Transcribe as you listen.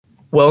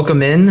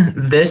Welcome in.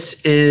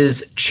 This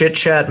is Chit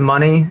Chat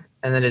Money,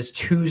 and it is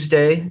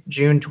Tuesday,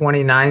 June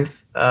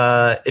 29th.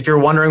 If you're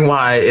wondering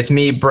why it's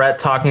me, Brett,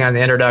 talking on the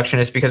introduction,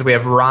 it's because we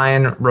have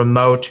Ryan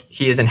remote.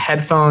 He is in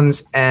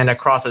headphones and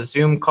across a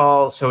Zoom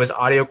call, so his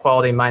audio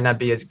quality might not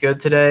be as good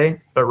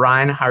today. But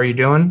Ryan, how are you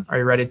doing? Are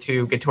you ready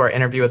to get to our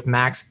interview with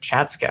Max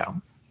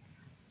Chatskow?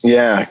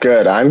 Yeah,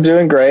 good. I'm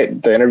doing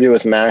great. The interview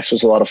with Max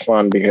was a lot of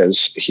fun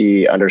because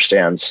he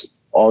understands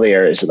all the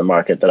areas of the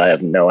market that I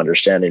have no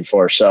understanding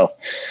for. So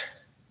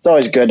it's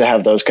always good to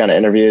have those kind of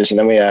interviews. And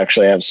then we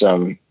actually have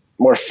some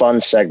more fun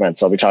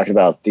segments. I'll be talking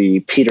about the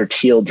Peter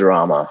Thiel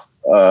drama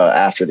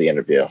after the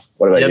interview.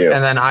 What about you?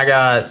 And then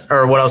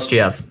what else do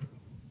you have?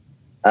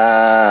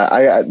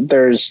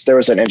 There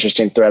was an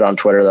interesting thread on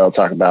Twitter that I'll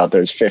talk about.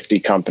 There's 50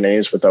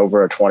 companies with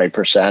over a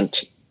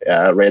 20%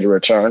 rate of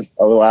return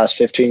over the last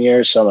 15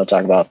 years. So I'm going to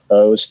talk about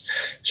those,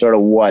 sort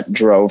of what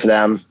drove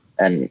them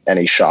and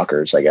any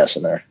shockers, I guess,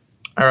 in there.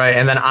 All right.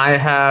 And then I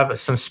have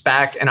some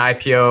SPAC and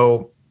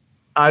IPO,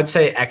 I'd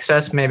say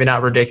excess, maybe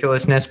not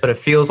ridiculousness, but it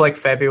feels like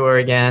February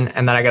again.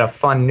 And then I got a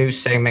fun new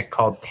segment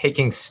called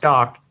Taking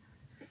Stock.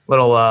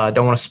 Don't want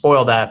to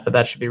spoil that, but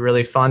that should be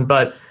really fun.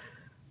 But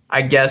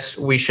I guess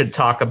we should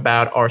talk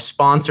about our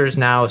sponsors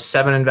now,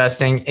 Seven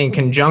Investing, in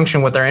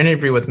conjunction with our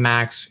interview with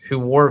Max, who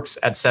works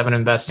at Seven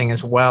Investing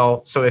as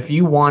well. So if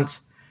you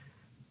want,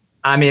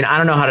 I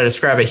don't know how to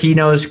describe it. He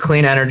knows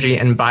clean energy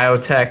and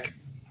biotech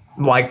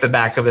like the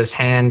back of his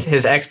hand.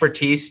 His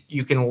expertise,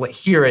 you can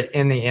hear it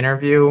in the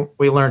interview.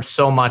 We learned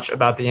so much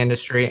about the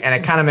industry, and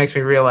it kind of makes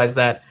me realize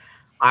that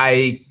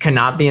I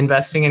cannot be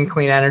investing in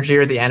clean energy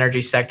or the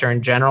energy sector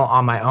in general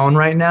on my own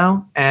right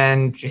now.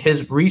 And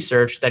his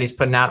research that he's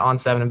putting out on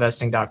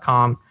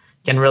seveninvesting.com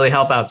can really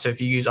help out. So if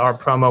you use our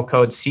promo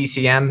code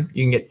CCM,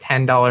 you can get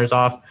 $10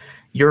 off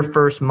your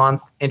first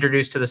month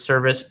introduced to the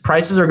service.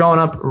 Prices are going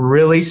up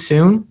really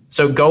soon.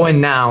 So go in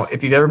now.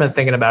 If you've ever been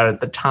thinking about it,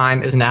 the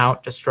time is now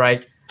to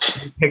strike.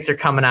 Picks are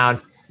coming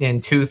out in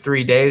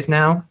 2-3 days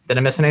now. Did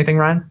I miss anything,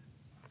 Ryan?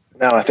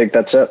 No, I think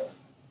that's it.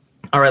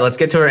 All right, let's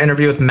get to our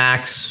interview with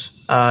Max.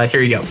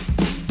 Here you go.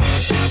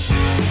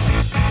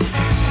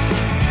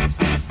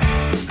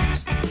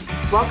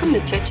 Welcome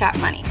to Chit Chat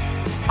Money.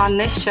 On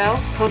this show,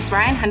 hosts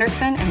Ryan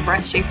Henderson and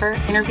Brett Schaefer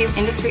interview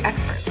industry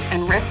experts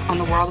and riff on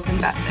the world of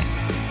investing.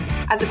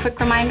 As a quick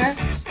reminder,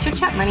 Chit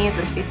Chat Money is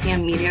a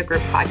CCM Media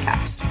Group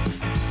podcast.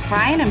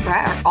 Ryan and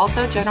Brett are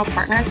also general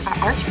partners at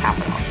Arch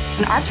Capital,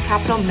 and Arch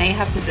Capital may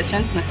have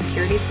positions in the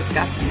securities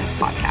discussed in this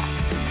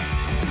podcast.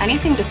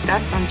 Anything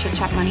discussed on Chit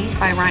Chat Money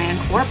by Ryan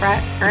or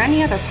Brett or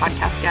any other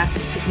podcast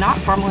guests is not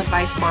formal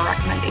advice or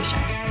recommendation.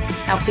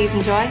 Now please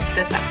enjoy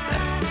this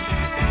episode.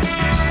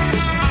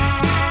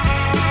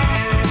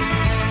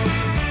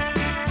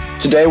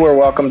 Today we're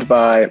welcomed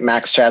by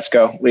Max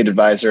Chatskow, lead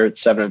advisor at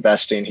Seven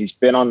Investing. He's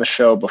been on the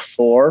show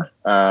before,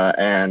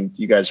 and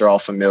you guys are all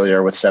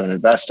familiar with Seven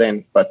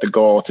Investing. But the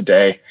goal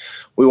today,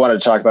 we wanted to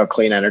talk about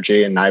clean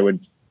energy, and I would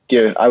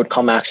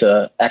call Max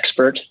an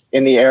expert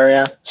in the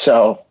area.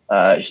 So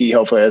he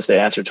hopefully has the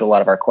answer to a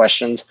lot of our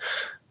questions.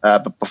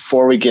 But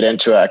before we get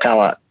into it,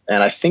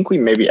 I think we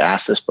maybe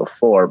asked this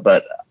before,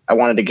 but I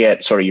wanted to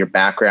get sort of your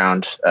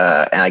background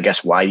and I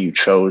guess why you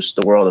chose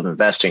the world of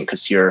investing,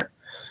 because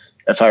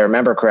if I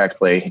remember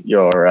correctly,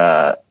 your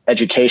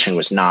education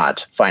was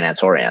not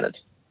finance oriented.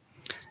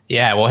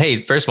 Yeah. Well,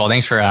 hey, first of all,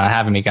 thanks for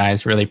having me,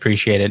 guys. Really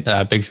appreciate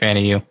it. Big fan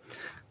of you.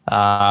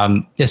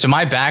 So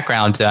my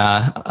background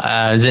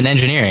is in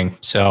engineering.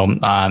 So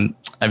I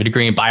have a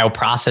degree in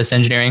bioprocess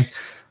engineering.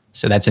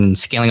 So that's in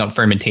scaling up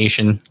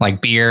fermentation,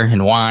 like beer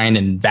and wine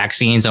and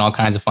vaccines and all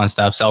kinds of fun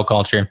stuff, cell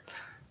culture.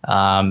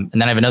 And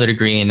then I have another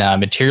degree in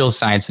materials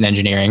science and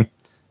engineering.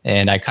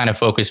 And I kind of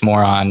focused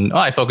on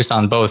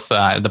both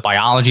the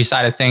biology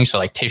side of things, so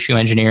like tissue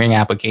engineering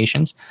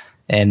applications,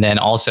 and then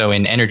also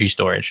in energy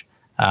storage.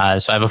 So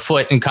I have a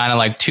foot in kind of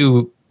like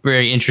two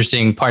very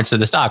interesting parts of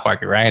the stock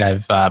market, right? I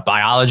have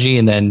biology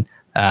and then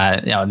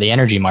the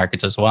energy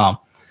markets as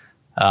well.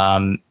 So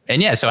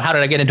how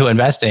did I get into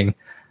investing?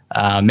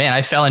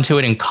 I fell into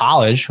it in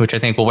college, which I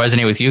think will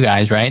resonate with you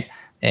guys, right?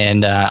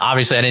 And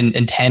obviously I didn't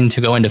intend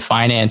to go into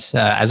finance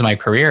as my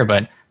career,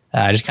 but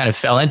I just kind of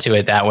fell into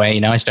it that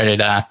way. I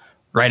started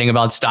writing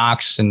about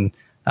stocks and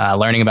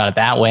learning about it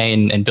that way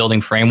and building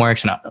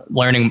frameworks and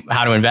learning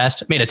how to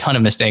invest. Made a ton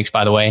of mistakes,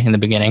 by the way, in the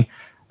beginning.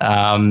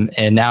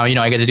 And now,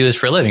 I get to do this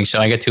for a living. So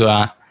I get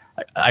to,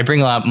 I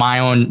bring up my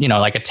own,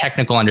 like a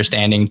technical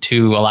understanding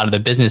to a lot of the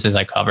businesses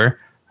I cover,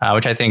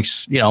 which I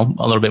think's, a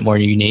little bit more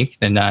unique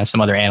than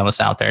some other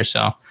analysts out there.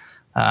 So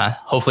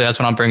hopefully that's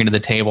what I'm bringing to the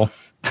table.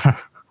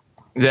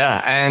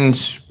 Yeah,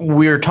 and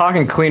we're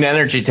talking clean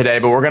energy today,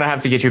 but we're going to have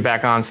to get you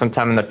back on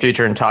sometime in the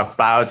future and talk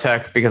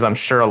biotech, because I'm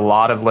sure a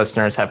lot of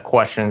listeners have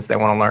questions they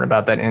want to learn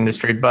about that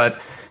industry.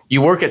 But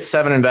you work at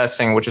Seven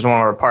Investing, which is one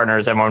of our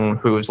partners. Everyone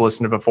who's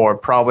listened to before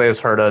probably has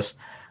heard us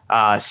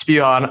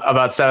spew on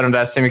about Seven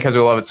Investing because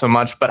we love it so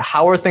much. But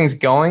how are things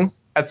going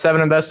at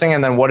Seven Investing,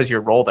 and then what is your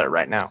role there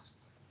right now?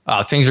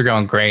 Things are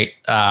going great.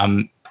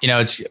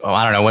 It's,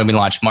 I don't know when we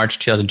launched, March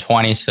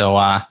 2020.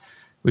 So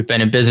we've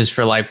been in business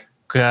for like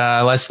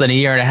less than a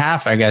year and a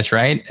half, I guess,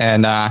 right?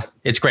 And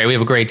it's great. We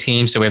have a great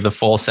team. So we have the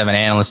full 7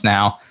 analysts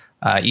now,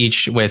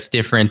 each with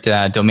different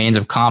domains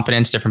of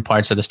competence, different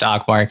parts of the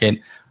stock market,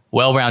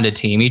 well-rounded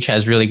team. Each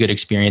has really good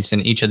experience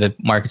in each of the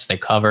markets they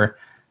cover.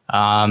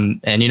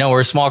 And,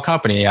 we're a small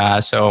company,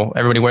 so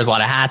everybody wears a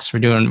lot of hats.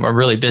 We're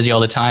really busy all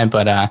the time,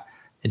 but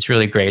it's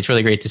really great. It's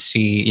really great to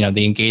see,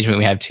 the engagement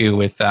we have too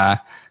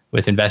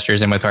with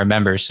investors and with our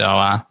members.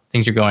 So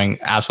things are going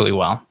absolutely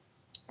well.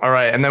 All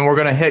right. And then we're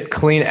going to hit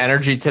clean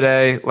energy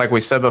today, like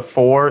we said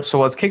before. So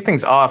let's kick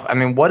things off. I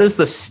mean, what is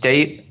the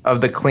state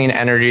of the clean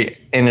energy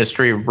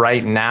industry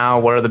right now?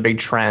 What are the big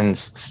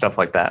trends, stuff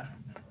like that?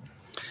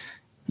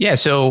 Yeah.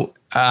 So,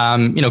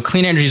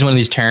 clean energy is one of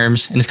these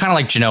terms, and it's kind of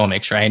like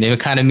genomics, right? It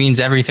kind of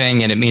means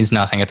everything and it means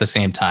nothing at the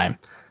same time.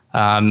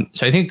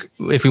 So I think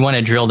if we want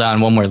to drill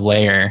down one more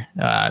layer,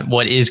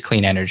 what is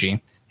clean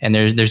energy? And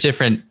there's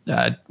different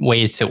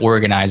ways to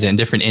organize it in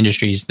different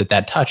industries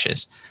that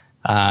touches.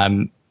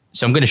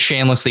 So I'm going to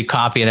shamelessly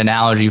copy an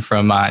analogy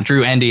from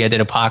Drew Endy. I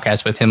did a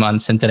podcast with him on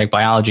synthetic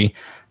biology,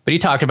 but he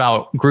talked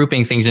about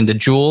grouping things into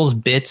joules,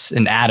 bits,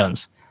 and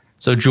atoms.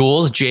 So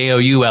joules,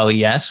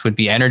 Joules, would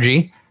be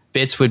energy.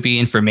 Bits would be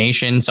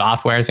information,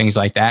 software, things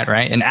like that,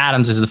 right? And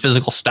atoms is the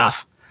physical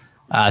stuff.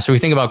 So we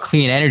think about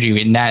clean energy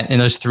in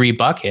those 3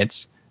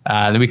 buckets,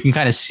 then we can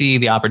kind of see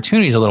the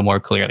opportunities a little more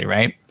clearly,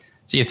 right?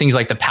 So you have things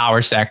like the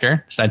power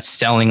sector, so that's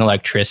selling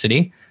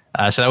electricity.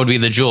 So that would be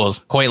the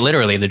joules, quite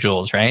literally the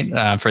joules,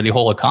 right? For the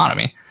whole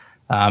economy.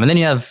 And then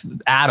you have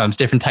atoms,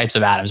 different types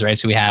of atoms, right?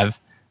 So we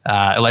have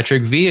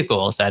electric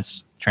vehicles,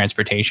 that's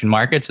transportation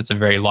markets. It's a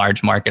very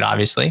large market,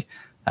 obviously.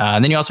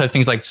 And then you also have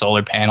things like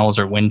solar panels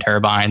or wind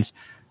turbines,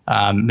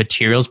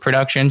 materials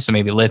production. So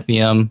maybe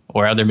lithium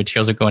or other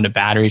materials that go into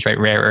batteries, right?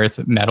 Rare earth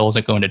metals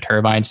that go into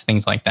turbines,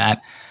 things like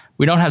that.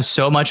 We don't have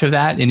so much of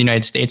that in the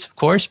United States, of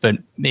course, but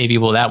maybe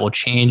that will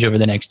change over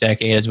the next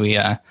decade as we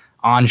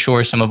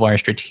onshore some of our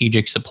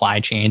strategic supply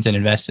chains and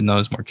invest in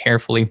those more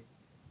carefully.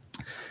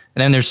 And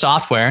then there's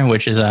software,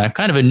 which is a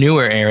kind of a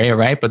newer area,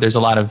 right? But there's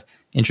a lot of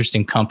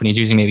interesting companies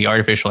using maybe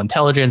artificial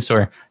intelligence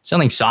or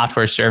selling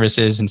software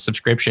services and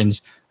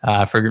subscriptions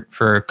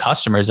for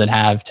customers that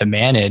have to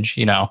manage,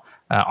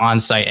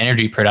 on-site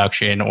energy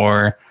production,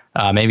 or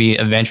maybe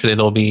eventually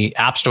there'll be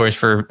app stores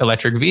for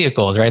electric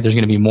vehicles, right? There's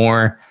going to be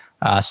more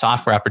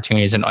software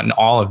opportunities in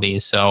all of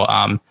these. So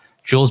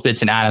joules,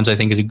 bits, and atoms, I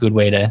think, is a good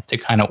way to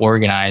kind of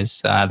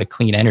organize the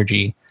clean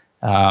energy,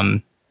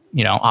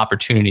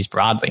 opportunities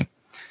broadly.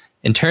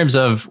 In terms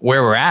of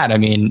where we're at, I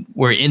mean,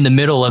 we're in the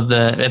middle of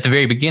at the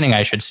very beginning,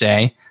 I should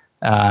say,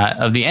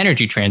 of the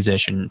energy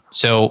transition.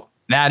 So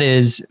that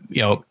is,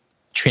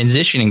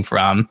 transitioning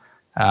from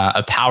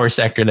a power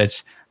sector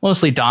that's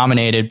mostly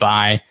dominated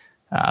by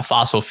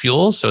fossil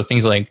fuels, so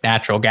things like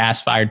natural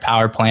gas-fired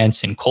power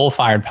plants and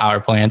coal-fired power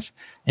plants,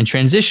 and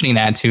transitioning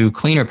that to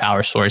cleaner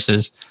power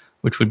sources,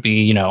 which would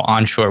be,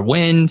 onshore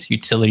wind,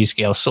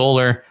 utility-scale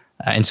solar,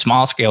 and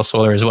small-scale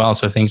solar as well.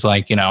 So things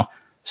like,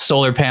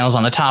 solar panels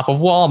on the top of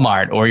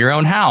Walmart or your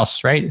own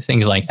house, right?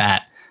 Things like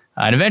that.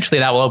 And eventually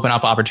that will open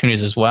up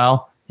opportunities as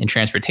well in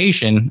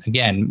transportation.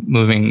 Again,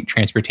 moving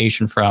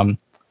transportation from,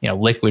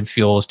 liquid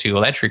fuels to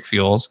electric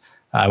fuels,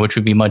 which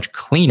would be much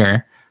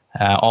cleaner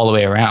all the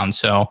way around.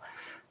 So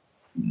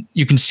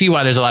you can see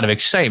why there's a lot of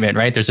excitement,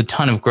 right? There's a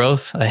ton of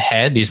growth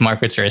ahead. These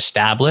markets are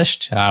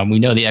established. We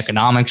know the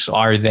economics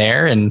are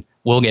there and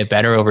will get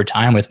better over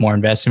time with more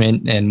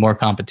investment and more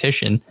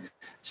competition.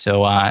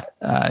 So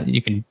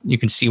you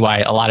can see why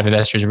a lot of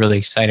investors are really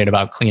excited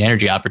about clean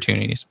energy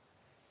opportunities.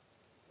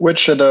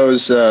 Which of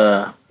those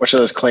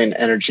clean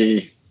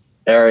energy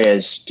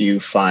areas do you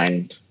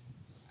find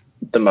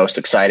the most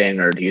exciting,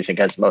 or do you think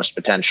has the most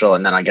potential?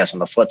 And then I guess on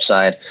the flip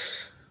side,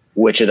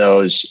 which of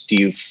those do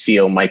you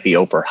feel might be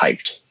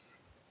overhyped?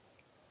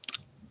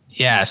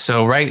 Yeah,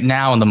 so right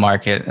now in the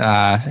market,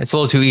 it's a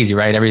little too easy,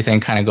 right? Everything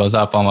kind of goes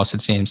up almost,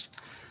 it seems.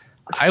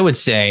 I would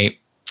say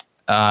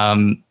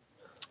the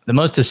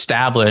most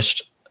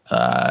established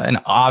and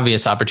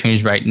obvious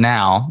opportunities right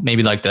now,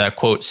 maybe like the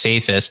quote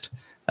safest,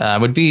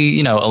 would be,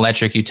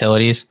 electric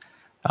utilities.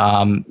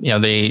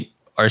 They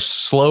are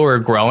slower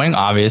growing,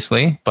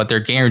 obviously, but they're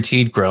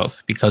guaranteed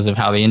growth because of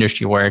how the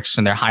industry works,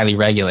 and they're highly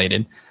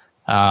regulated.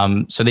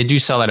 So they do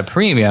sell at a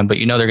premium, but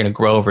they're going to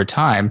grow over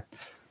time.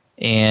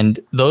 And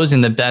those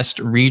in the best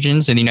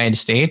regions in the United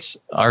States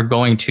are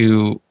going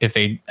to, if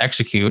they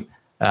execute,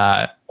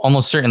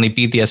 almost certainly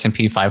beat the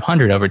S&P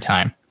 500 over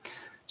time.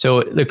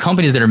 So the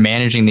companies that are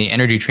managing the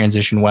energy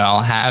transition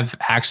well have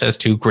access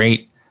to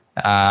great,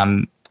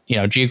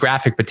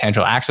 geographic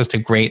potential, access to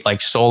great like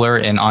solar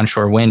and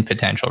onshore wind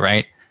potential,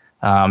 right?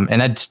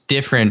 And that's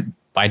different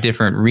by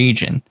different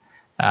region.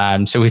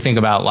 So we think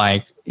about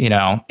like,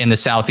 in the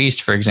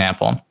Southeast, for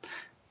example,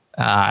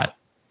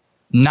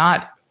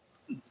 not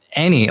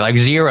any, like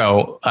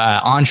zero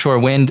onshore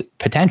wind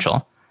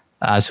potential.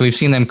 So we've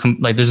seen them,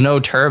 there's no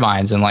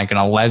turbines in like an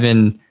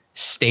 11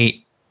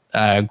 state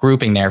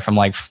grouping there, from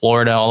like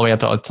Florida all the way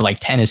up to like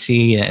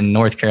Tennessee and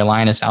North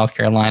Carolina, South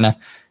Carolina,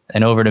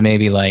 and over to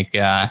maybe like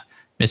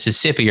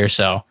Mississippi or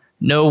so.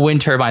 No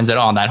wind turbines at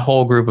all in that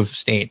whole group of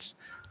states.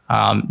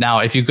 Now,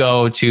 if you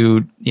go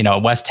to,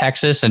 West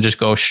Texas and just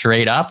go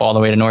straight up all the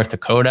way to North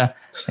Dakota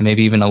and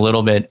maybe even a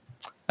little bit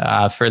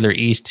further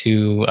east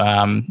to,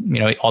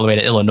 all the way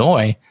to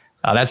Illinois,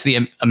 that's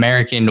the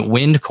American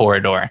Wind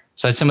Corridor.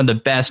 So that's some of the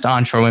best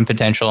onshore wind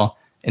potential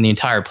in the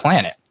entire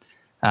planet.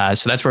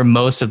 So that's where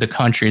most of the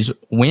country's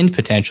wind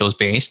potential is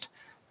based.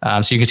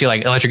 So you can see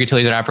like electric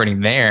utilities that are operating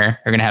there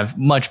are going to have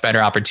much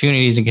better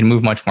opportunities and can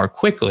move much more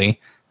quickly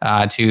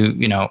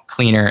to,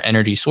 cleaner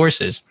energy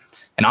sources.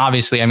 And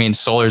obviously, I mean,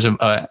 solar is an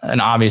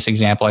obvious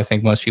example. I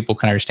think most people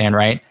can understand,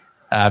 right?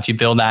 If you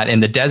build that in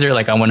the desert,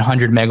 like a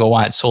 100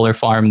 megawatt solar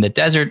farm in the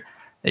desert,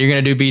 you're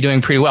going to be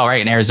doing pretty well,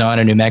 right? In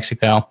Arizona, New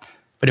Mexico.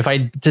 But if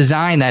I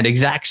design that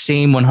exact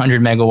same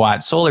 100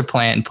 megawatt solar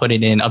plant and put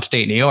it in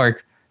upstate New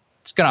York,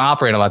 it's going to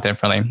operate a lot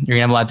differently. You're going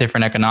to have a lot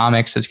different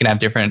economics. It's going to have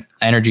different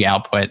energy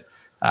output.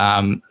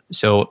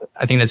 So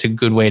I think that's a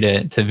good way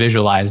to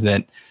visualize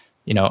that,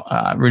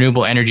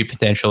 renewable energy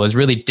potential is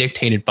really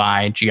dictated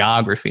by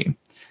geography. And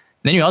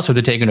then you also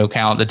have to take into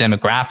account the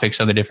demographics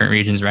of the different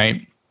regions,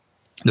 right?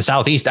 The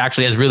Southeast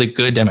actually has really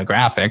good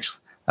demographics,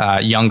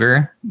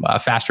 younger,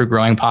 faster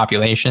growing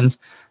populations.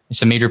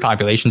 Some major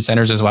population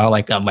centers as well,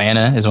 like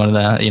Atlanta is one of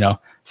the,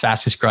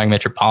 fastest growing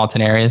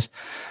metropolitan areas.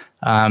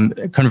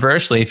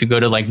 Conversely, if you go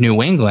to like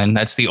New England,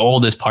 that's the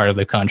oldest part of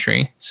the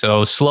country.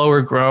 So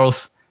slower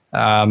growth.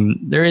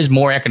 There is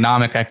more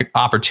economic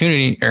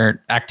opportunity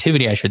or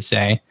activity, I should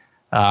say,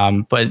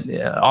 but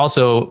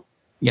also,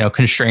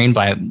 constrained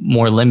by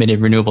more limited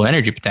renewable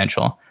energy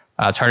potential.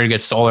 It's harder to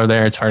get solar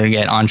there. It's harder to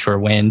get onshore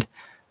wind.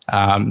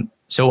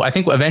 So I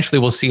think eventually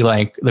we'll see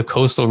like the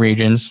coastal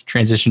regions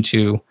transition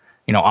to,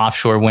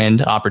 offshore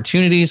wind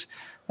opportunities.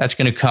 That's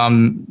going to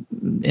come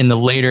in the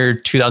later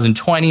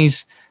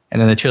 2020s.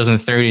 And then the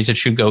 2030s, it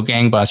should go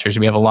gangbusters.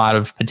 We have a lot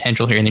of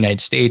potential here in the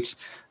United States,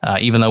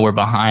 even though we're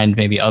behind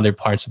maybe other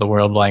parts of the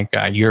world like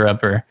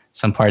Europe or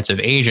some parts of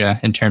Asia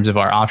in terms of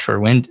our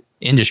offshore wind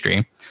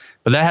industry.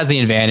 But that has the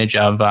advantage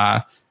of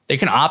they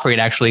can operate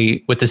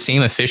actually with the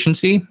same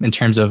efficiency in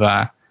terms of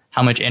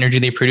how much energy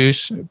they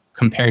produce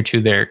compared to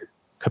their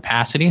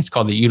capacity. It's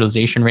called the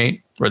utilization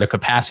rate or the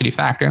capacity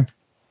factor.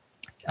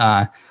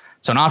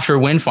 So an offshore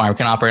wind farm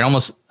can operate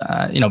almost,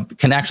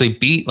 can actually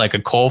beat like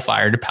a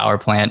coal-fired power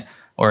plant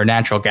or a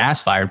natural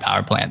gas-fired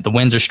power plant. The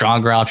winds are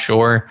stronger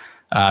offshore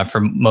for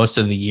most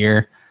of the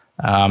year.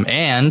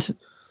 And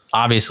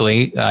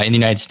obviously, in the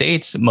United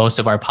States, most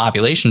of our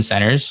population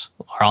centers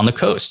are on the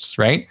coasts,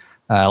 right?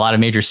 A lot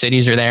of major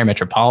cities are there,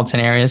 metropolitan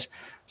areas.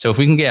 So if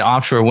we can get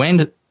offshore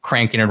wind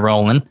cranking and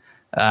rolling,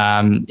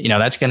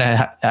 that's going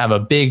to have a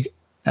big,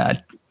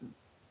 that's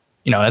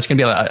going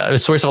to be a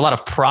source of a lot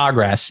of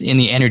progress in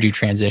the energy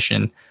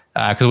transition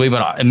because we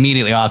would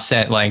immediately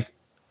offset like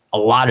a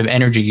lot of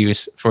energy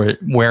use for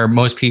where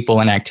most people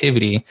and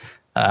activity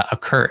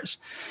occurs.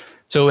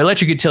 So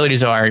electric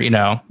utilities are,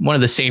 one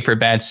of the safer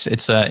bets.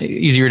 It's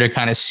easier to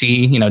kind of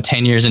see,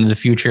 10 years into the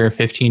future,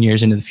 15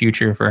 years into the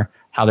future for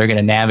how they're going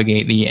to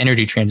navigate the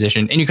energy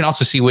transition. And you can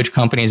also see which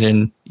companies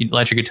in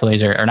electric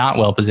utilities are not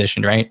well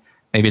positioned, right?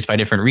 Maybe it's by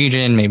different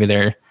region. Maybe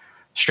they're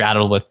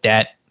straddled with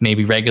debt.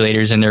 Maybe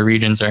regulators in their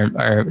regions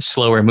are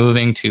slower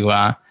moving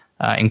to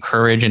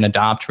encourage and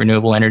adopt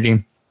renewable energy.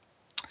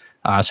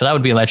 So that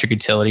would be electric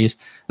utilities.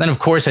 And then, of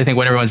course, I think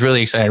what everyone's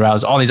really excited about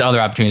is all these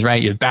other opportunities,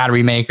 right? You have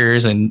battery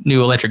makers and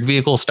new electric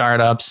vehicle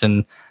startups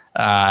and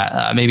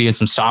maybe even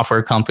some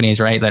software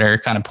companies, right, that are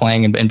kind of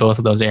playing in both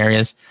of those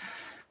areas.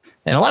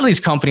 And a lot of these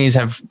companies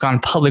have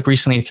gone public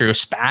recently through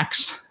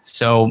SPACs.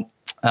 So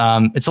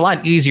it's a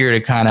lot easier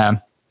to kind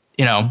of,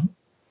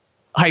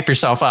 hype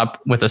yourself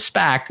up with a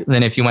SPAC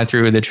than if you went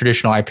through the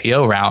traditional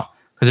IPO route,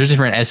 because there's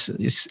different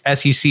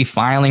SEC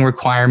filing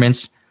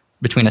requirements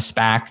between a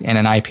SPAC and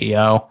an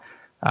IPO.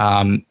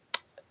 A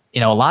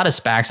lot of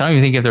SPACs, I don't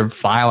even think if they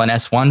file an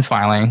S1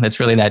 filing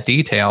that's really that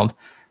detailed.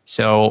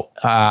 So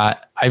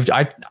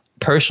I've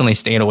personally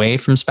stayed away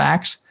from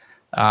SPACs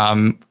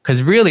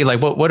because really,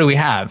 like, what do we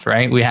have,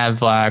 right? We have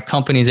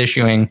companies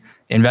issuing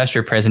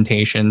investor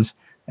presentations,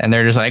 and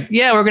they're just like,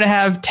 yeah, we're going to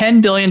have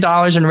 $10 billion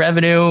in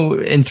revenue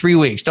in 3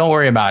 weeks. Don't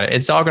worry about it.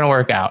 It's all going to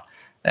work out.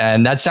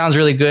 And that sounds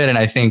really good. And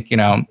I think,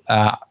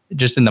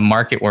 just in the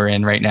market we're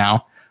in right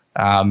now,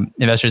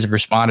 investors have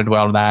responded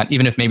well to that,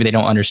 even if maybe they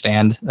don't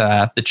understand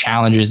the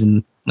challenges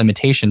and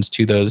limitations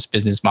to those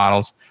business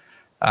models.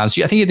 So I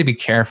think you have to be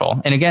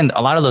careful. And again,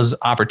 a lot of those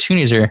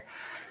opportunities are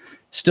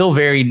still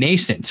very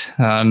nascent.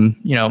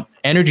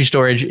 Energy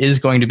storage is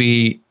going to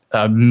be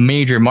a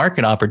major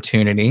market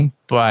opportunity,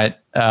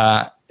 but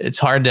it's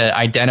hard to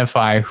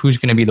identify who's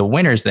going to be the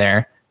winners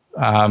there.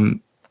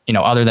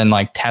 Other than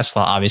like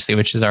Tesla, obviously,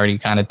 which is already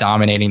kind of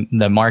dominating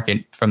the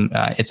market from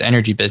its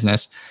energy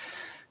business.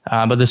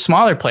 But the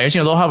smaller players,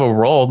 they'll have a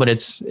role, but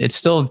it's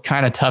still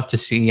kind of tough to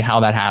see how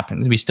that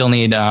happens. We still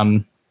need,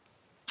 a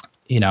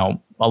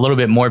little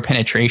bit more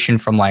penetration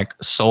from like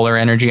solar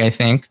energy, I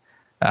think,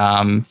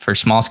 for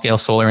small scale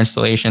solar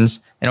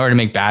installations in order to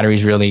make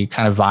batteries really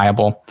kind of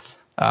viable.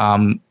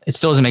 It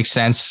still doesn't make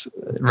sense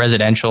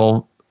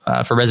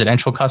for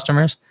residential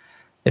customers.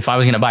 if I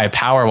was going to buy a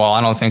Powerwall,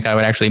 I don't think I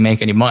would actually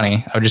make any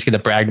money. I would just get to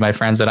brag to my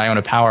friends that I own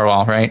a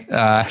Powerwall, right?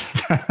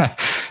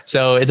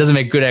 So it doesn't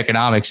make good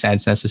economic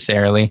sense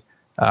necessarily.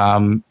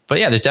 But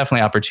yeah, there's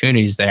definitely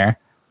opportunities there.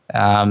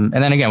 And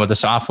then again, with the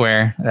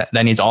software,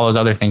 that needs all those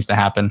other things to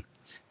happen.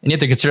 And you have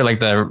to consider like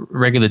the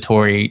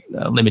regulatory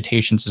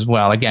limitations as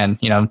well. Again,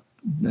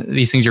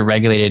 these things are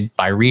regulated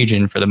by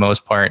region for the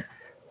most part.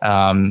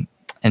 And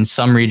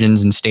some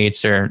regions and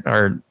states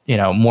are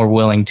more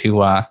willing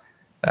to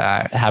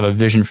have a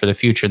vision for the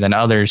future than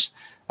others.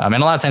 And a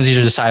lot of times these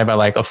are decided by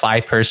like a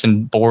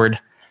 5-person board.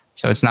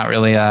 So it's not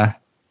really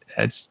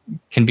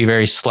can be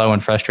very slow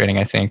and frustrating,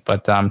 I think.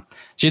 But so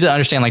you have to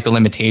understand like the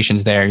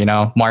limitations there,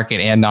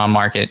 market and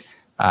non-market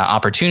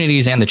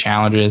opportunities and the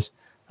challenges.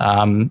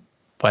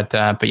 But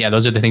yeah,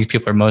 those are the things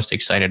people are most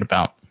excited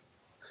about.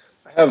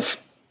 I have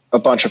a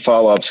bunch of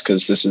follow-ups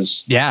because this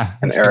is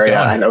an area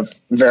I know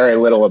very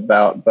little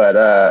about.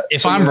 But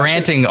if I'm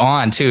ranting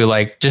on too,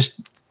 like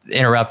just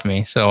interrupt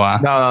me. So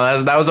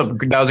no, that was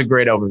a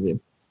great overview.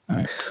 All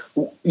right.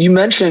 You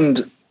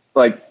mentioned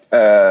like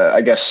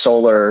I guess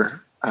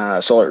solar,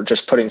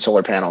 just putting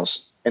solar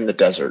panels in the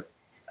desert.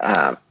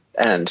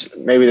 And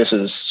maybe this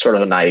is sort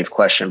of a naive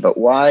question, but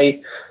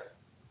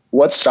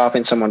what's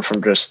stopping someone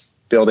from just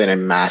building a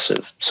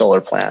massive solar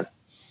plant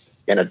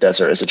in a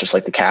desert? Is it just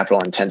like the capital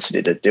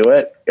intensity to do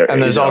it?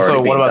 And there's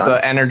also, what about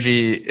the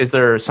energy? Is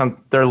there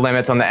are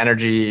limits on the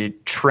energy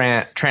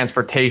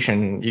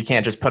transportation? You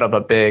can't just put up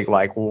a big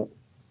like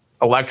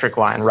electric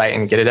line, right,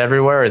 and get it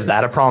everywhere. Is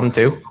that a problem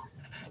too?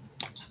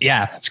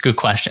 Yeah, that's a good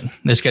question.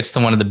 This gets to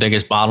one of the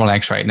biggest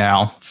bottlenecks right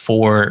now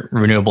for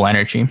renewable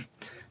energy.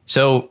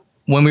 So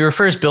when we were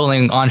first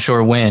building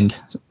onshore wind,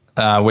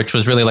 which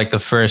was really like the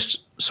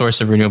first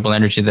source of renewable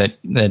energy that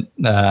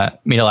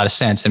made a lot of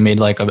sense and made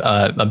like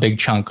a big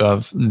chunk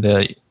of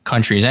the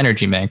country's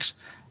energy mix,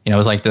 it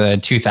was like the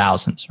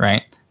 2000s,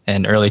 right?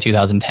 And early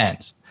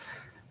 2010s.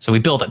 So we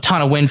built a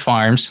ton of wind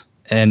farms,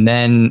 and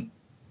then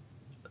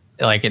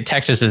like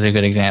Texas is a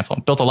good example.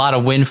 Built a lot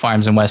of wind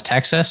farms in West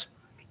Texas,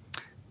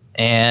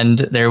 and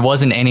there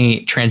wasn't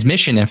any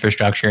transmission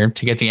infrastructure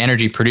to get the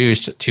energy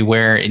produced to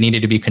where it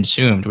needed to be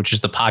consumed, which is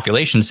the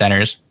population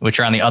centers, which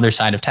are on the other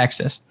side of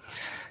Texas.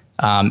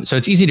 So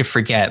it's easy to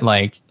forget,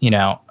 like, you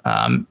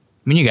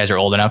guys are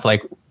old enough.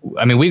 Like,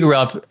 we grew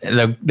up,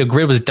 the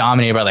grid was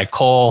dominated by like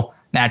coal,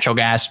 natural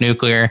gas,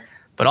 nuclear,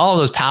 but all of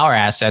those power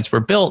assets were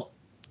built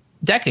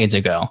decades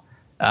ago.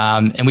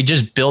 And we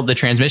just built the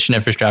transmission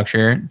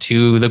infrastructure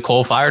to the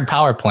coal-fired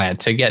power plant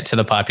to get to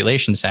the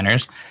population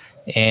centers.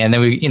 And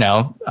then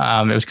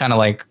it was kind of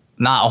like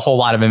not a whole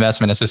lot of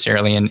investment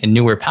necessarily in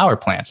newer power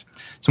plants.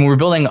 So when we're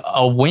building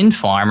a wind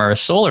farm or a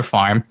solar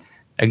farm,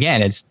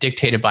 again, it's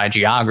dictated by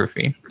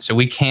geography. So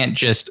we can't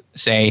just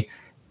say,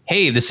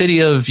 hey, the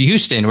city of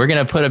Houston, we're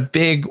going to put a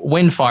big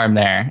wind farm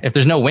there. If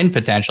there's no wind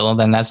potential,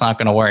 then that's not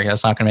going to work.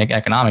 That's not going to make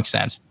economic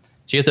sense.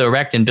 So you have to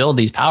erect and build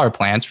these power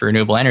plants for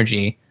renewable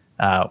energy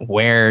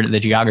where the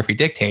geography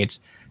dictates.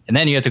 And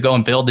then you have to go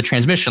and build the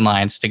transmission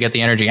lines to get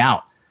the energy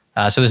out.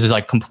 So this is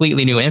like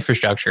completely new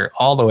infrastructure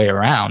all the way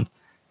around.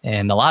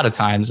 And a lot of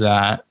times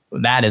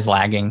that is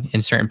lagging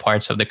in certain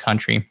parts of the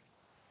country.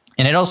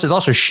 And it also is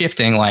also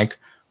shifting like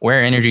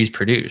where energy is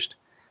produced.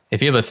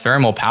 If you have a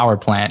thermal power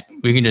plant,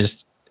 we can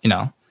just,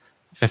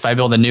 if I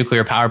build a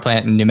nuclear power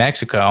plant in New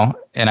Mexico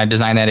and I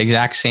design that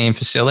exact same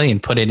facility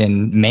and put it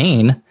in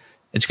Maine,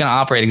 it's going to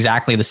operate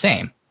exactly the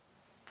same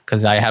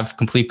because I have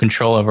complete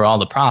control over all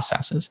the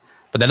processes.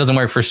 But that doesn't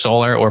work for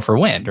solar or for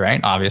wind, right?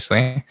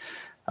 Obviously.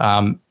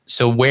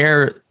 So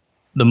where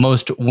the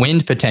most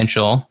wind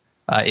potential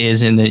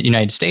is in the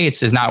United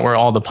States is not where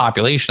all the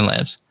population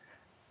lives.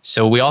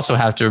 So we also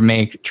have to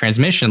make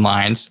transmission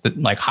lines,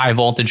 like high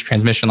voltage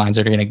transmission lines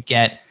that are going to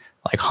get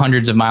like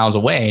hundreds of miles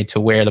away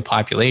to where the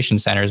population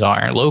centers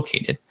are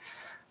located.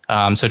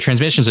 So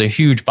transmission is a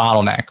huge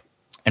bottleneck.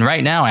 And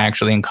right now,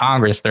 actually, in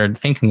Congress, they're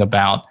thinking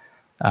about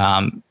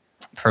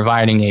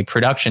providing a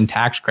production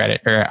tax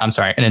credit,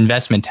 an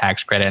investment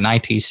tax credit, an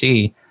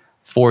ITC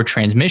for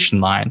transmission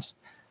lines.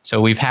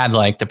 So we've had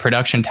like the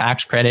production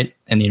tax credit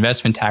and the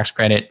investment tax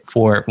credit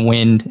for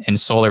wind and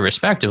solar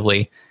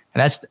respectively.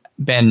 And that's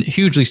been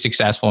hugely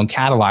successful in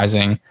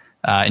catalyzing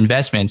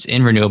investments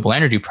in renewable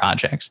energy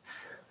projects.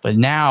 But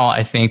now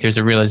I think there's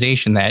a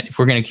realization that if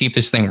we're going to keep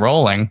this thing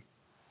rolling,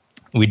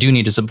 we do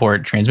need to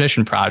support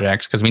transmission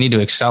projects because we need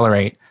to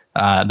accelerate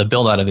the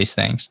build out of these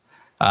things.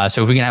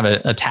 So if we can have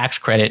a tax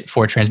credit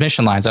for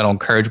transmission lines, that'll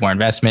encourage more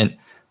investment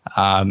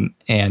and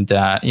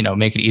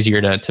make it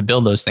easier to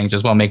build those things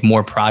as well, make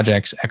more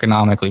projects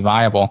economically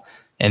viable.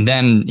 And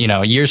then,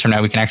 years from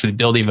now, we can actually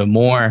build even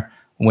more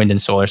wind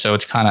and solar. So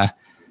it's kind of,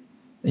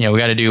 we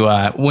got to do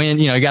wind,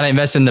 you got to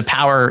invest in the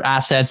power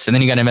assets and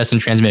then you got to invest in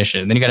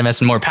transmission. Then you got to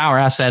invest in more power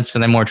assets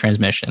and then more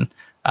transmission.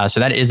 So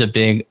that is a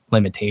big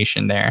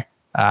limitation there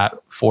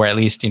for at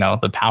least,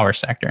 the power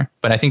sector.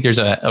 But I think there's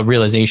a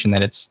realization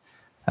that it's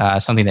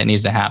something that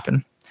needs to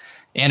happen.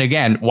 And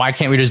again, why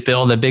can't we just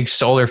build a big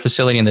solar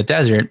facility in the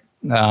desert?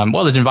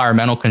 Well, there's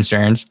environmental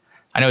concerns.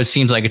 I know it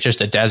seems like it's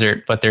just a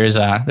desert, but those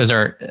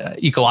are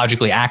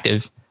ecologically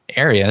active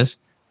areas.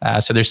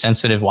 So there's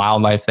sensitive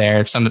wildlife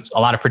there, a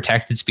lot of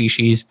protected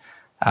species.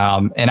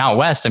 And out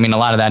west, I mean, a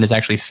lot of that is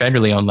actually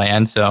federally owned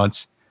land. So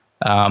it's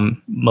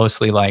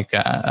mostly like,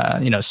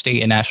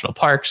 state and national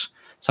parks.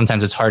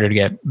 Sometimes it's harder to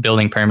get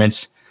building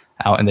permits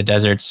out in the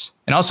deserts.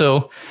 And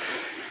also,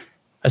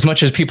 as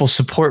much as people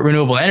support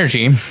renewable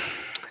energy,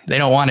 they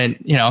don't want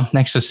it,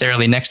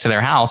 necessarily next to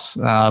their house.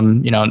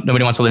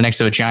 Nobody wants to live next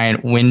to a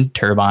giant wind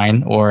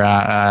turbine or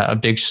a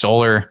big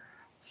solar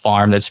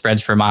farm that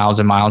spreads for miles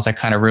and miles. That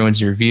kind of ruins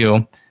your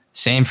view.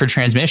 Same for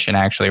transmission,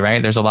 actually,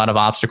 right? There's a lot of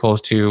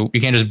obstacles you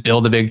can't just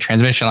build a big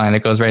transmission line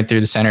that goes right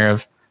through the center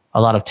of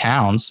a lot of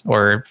towns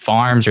or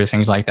farms or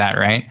things like that,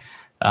 right?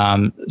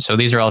 So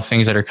these are all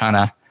things that are kind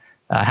of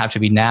have to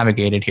be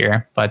navigated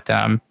here. But,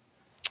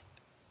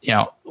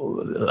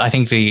 I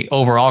think the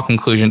overall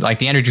conclusion, like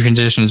the energy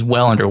transition is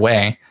well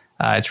underway.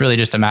 It's really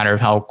just a matter of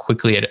how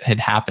quickly it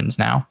happens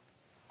now.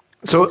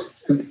 So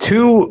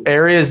two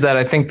areas that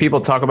I think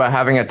people talk about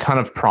having a ton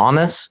of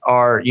promise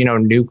are,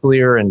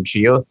 nuclear and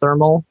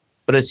geothermal,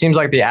 but it seems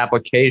like the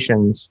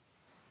applications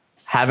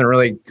haven't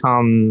really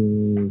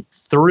come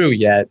through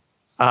yet.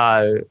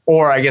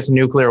 Or I guess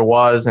nuclear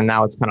was, and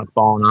now it's kind of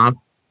fallen off.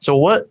 So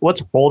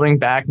what's holding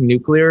back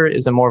nuclear?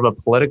 Is it more of a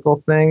political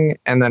thing?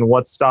 And then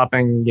what's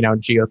stopping,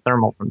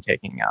 geothermal from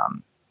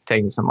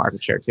taking some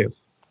market share too?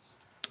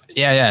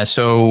 Yeah.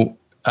 So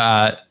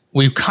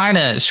we kind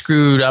of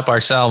screwed up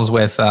ourselves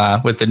with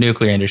the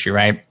nuclear industry,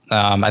 right?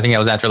 I think that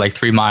was after like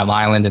 3 Mile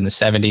Island in the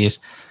 70s.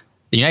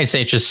 The United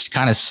States just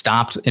kind of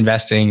stopped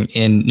investing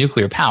in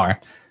nuclear power.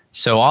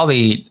 So all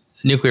the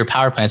nuclear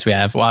power plants we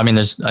have,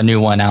 there's a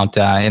new one out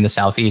in the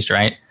Southeast,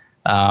 right?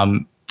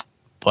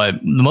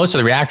 But most of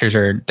the reactors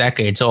are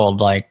decades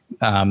old. Like,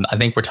 I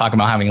think we're talking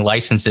about having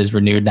licenses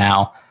renewed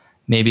now,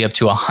 maybe up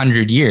to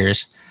 100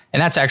 years. And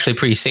that's actually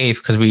pretty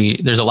safe because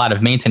there's a lot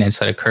of maintenance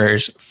that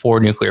occurs for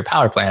nuclear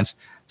power plants.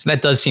 So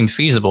that does seem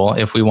feasible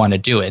if we want to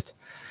do it.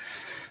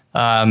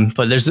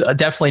 But there's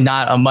definitely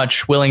not a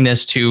much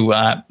willingness to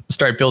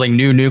start building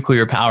new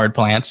nuclear powered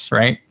plants,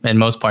 right? In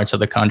most parts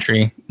of the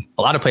country.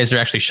 A lot of places are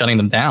actually shutting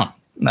them down.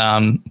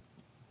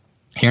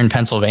 Here in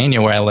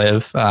Pennsylvania, where I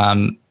live,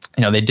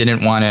 they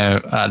didn't want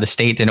to, the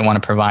state didn't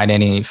want to provide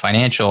any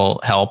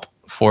financial help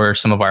for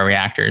some of our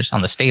reactors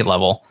on the state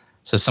level.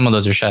 So some of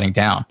those are shutting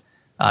down.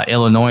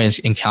 Illinois is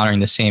encountering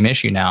the same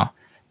issue now.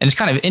 And it's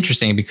kind of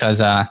interesting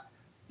because,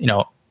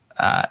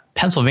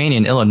 Pennsylvania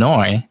and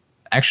Illinois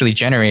actually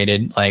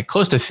generated like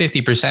close to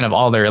 50% of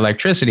all their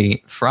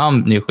electricity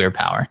from nuclear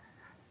power.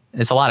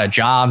 It's a lot of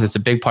jobs. It's a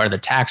big part of the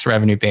tax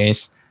revenue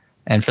base.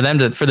 And for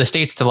the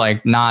states to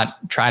like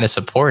not try to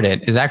support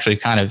it is actually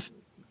kind of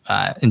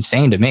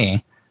insane to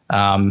me.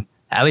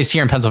 At least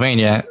here in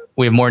Pennsylvania,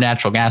 we have more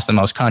natural gas than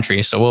most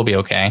countries, so we'll be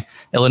okay.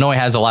 Illinois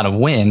has a lot of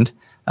wind,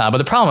 but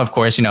the problem, of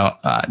course,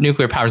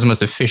 nuclear power is the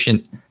most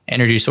efficient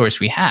energy source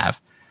we have.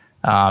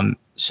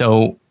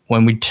 So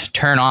when we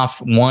turn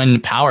off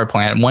one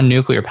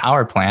nuclear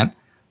power plant,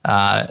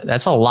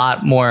 that's a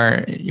lot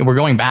more. We're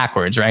going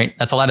backwards, right?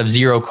 That's a lot of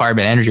zero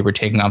carbon energy we're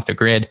taking off the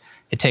grid.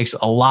 It takes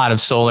a lot of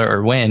solar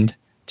or wind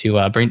to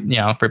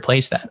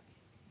replace that.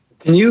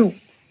 Can you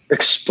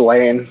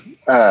explain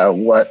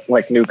what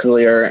like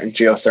nuclear and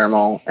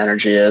geothermal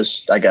energy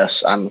is? I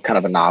guess I'm kind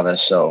of a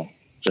novice, so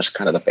just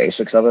kind of the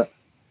basics of it.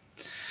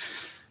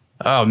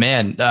 Oh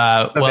man,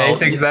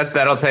 basics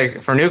that'll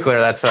take for nuclear.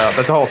 That's a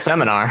whole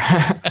seminar.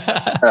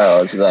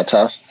 Oh, is that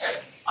tough?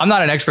 I'm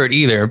not an expert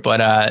either,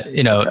 but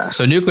okay.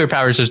 So nuclear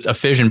power is just a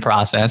fission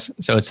process.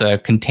 So it's a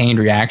contained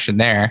reaction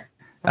there,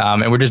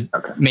 and we're just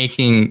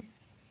making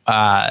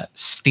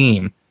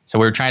steam. So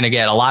we're trying to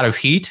get a lot of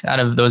heat out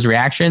of those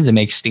reactions and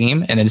make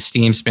steam, and then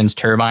steam spins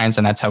turbines,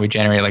 and that's how we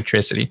generate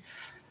electricity.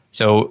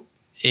 So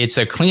it's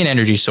a clean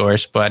energy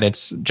source, but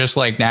it's just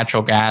like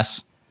natural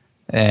gas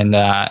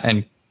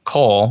and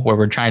coal, where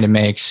we're trying to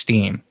make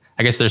steam.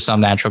 I guess there's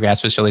some natural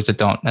gas facilities that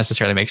don't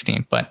necessarily make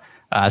steam, but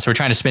so we're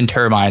trying to spin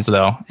turbines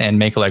though and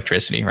make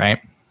electricity, right?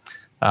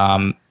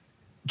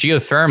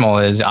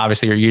 Geothermal is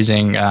obviously you're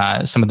using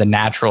some of the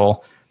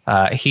natural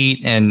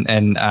heat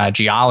and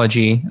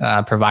geology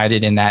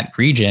provided in that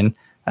region.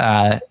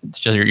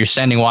 You're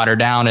sending water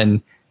down and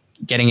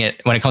getting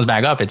it, when it comes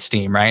back up, it's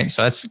steam, right?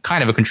 So that's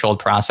kind of a controlled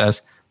process,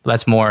 but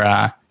that's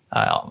more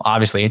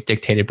obviously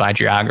dictated by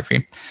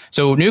geography.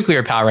 So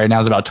nuclear power right now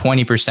is about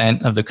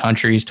 20% of the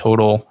country's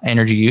total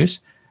energy use.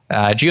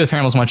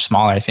 Geothermal is much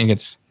smaller. I think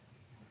it's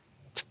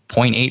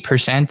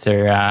 0.8%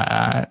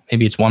 or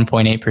maybe it's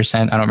 1.8%.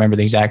 I don't remember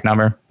the exact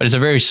number, but it's a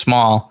very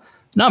small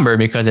number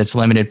because it's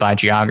limited by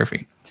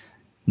geography.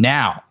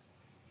 Now,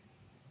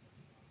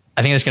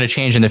 I think that's going to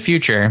change in the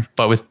future,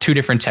 but with two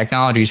different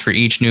technologies for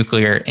each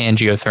nuclear and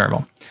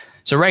geothermal.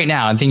 So right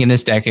now, I think in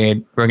this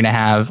decade, we're going to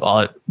have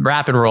a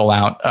rapid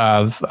rollout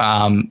of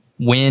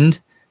wind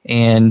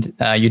and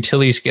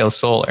utility scale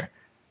solar.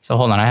 So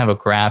hold on, I have a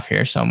graph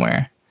here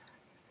somewhere.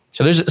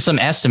 So there's some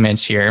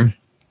estimates here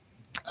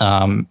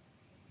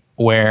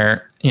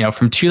where,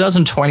 from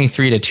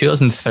 2023 to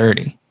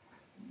 2030,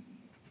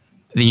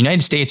 the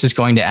United States is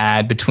going to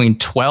add between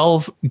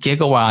 12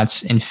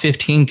 gigawatts and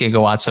 15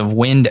 gigawatts of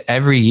wind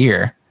every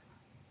year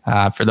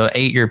for the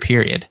 8-year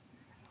period.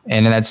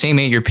 And in that same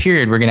 8-year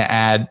period, we're going to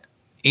add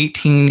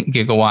 18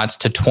 gigawatts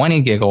to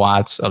 20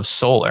 gigawatts of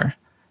solar.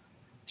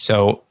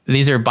 So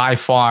these are by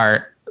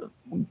far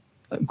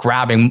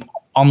grabbing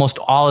almost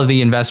all of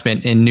the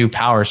investment in new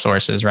power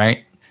sources,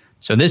 right?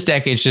 So this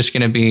decade is just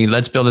going to be,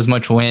 let's build as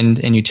much wind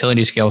and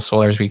utility scale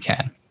solar as we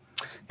can.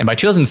 And by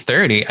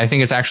 2030, I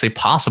think it's actually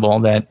possible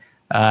that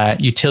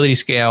utility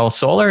scale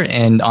solar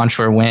and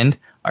onshore wind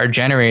are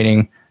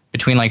generating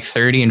between like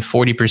 30 and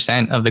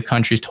 40% of the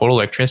country's total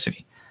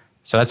electricity.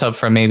 So that's up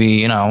from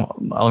maybe,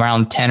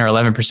 around 10 or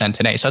 11%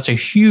 today. So that's a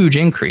huge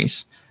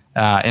increase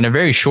in a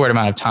very short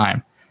amount of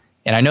time.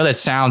 And I know that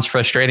sounds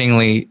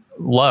frustratingly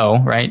low,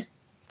 right?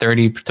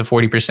 30 to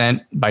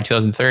 40% by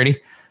 2030.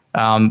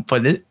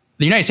 But the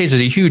United States is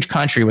a huge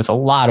country with a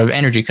lot of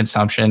energy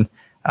consumption.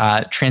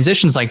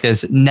 Transitions like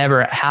this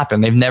never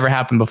happen. They've never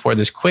happened before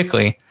this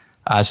quickly.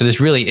 So this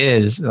really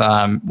is,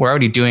 we're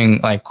already doing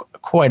like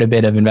quite a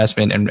bit of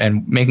investment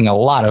and making a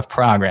lot of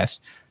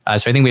progress.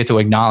 So I think we have to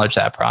acknowledge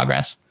that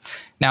progress.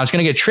 Now it's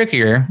going to get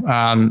trickier,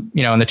 in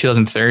the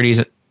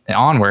 2030s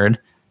onward,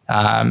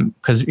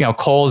 because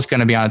coal is going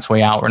to be on its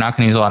way out. We're not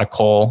going to use a lot of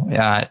coal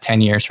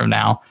 10 years from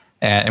now,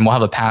 and we'll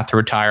have a path to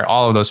retire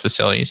all of those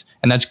facilities.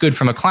 And that's good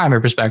from a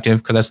climate perspective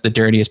because that's the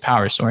dirtiest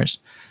power source.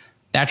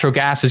 Natural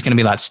gas is going to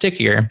be a lot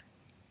stickier.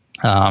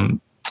 A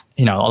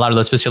lot of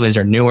those facilities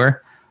are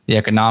newer. The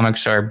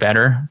economics are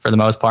better for the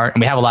most part,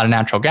 and we have a lot of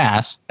natural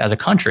gas as a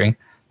country.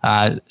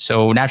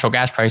 So natural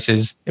gas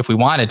prices, if we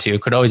wanted to,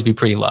 could always be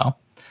pretty low.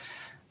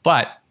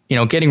 But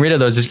getting rid of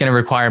those is going to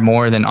require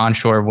more than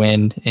onshore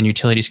wind and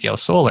utility scale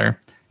solar.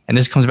 And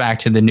this comes back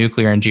to the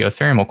nuclear and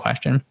geothermal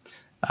question.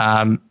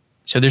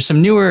 So there's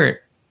some newer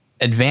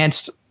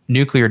advanced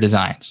nuclear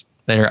designs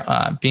that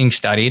are being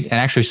studied and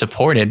actually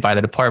supported by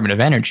the Department of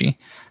Energy.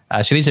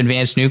 So these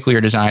advanced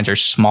nuclear designs are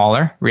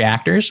smaller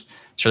reactors.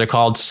 So they're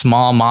called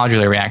small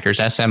modular reactors,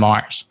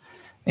 SMRs.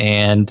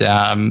 And,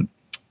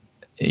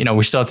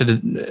 we still have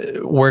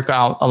to work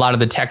out a lot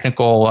of the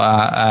technical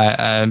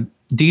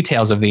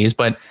details of these,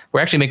 but we're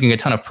actually making a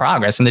ton of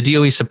progress. And the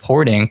DOE is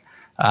supporting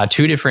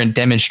 2 different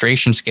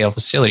demonstration scale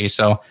facilities.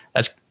 So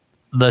that's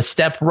the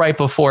step right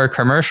before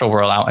commercial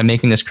rollout and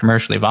making this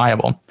commercially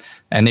viable.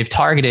 And they've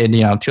targeted,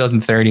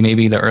 2030,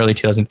 maybe the early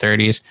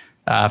 2030s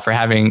for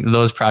having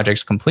those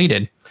projects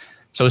completed.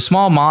 So a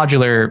small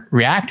modular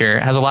reactor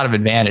has a lot of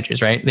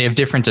advantages, right? They have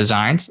different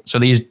designs. So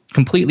they use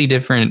completely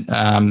different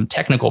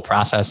technical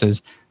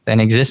processes than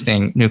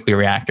existing nuclear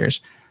reactors.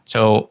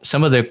 So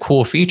some of the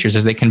cool features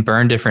is they can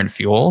burn different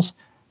fuels,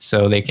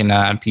 so they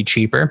can be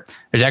cheaper.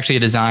 There's actually a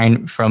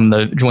design from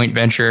the joint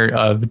venture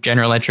of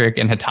General Electric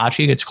and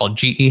Hitachi. It's called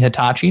GE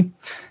Hitachi.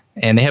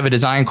 And they have a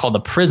design called the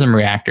PRISM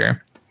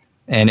reactor.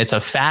 And it's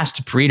a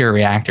fast breeder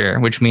reactor,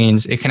 which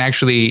means it can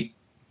actually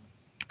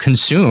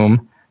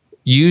consume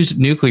used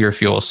nuclear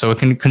fuel. So it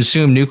can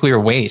consume nuclear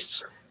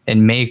wastes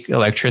and make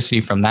electricity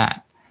from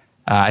that.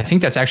 I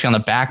think that's actually on the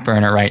back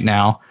burner right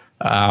now.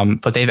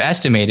 But they've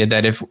estimated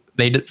that if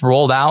they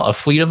rolled out a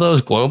fleet of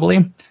those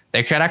globally,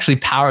 they could actually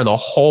power the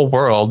whole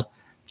world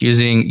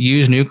using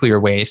used nuclear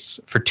wastes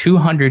for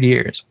 200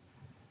 years.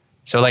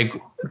 So like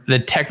the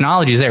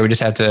technology is there. We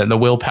just have the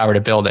willpower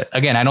to build it.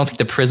 Again, I don't think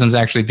the PRISM's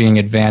actually being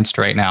advanced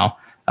right now,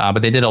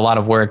 but they did a lot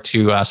of work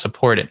to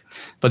support it.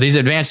 But these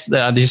advanced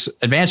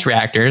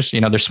reactors,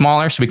 they're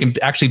smaller, so we can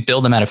actually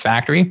build them at a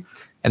factory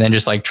and then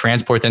just like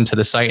transport them to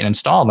the site and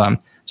install them.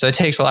 So that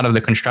takes a lot of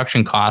the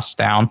construction costs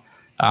down.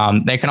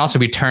 They can also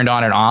be turned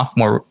on and off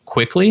more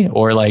quickly,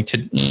 or like to,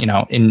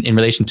 in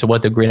relation to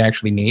what the grid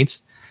actually needs.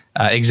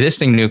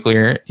 Existing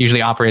nuclear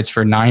usually operates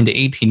for 9 to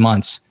 18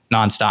 months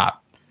nonstop.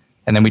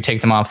 And then we take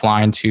them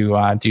offline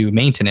to do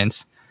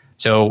maintenance.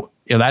 So,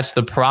 that's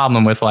the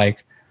problem with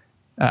like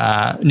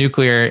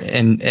nuclear.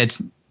 And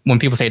it's when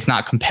people say it's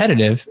not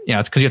competitive,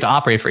 it's because you have to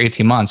operate for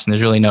 18 months and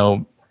there's really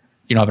no,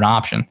 you don't have an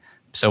option.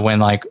 So when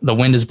like the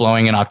wind is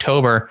blowing in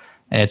October,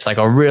 and it's like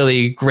a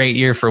really great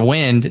year for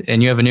wind,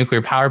 and you have a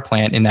nuclear power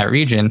plant in that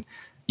region,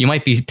 you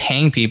might be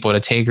paying people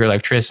to take your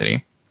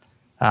electricity.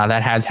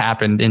 That has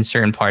happened in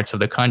certain parts of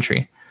the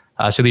country.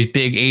 So these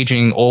big,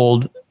 aging,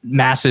 old,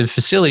 massive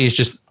facilities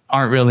just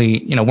aren't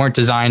really, weren't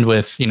designed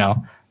with,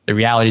 the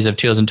realities of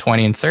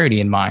 2020 and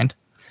 30 in mind.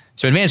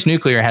 So advanced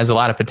nuclear has a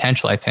lot of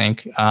potential, I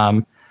think.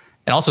 And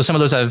also some of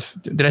those have,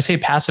 did I say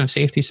passive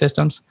safety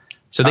systems?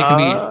 So they can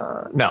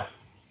be... No.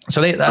 So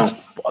that's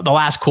the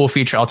last cool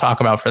feature I'll talk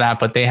about for that.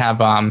 But they have,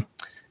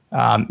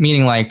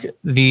 meaning like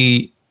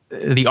the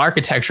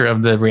architecture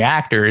of the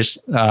reactors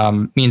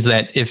means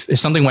that if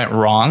something went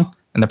wrong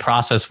and the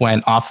process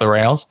went off the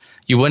rails,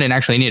 you wouldn't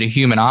actually need a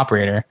human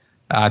operator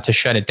to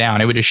shut it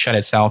down. It would just shut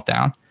itself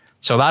down.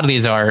 So a lot of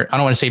these are, I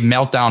don't want to say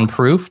meltdown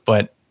proof,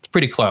 but it's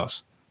pretty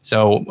close.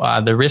 So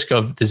the risk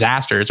of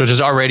disasters, which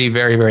is already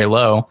very, very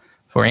low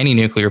for any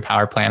nuclear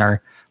power plant,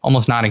 are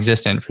almost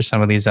non-existent for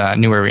some of these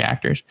newer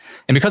reactors.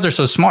 And because they're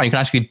so small, you can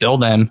actually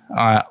build them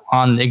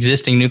on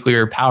existing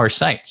nuclear power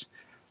sites.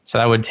 So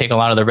that would take a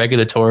lot of the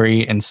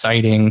regulatory and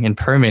siting and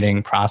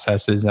permitting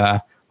processes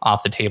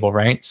off the table,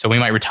 right? So we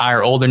might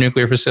retire older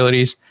nuclear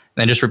facilities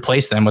then just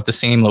replace them with the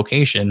same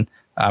location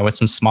with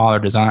some smaller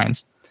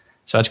designs.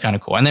 So that's kind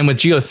of cool. And then with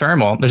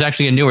geothermal, there's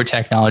actually a newer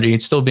technology.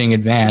 It's still being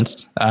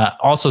advanced,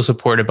 also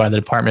supported by the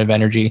Department of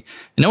Energy.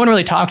 And no one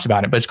really talks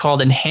about it, but it's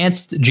called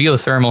Enhanced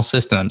Geothermal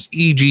Systems,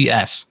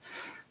 EGS.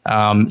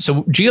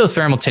 So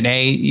geothermal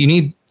today, you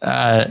need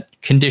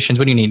conditions.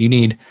 What do you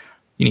need?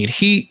 You need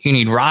heat, you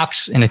need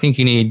rocks, and I think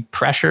you need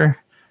pressure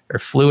or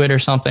fluid or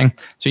something.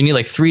 So you need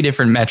like 3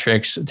 different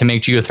metrics to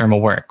make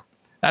geothermal work.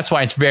 That's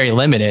why it's very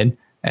limited,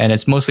 and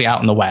it's mostly out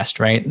in the West,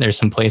 right? There's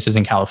some places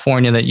in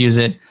California that use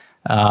it,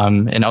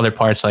 in other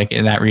parts like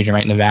in that region,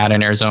 right? Nevada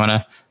and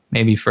Arizona,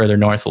 maybe further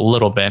north a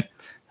little bit.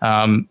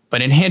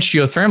 But enhanced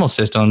geothermal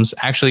systems,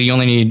 actually you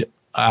only need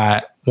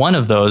one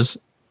of those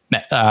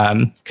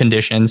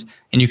conditions,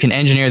 and you can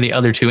engineer the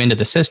other 2 into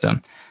the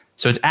system.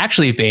 So it's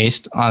actually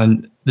based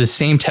on the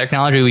same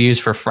technology we use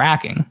for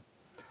fracking.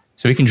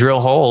 So we can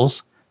drill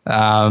holes,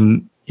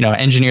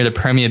 engineer the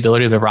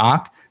permeability of the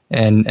rock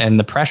and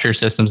the pressure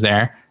systems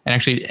there, and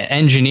actually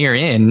engineer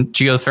in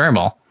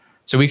geothermal.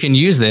 So we can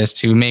use this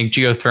to make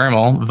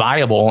geothermal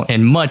viable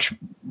in much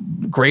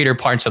greater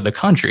parts of the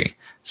country.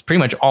 It's pretty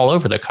much all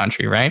over the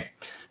country, right?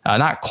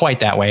 Not quite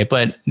that way,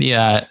 but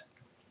I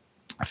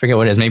forget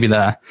what it is, maybe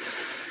the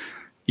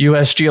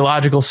U.S.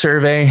 Geological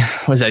Survey,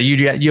 was that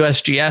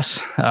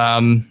USGS?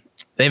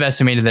 They've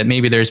estimated that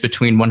maybe there's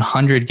between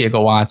 100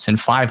 gigawatts and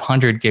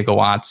 500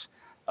 gigawatts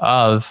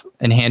of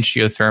enhanced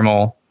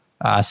geothermal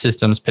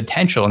systems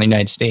potential in the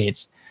United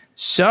States.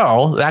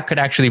 So that could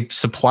actually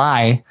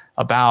supply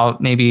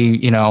about maybe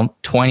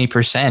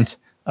 20%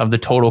 of the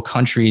total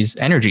country's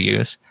energy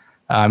use.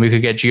 We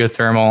could get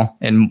geothermal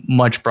in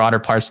much broader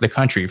parts of the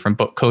country from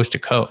coast to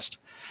coast.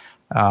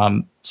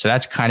 So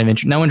that's kind of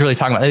interesting. No one's really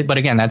talking about it, but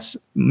again, that's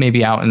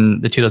maybe out in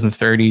the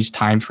 2030s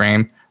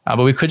timeframe.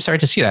 But we could start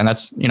to see that. And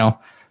that's,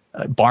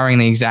 borrowing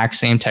the exact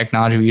same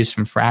technology we use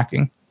from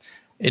fracking.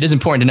 It is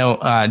important to know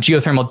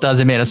geothermal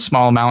does emit a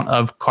small amount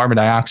of carbon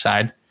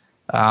dioxide.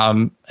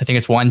 I think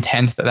it's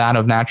 1/10 of that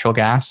of natural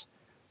gas.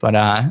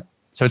 But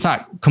so it's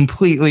not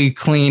completely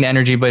clean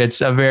energy, but it's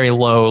a very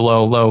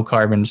low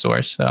carbon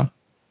source. So.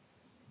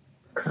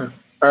 Okay.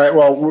 All right.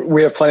 Well,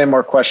 we have plenty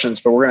more questions,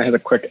 but we're going to hit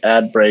a quick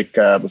ad break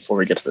before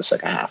we get to the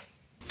second half.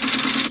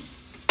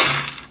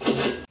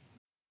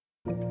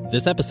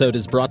 This episode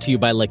is brought to you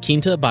by La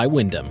Quinta by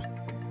Wyndham.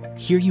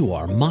 Here you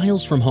are,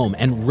 miles from home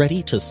and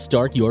ready to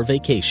start your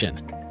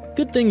vacation.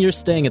 Good thing you're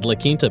staying at La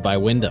Quinta by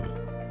Wyndham.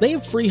 They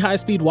have free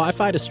high-speed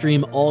Wi-Fi to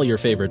stream all your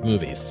favorite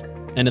movies.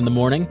 And in the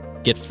morning,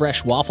 get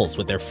fresh waffles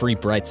with their free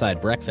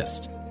Brightside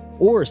breakfast.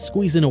 Or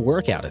squeeze in a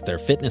workout at their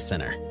fitness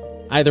center.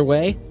 Either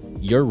way,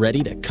 you're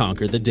ready to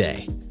conquer the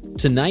day.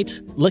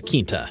 Tonight, La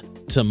Quinta.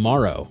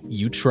 Tomorrow,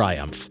 you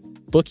triumph.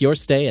 Book your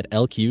stay at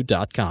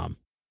lq.com.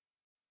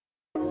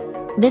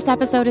 This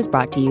episode is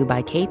brought to you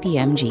by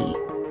KPMG.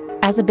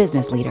 As a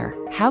business leader,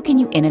 how can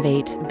you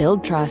innovate,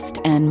 build trust,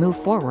 and move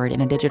forward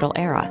in a digital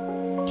era?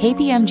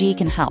 KPMG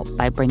can help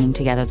by bringing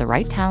together the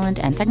right talent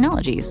and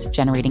technologies,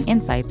 generating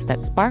insights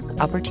that spark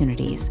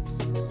opportunities.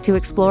 To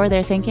explore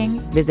their thinking,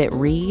 visit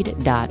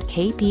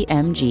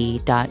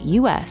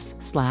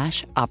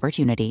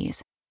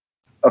read.kpmg.us/opportunities.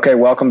 Okay,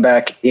 welcome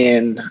back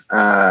in.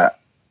 I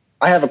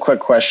have a quick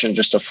question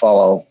just to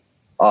follow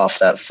off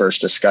that first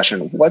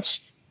discussion.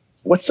 What's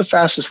the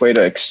fastest way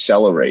to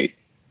accelerate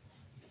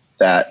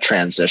that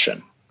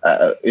transition?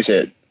 Is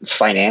it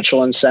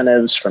financial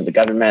incentives from the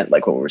government,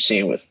 like what we're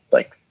seeing with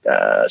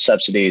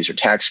subsidies or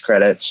tax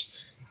credits?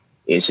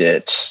 Is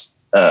it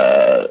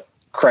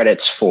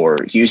credits for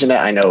using it?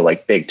 I know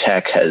like big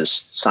tech has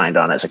signed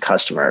on as a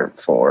customer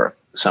for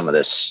some of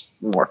this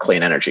more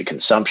clean energy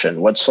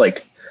consumption.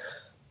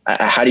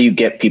 How do you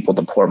get people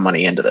to pour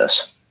money into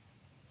this?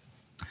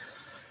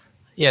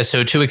 Yeah,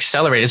 so to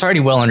accelerate, it's already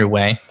well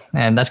underway,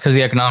 and that's because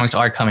the economics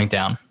are coming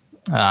down,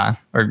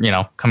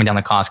 coming down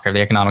the cost curve.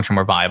 The economics are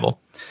more viable.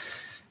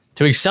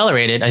 To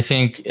accelerate it, I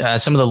think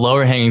some of the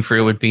lower hanging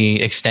fruit would be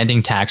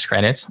extending tax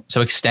credits.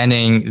 So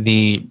extending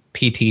the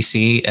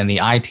PTC and the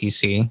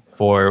ITC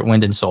for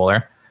wind and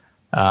solar,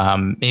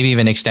 maybe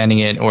even extending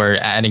it or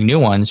adding new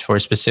ones for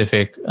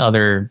specific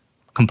other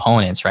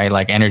components, right?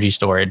 Like energy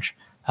storage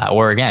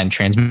or again,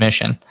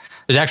 transmission.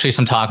 There's actually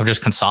some talk of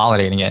just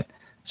consolidating it.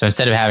 So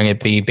instead of having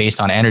it be based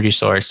on energy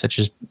source, such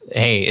as,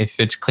 hey, if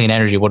it's clean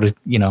energy, we'll just,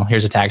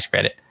 here's a tax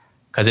credit.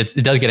 Because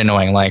it does get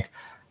annoying. Like,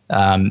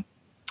 the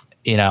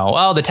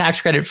tax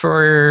credit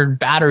for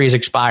batteries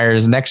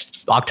expires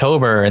next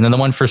October, and then the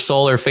one for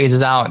solar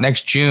phases out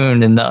next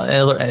June, and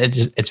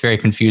it's very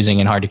confusing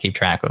and hard to keep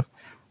track of.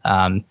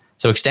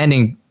 So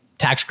extending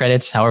tax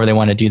credits, however they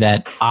want to do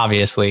that,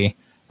 obviously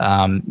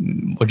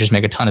would just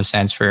make a ton of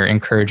sense for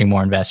encouraging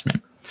more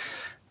investment.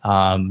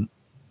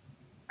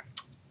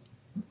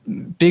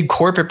 Big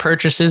corporate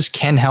purchases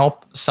can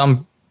help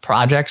some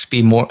projects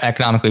be more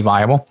economically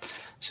viable.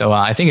 So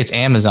I think it's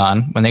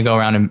Amazon, when they go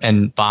around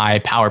and buy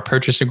power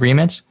purchase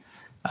agreements,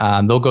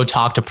 they'll go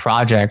talk to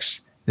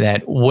projects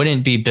that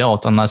wouldn't be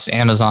built unless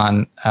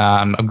Amazon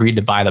agreed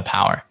to buy the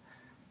power.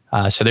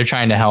 So they're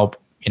trying to help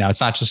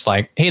It's not just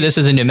like, hey, this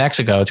is in New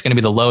Mexico, it's going to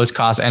be the lowest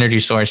cost energy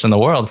source in the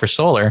world for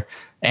solar.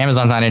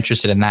 Amazon's not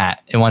interested in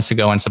that. It wants to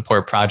go and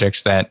support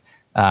projects that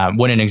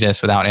wouldn't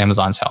exist without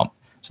Amazon's help.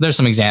 So there's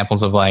some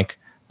examples of like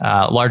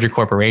larger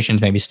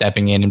corporations maybe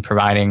stepping in and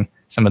providing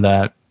some of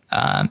the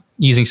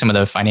easing some of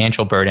the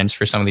financial burdens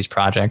for some of these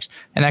projects,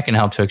 and that can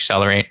help to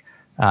accelerate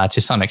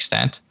to some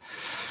extent.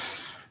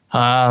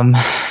 And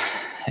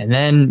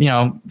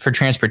then, for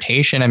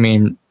transportation, I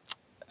mean,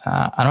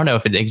 I don't know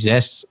if it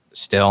exists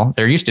still.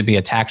 There used to be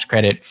a tax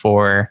credit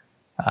for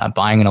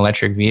buying an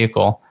electric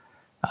vehicle.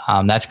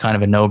 That's kind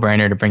of a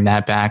no-brainer to bring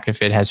that back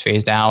if it has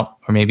phased out,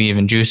 or maybe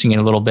even juicing it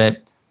a little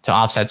bit to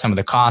offset some of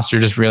the costs, or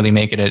just really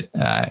make it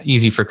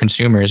easy for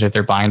consumers if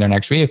they're buying their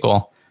next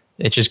vehicle.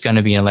 It's just going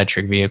to be an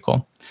electric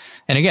vehicle.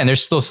 And again,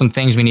 there's still some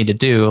things we need to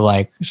do,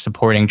 like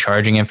supporting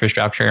charging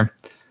infrastructure.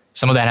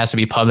 Some of that has to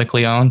be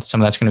publicly owned.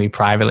 Some of that's going to be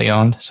privately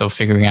owned. So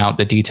figuring out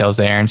the details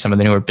there and some of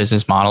the newer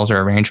business models or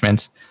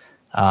arrangements.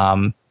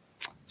 So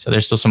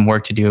there's still some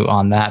work to do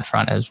on that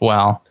front as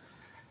well.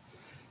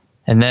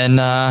 And then,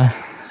 I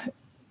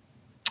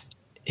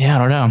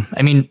don't know.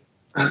 I mean,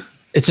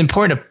 it's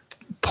important to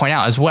point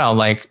out as well,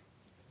 like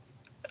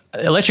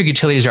electric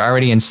utilities are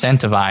already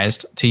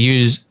incentivized to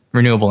use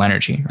renewable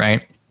energy,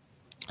 right?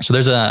 So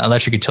there's an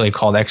electric utility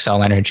called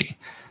Xcel Energy,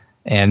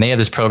 and they have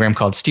this program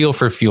called Steel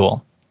for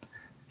Fuel.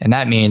 And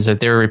that means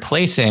that they're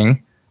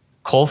replacing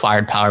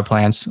coal-fired power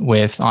plants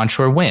with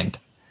onshore wind.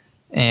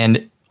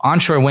 And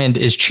onshore wind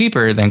is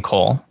cheaper than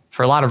coal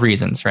for a lot of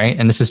reasons, right?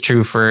 And this is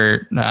true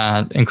for,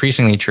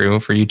 increasingly true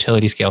for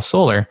utility scale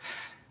solar.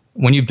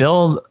 When you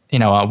build,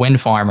 a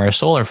wind farm or a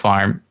solar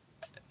farm,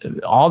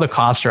 all the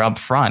costs are up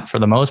front for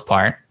the most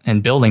part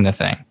in building the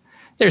thing.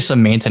 There's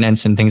some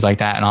maintenance and things like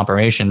that in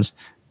operations,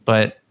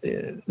 but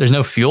there's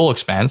no fuel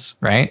expense,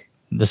 right?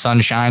 The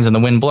sun shines and the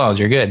wind blows,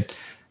 you're good.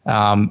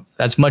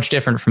 That's much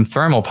different from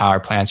thermal power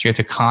plants. You have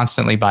to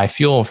constantly buy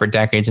fuel for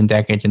decades and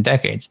decades and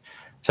decades.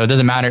 So it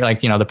doesn't matter,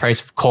 like, the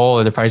price of coal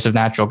or the price of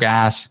natural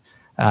gas,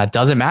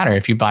 doesn't matter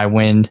if you buy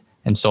wind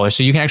and solar.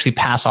 So you can actually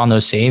pass on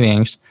those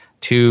savings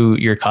to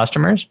your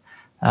customers.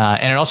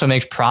 And it also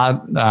makes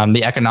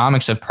the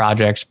economics of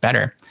projects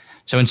better.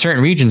 So in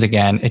certain regions,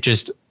 again,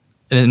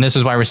 and this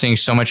is why we're seeing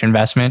so much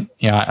investment.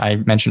 I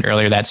mentioned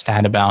earlier that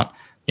stat about,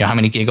 how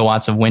many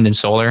gigawatts of wind and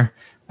solar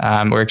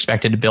we're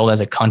expected to build as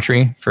a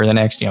country for the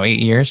next, 8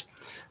 years.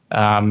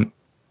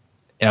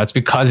 It's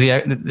because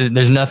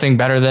there's nothing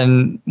better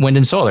than wind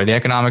and solar. The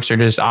economics are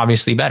just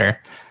obviously better.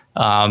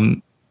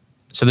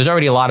 So there's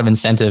already a lot of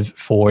incentive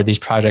for these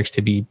projects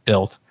to be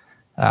built.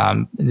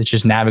 It's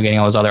just navigating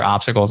all those other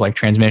obstacles like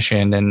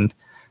transmission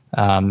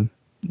and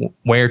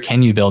where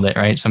can you build it,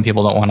 right? Some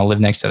people don't want to live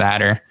next to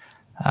that, or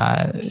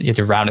you have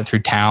to route it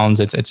through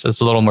towns. It's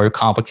a little more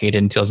complicated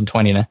in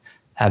 2020 to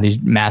have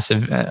these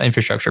massive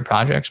infrastructure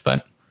projects,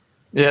 but.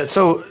 Yeah.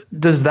 So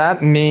does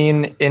that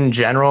mean in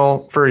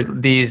general for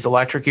these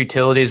electric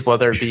utilities,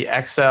 whether it be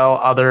Xcel,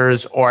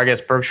 others, or I guess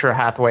Berkshire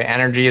Hathaway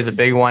Energy is a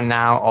big one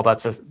now. Oh,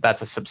 that's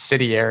a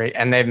subsidiary.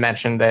 And they've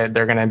mentioned that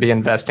they're going to be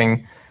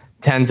investing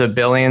tens of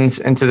billions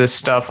into this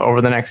stuff over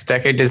the next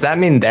decade. Does that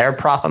mean their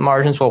profit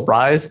margins will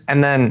rise?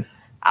 And then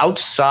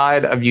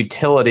outside of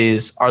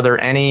utilities, are there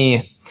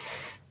any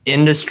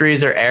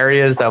industries or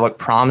areas that look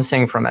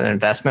promising from an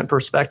investment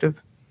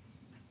perspective?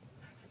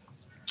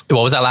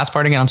 What was that last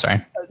part again? I'm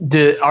sorry.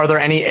 Are there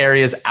any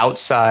areas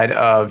outside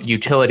of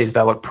utilities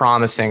that look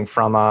promising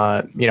from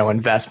a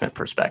investment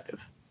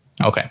perspective?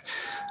 Okay.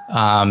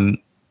 So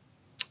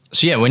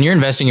yeah, when you're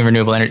investing in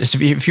renewable energy, so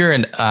if you're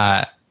an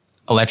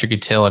electric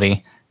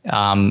utility,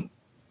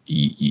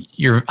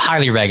 you're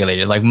highly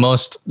regulated. Like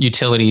most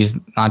utilities,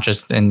 not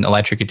just in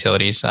electric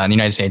utilities in the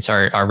United States,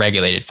 are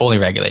regulated, fully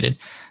regulated.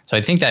 So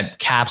I think that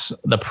caps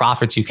the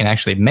profits you can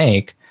actually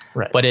make,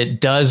 right. But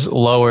it does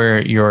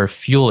lower your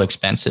fuel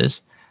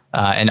expenses.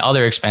 And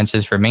other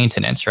expenses for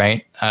maintenance,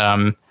 right?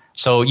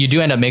 So you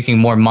do end up making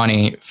more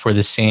money for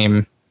the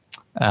same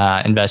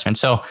investment.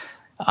 So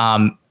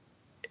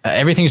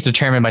everything's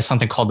determined by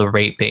something called the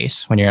rate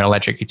base when you're an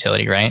electric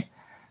utility, right?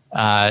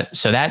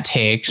 So that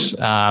takes,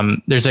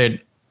 there's a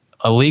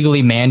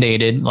legally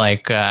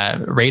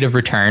mandated rate of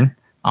return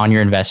on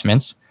your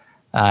investments,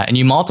 and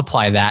you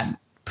multiply that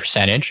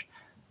percentage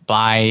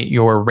by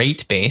your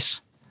rate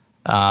base.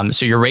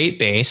 So your rate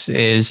base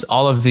is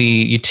all of the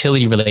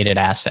utility related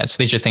assets.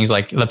 These are things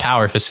like the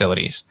power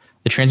facilities,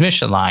 the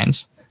transmission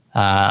lines,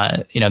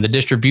 the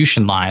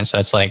distribution lines. So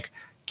that's like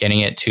getting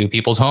it to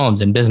people's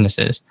homes and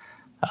businesses.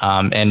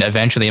 And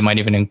eventually it might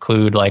even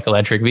include like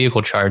electric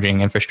vehicle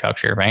charging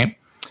infrastructure, right?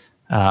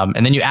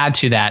 And then you add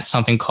to that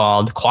something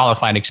called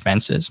qualified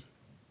expenses.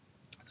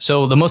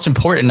 So the most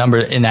important number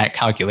in that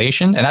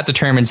calculation, and that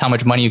determines how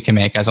much money you can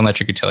make as an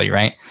electric utility,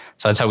 right?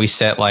 So that's how we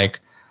set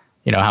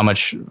how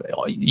much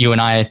you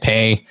and I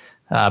pay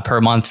per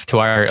month to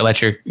our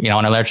electric,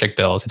 on electric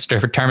bills. It's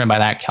determined by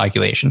that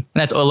calculation.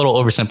 And that's a little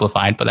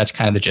oversimplified, but that's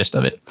kind of the gist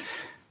of it.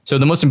 So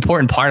the most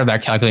important part of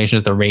that calculation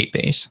is the rate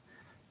base.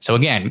 So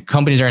again,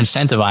 companies are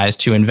incentivized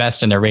to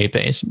invest in their rate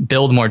base,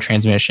 build more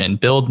transmission,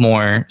 build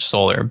more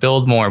solar,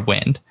 build more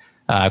wind.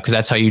 because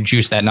that's how you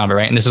juice that number,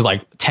 right? And this is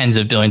like tens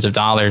of billions of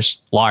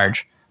dollars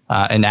large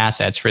in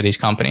assets for these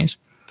companies.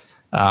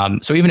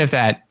 So even if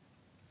that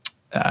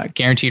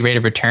guaranteed rate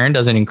of return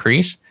doesn't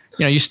increase,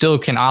 you still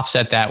can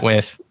offset that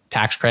with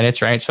tax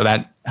credits, right? So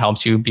that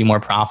helps you be more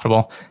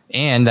profitable.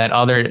 And that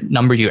other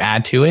number you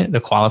add to it,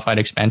 the qualified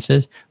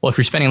expenses, well, if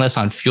you're spending less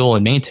on fuel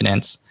and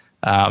maintenance,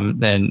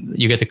 then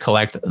you get to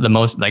collect the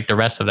most, like the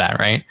rest of that,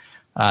 right?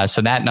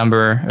 So that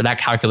number or that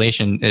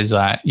calculation is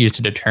used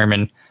to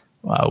determine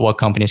what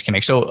companies can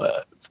make.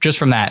 So just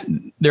from that,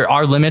 there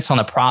are limits on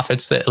the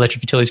profits that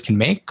electric utilities can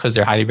make because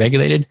they're highly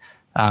regulated.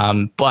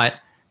 But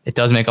it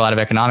does make a lot of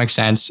economic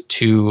sense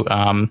to,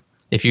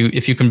 if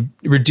you can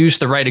reduce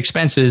the right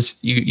expenses,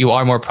 you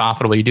are more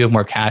profitable. You do have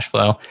more cash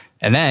flow,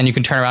 and then you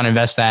can turn around and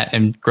invest that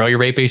and grow your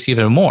rate base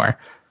even more.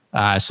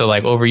 So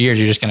like over years,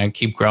 you're just going to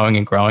keep growing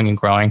and growing and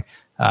growing.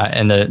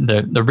 And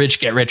the rich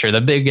get richer,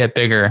 the big get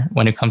bigger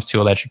when it comes to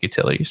electric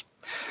utilities.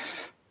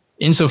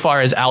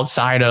 Insofar as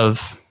outside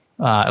of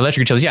electric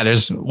utilities, yeah,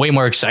 there's way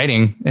more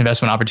exciting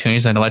investment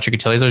opportunities than electric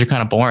utilities. Those are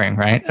kind of boring,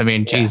 right? I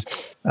mean, geez.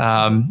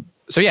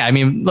 So yeah, I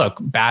mean, look,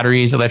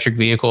 batteries, electric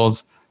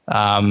vehicles,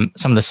 some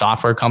of the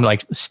software companies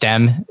like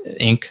STEM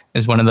Inc.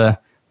 is one of the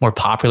more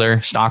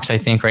popular stocks, I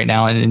think, right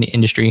now in the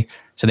industry.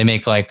 So they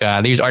make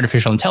they use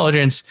artificial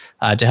intelligence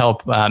to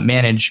help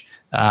manage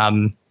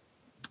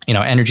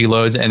energy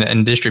loads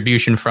and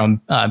distribution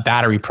from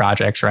battery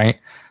projects, right?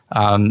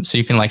 So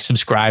you can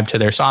subscribe to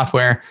their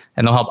software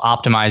and they'll help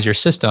optimize your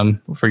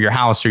system for your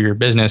house or your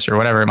business or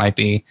whatever it might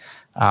be.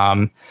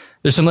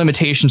 There's some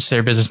limitations to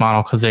their business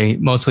model because they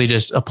mostly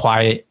just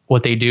apply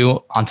what they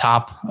do on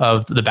top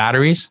of the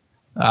batteries,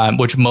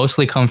 which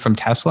mostly come from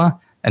Tesla.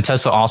 And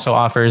Tesla also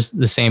offers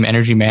the same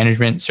energy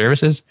management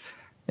services.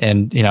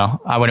 And,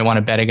 I wouldn't want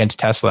to bet against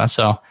Tesla.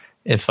 So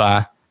if,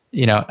 and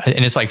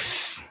it's I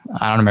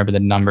don't remember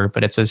the number,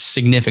 but it's a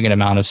significant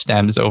amount of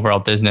STEM's overall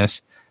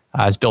business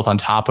is built on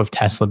top of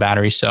Tesla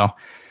batteries. So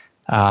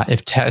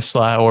if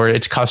Tesla or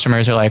its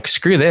customers are like,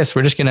 screw this,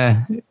 we're just going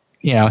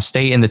to,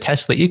 stay in the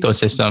Tesla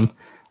ecosystem,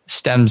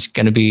 STEM's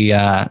going to be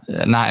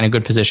not in a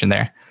good position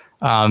there.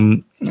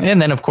 And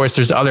then, of course,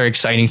 there's other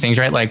exciting things,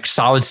 right? Like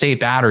solid state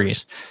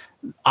batteries,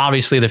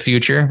 obviously the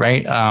future,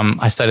 right?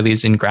 I studied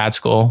these in grad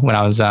school when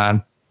I was,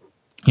 at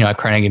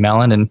Carnegie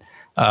Mellon. And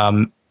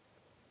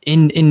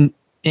in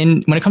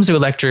when it comes to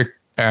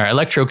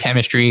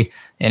electrochemistry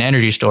and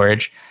energy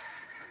storage,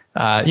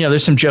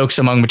 there's some jokes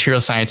among material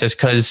scientists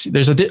because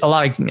there's a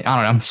lot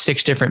of,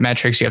 6 different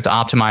metrics you have to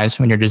optimize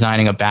when you're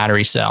designing a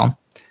battery cell.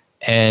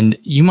 And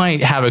you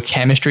might have a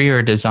chemistry or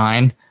a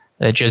design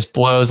that just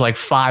blows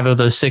 5 of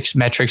those 6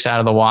 metrics out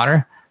of the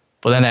water.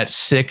 But then that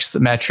 6th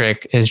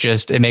metric is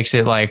it makes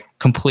it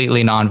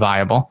completely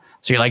non-viable.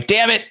 So you're like,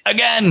 damn it,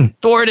 again,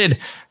 thwarted.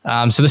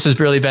 So this has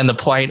really been the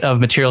plight of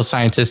material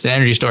scientists and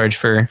energy storage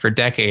for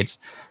decades.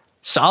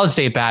 Solid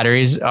state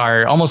batteries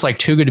are almost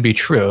too good to be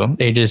true.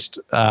 They just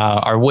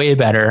are way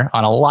better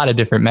on a lot of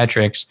different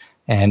metrics.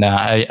 And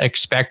I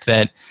expect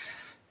that,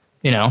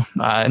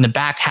 in the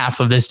back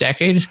half of this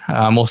decade,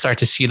 we'll start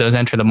to see those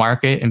enter the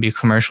market and be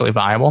commercially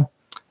viable.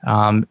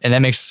 And that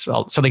makes,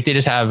 they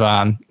just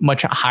have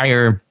much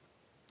higher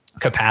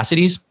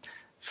capacities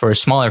for a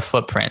smaller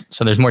footprint.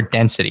 So there's more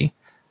density.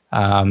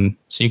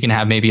 So you can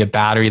have maybe a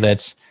battery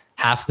that's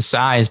half the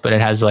size, but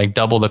it has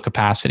double the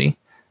capacity.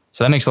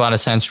 So that makes a lot of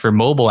sense for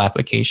mobile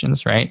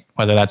applications, right?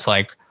 Whether that's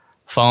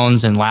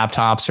phones and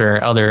laptops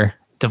or other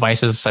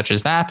devices such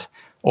as that,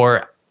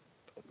 or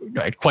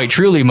quite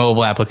truly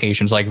mobile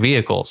applications like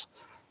vehicles.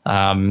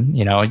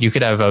 You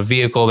could have a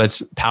vehicle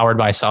that's powered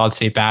by solid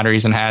state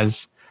batteries and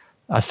has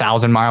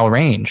 1,000-mile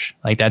range.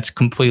 That's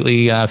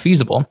completely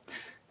feasible.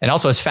 And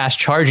also has fast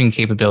charging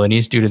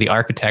capabilities due to the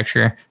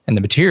architecture and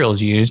the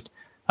materials used.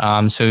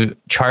 So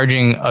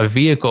charging a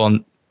vehicle,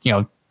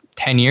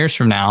 10 years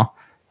from now,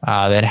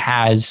 that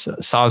has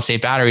solid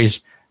state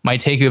batteries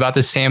might take you about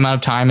the same amount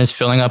of time as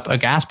filling up a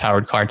gas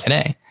powered car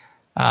today.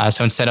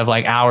 So instead of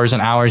hours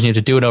and hours, you have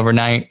to do it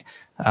overnight.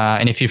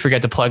 And if you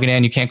forget to plug it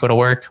in, you can't go to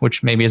work,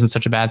 which maybe isn't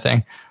such a bad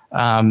thing.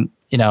 In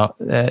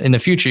the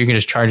future, you can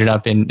just charge it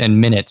up in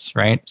minutes,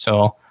 right?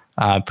 So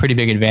pretty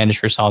big advantage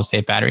for solid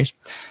state batteries.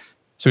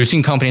 So we've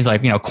seen companies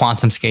like,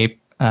 QuantumScape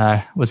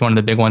was one of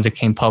the big ones that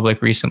came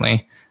public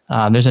recently.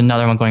 There's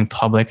another one going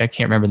public. I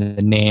can't remember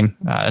the name,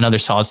 another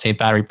solid state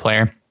battery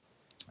player.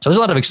 So there's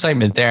a lot of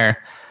excitement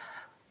there.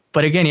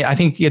 But again, I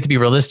think you have to be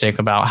realistic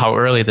about how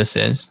early this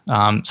is.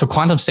 So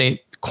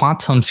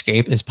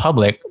QuantumScape is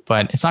public,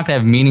 but it's not going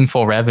to have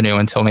meaningful revenue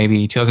until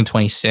maybe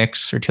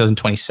 2026 or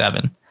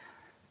 2027.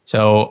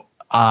 So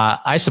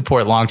I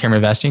support long-term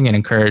investing and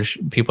encourage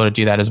people to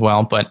do that as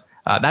well. But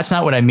that's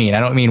not what I mean.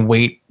 I don't mean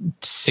wait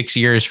 6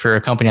 years for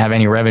a company to have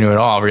any revenue at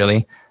all,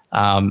 really.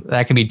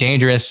 That can be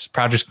dangerous.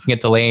 Projects can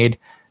get delayed.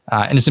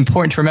 And it's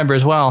important to remember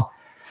as well,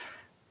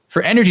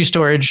 for energy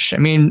storage, I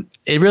mean,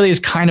 it really is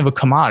kind of a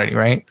commodity,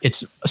 right?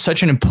 It's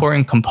such an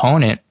important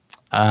component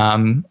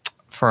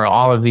for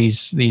all of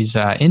these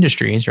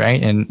industries,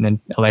 right? And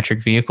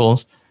electric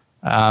vehicles.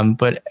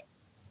 But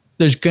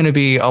there's going to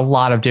be a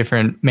lot of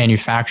different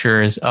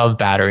manufacturers of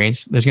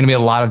batteries. There's going to be a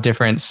lot of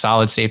different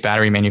solid state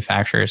battery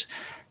manufacturers.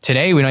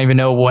 Today, we don't even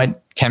know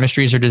what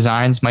chemistries or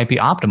designs might be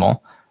optimal.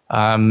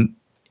 It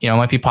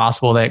might be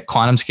possible that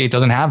QuantumScape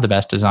doesn't have the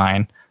best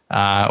design,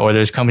 or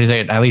there's companies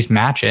that at least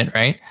match it,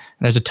 right?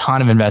 And there's a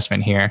ton of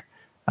investment here.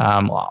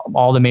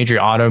 All the major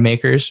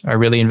automakers are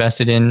really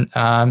invested in,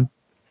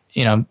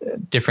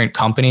 different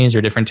companies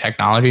or different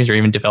technologies, or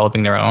even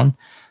developing their own.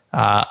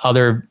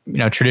 Other,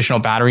 traditional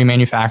battery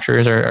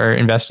manufacturers are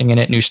investing in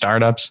it, new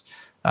startups.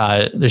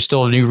 There's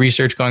still new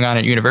research going on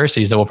at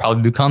universities that will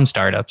probably become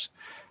startups.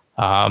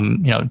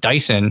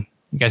 Dyson,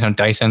 you guys know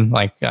Dyson,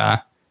 like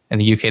in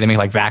the UK, they make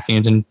like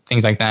vacuums and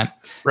things like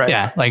that. Right.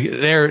 Yeah, like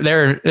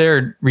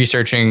they're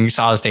researching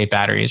solid state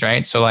batteries,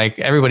 right? So like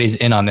everybody's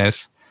in on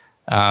this.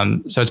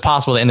 So it's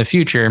possible that in the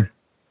future,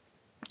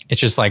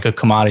 it's just like a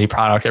commodity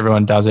product.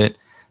 Everyone does it,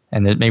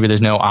 and that maybe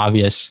there's no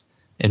obvious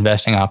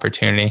investing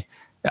opportunity.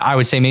 I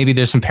would say maybe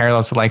there's some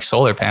parallels to like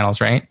solar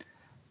panels, right?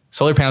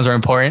 Solar panels are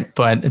important,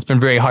 but it's been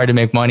very hard to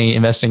make money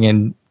investing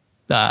in,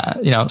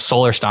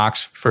 solar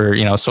stocks for,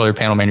 solar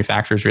panel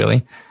manufacturers,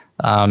 really.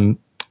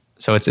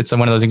 So it's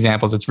one of those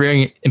examples. It's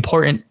very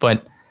important,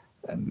 but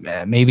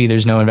maybe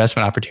there's no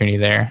investment opportunity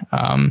there.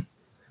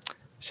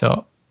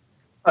 So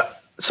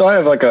I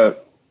have like a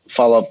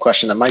follow-up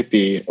question that might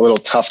be a little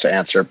tough to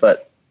answer,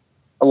 but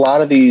a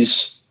lot of the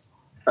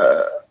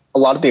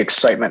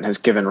excitement has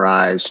given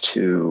rise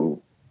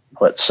to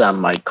what some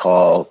might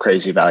call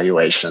crazy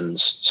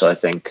valuations. So I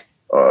think,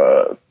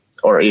 or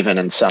even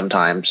in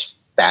sometimes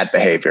bad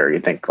behavior. You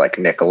think like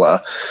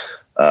Nikola,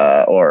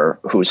 or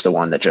who's the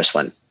one that just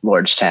went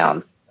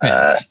Lordstown.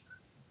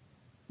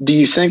 Do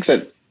you think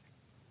that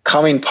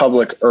coming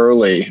public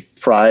early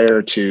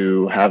prior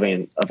to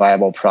having a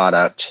viable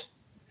product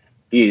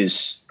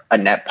is a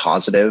net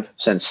positive,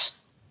 since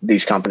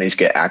these companies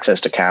get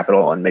access to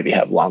capital and maybe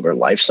have longer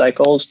life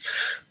cycles?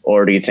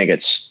 Or do you think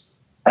it's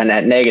a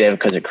net negative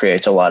because it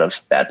creates a lot of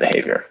bad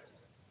behavior?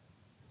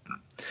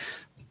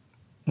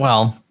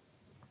 Well,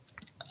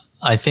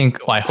 I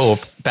hope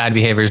bad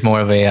behavior is more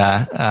of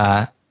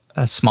a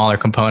smaller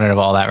component of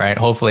all that, right?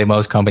 Hopefully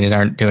most companies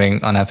aren't doing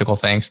unethical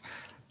things.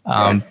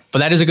 But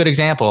that is a good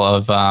example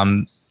of,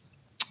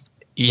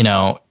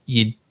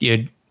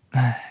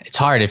 it's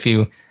hard if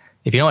you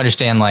don't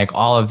understand like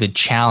all of the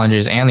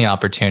challenges and the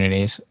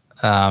opportunities,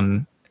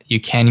 you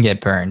can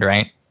get burned,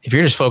 right? If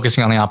you're just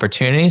focusing on the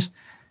opportunities,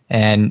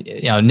 and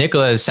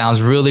Nikola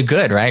sounds really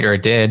good, right? Or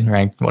it did,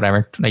 right?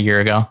 Whatever, a year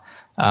ago.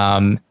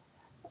 How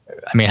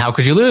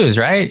could you lose,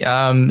 right?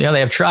 They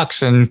have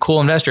trucks and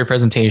cool investor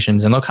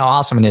presentations, and look how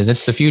awesome it is.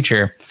 It's the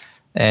future.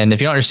 And if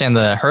you don't understand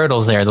the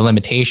hurdles there, the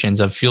limitations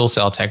of fuel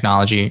cell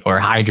technology or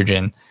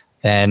hydrogen,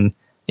 then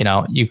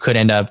you could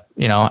end up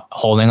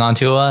holding on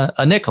to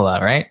a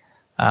Nikola, right?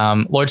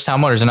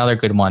 Lordstown Motors is another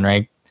good one,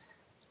 right?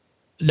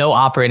 No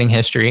operating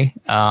history.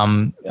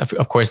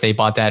 Of course, they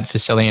bought that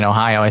facility in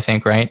Ohio, I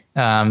think, right?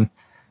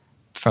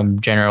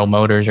 From General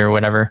Motors or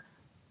whatever.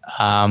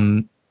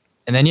 And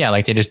then,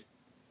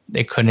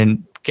 they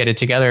couldn't get it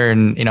together.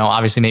 And,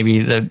 obviously maybe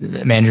the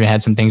management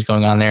had some things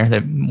going on there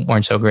that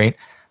weren't so great.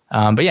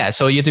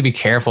 So you have to be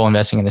careful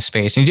investing in the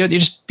space. And you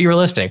just be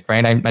realistic,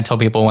 right? I tell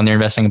people when they're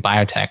investing in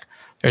biotech,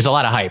 there's a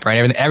lot of hype,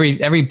 right? Every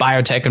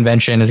biotech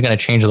invention is going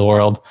to change the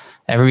world.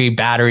 Every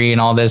battery and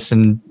all this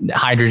and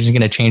hydrogen is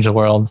going to change the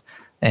world.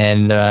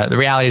 And the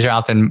realities are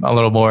often a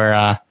little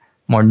more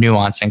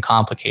nuanced and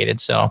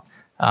complicated. So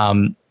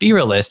be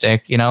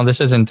realistic.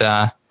 This isn't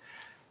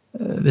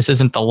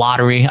the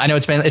lottery. I know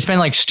it's been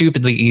like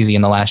stupidly easy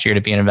in the last year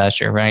to be an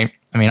investor, right?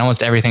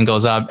 Almost everything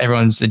goes up.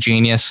 Everyone's a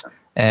genius,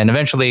 and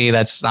eventually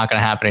that's not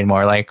going to happen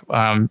anymore. Like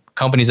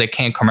companies that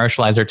can't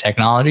commercialize their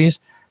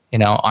technologies,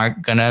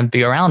 aren't going to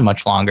be around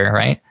much longer,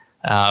 right?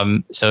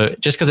 So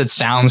just because it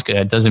sounds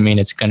good doesn't mean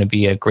it's going to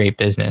be a great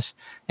business.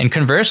 And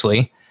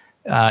conversely,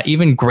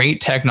 even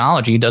great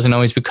technology doesn't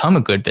always become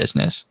a good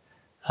business.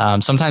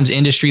 Sometimes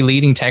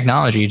industry-leading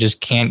technology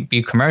just can't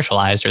be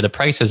commercialized, or the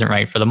price isn't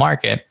right for the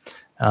market.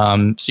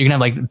 So you can have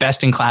like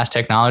best-in-class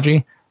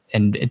technology,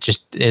 and it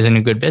just isn't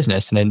a good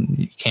business, and then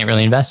you can't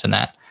really invest in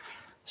that.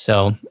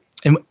 So,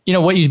 and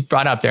what you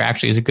brought up there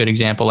actually is a good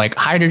example. Like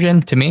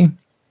hydrogen, to me,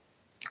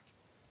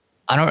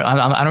 I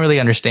don't really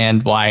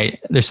understand why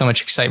there's so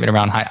much excitement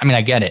around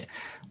I get it.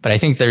 But I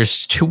think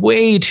there's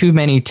way too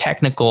many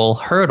technical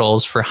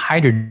hurdles for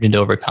hydrogen to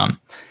overcome.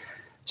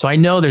 So I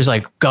know there's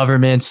like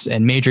governments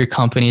and major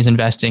companies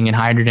investing in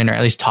hydrogen, or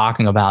at least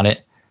talking about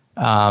it.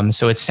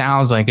 So it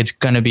sounds like it's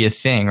going to be a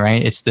thing,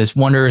 right? It's this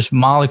wondrous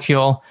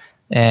molecule,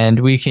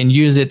 and we can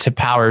use it to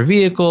power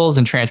vehicles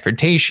and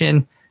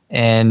transportation.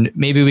 And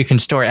maybe we can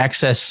store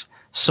excess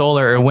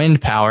solar or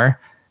wind power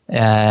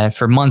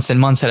for months and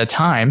months at a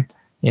time,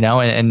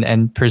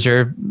 and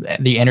preserve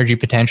the energy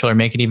potential, or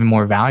make it even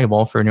more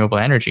valuable for renewable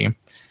energy.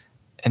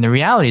 And the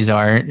realities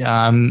are,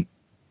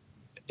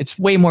 it's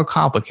way more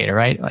complicated,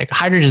 right? Like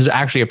hydrogen is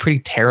actually a pretty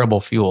terrible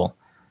fuel.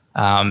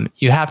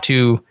 You have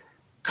to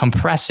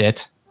compress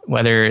it,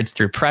 whether it's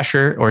through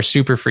pressure or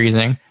super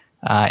freezing,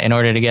 in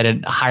order to get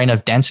a high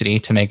enough density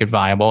to make it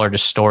viable, or to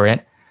store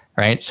it.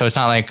 right? So it's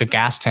not like a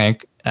gas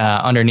tank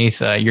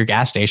underneath your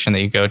gas station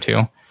that you go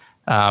to,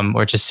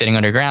 or just sitting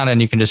underground,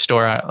 and you can just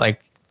store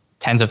like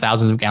tens of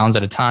thousands of gallons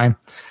at a time.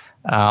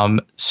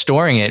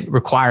 Storing it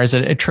requires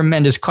a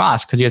tremendous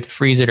cost because you have to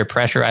freeze it or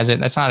pressurize it.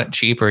 That's not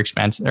cheap or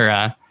expensive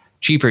or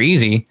cheap or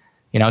easy,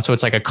 so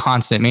it's like a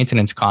constant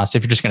maintenance cost.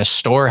 If you're just going to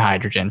store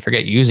hydrogen,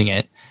 forget using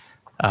it.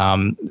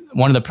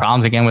 One of the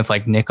problems again with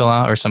like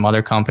Nikola or some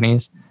other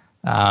companies,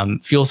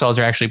 fuel cells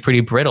are actually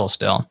pretty brittle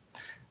still.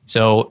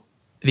 So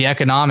the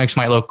economics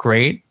might look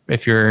great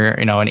if you're,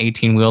 an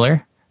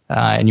 18-wheeler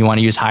and you want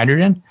to use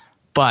hydrogen.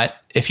 But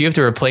if you have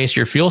to replace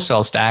your fuel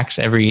cell stacks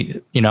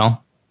every,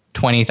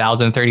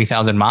 20,000,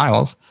 30,000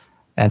 miles,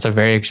 that's a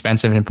very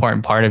expensive and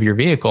important part of your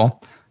vehicle,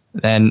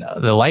 then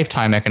the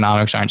lifetime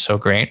economics aren't so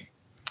great.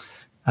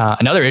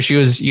 Another issue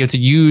is you have to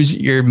use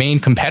your main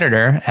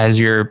competitor as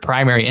your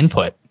primary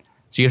input.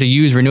 So you have to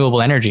use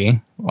renewable energy.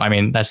 Well, I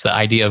mean, that's the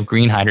idea of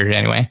green hydrogen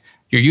anyway.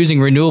 You're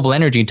using renewable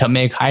energy to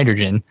make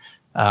hydrogen,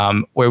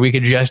 where we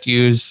could just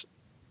use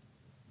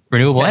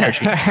renewable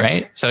energy,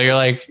 right? So you're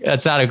like,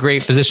 that's not a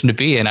great position to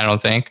be in, I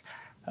don't think.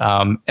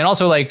 And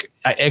also, like,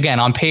 again,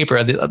 on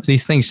paper,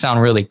 these things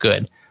sound really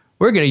good.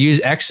 We're going to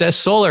use excess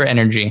solar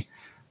energy.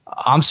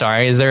 I'm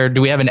sorry,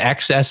 do we have an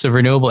excess of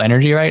renewable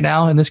energy right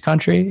now in this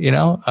country?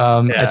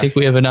 I think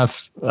we have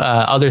enough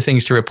other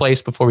things to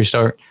replace before we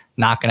start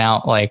knocking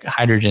out like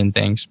hydrogen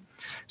things.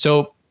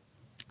 So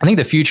I think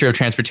the future of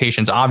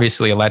transportation is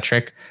obviously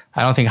electric.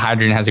 I don't think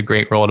hydrogen has a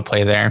great role to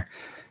play there.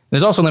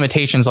 There's also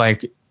limitations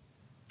like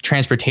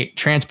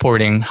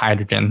transporting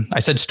hydrogen. I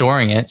said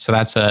storing it, so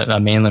that's a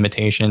main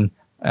limitation.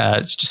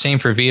 It's the same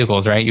for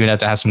vehicles, right? You would have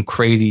to have some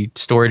crazy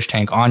storage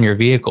tank on your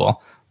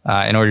vehicle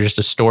in order just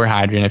to store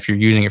hydrogen if you're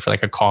using it for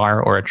like a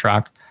car or a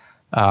truck.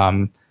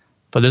 But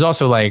there's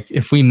also like,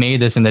 if we made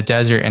this in the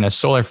desert in a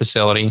solar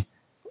facility,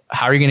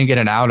 how are you going to get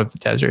it out of the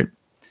desert?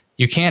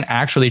 You can't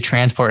actually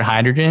transport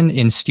hydrogen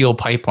in steel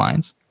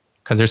pipelines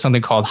because there's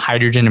something called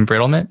hydrogen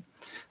embrittlement.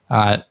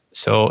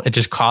 So it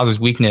just causes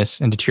weakness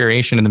and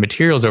deterioration in the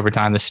materials over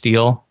time, the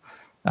steel,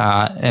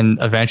 and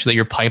eventually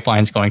your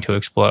pipeline is going to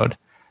explode.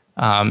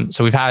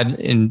 So we've had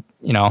in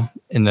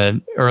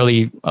the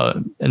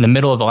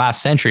middle of the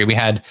last century, we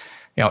had,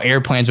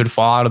 airplanes would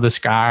fall out of the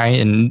sky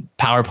and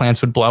power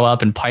plants would blow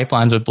up and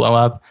pipelines would blow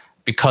up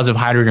because of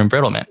hydrogen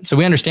embrittlement. So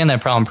we understand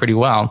that problem pretty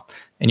well.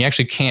 And you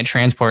actually can't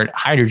transport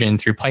hydrogen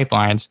through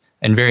pipelines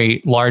in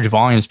very large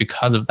volumes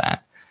because of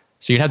that.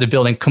 So you'd have to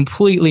build a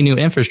completely new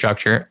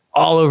infrastructure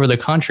all over the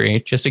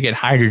country just to get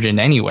hydrogen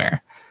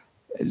anywhere.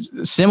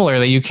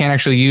 Similarly, you can't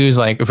actually use,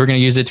 like, if we're going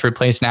to use it to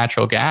replace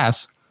natural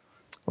gas,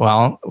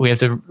 well, we have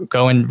to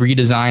go and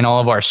redesign all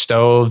of our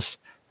stoves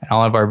and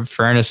all of our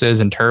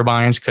furnaces and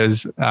turbines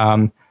because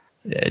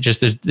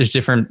there's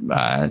different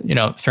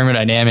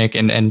thermodynamic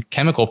and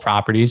chemical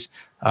properties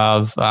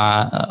of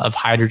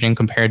hydrogen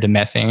compared to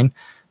methane.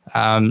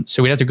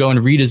 So we'd have to go and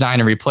redesign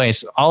and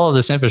replace all of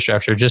this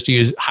infrastructure just to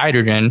use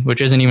hydrogen,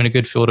 which isn't even a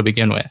good fuel to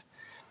begin with.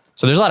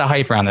 So there's a lot of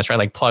hype around this, right?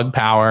 Like Plug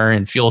Power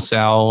and Fuel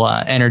Cell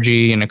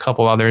Energy and a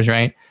couple others,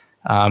 right?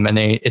 And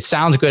it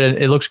sounds good.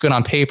 It looks good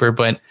on paper,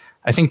 but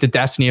I think the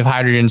destiny of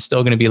hydrogen is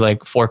still going to be like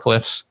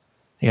forklifts,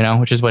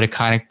 which is what it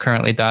kind of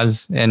currently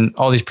does. And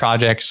all these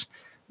projects,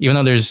 even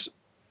though there's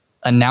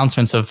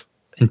announcements of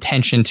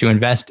intention to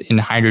invest in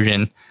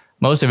hydrogen,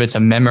 most of it's a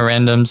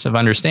memorandums of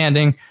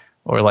understanding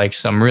or like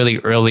some really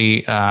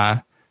early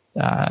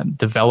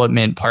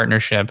development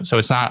partnership. So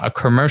it's not a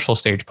commercial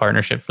stage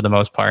partnership for the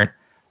most part.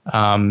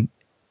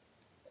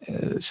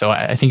 So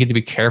I think you have to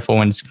be careful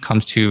when it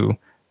comes to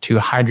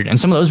hydrogen. And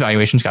some of those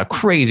valuations got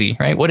crazy,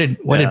 right? What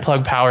did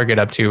Plug Power get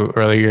up to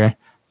earlier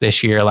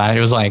this year? It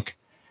was like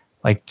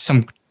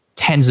some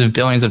tens of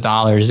billions of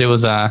dollars. It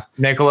was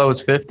Nikola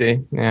was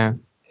 50. Yeah.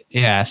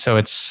 Yeah. So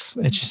it's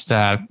just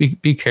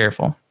be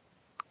careful.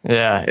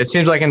 Yeah. It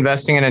seems like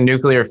investing in a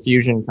nuclear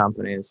fusion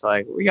company. It's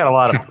like, we got a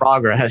lot of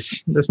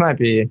progress. This might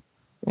be,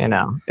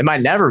 it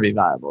might never be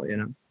viable,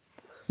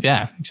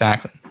 Yeah,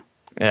 exactly.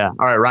 Yeah.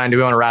 All right, Ryan, do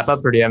we want to wrap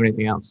up or do you have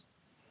anything else?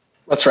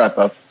 Let's wrap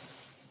up.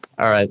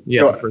 All right.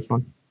 You have the first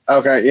one.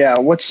 Okay. Yeah.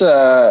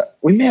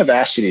 We may have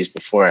asked you these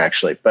before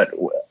actually, but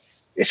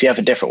if you have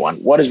a different one,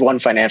 what is one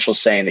financial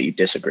saying that you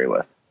disagree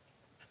with?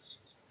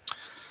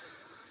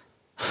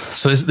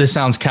 So this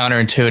sounds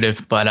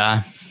counterintuitive, but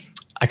I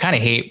kind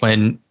of hate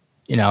when,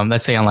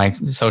 let's say on like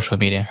social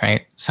media,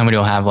 right? Somebody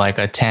will have like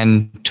a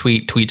 10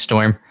 tweet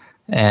storm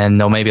and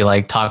they'll maybe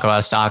like talk about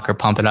a stock or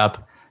pump it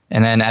up.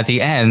 And then at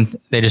the end,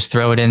 they just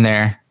throw it in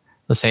there.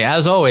 They'll say,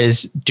 as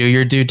always, do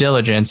your due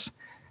diligence.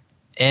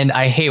 And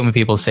I hate when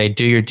people say,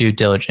 do your due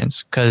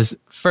diligence. Because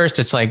first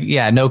it's like,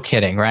 yeah, no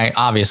kidding, right?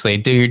 Obviously,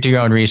 do your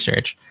own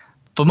research.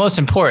 But most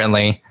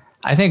importantly,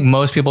 I think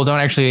most people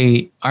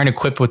aren't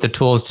equipped with the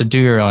tools to do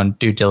your own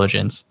due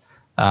diligence.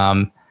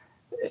 A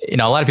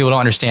lot of people don't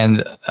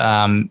understand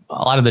a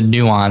lot of the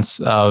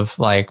nuance of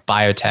like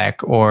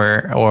biotech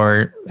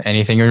or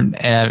anything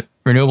or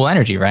renewable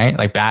energy, right?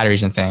 Like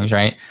batteries and things,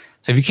 right?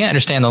 So if you can't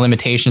understand the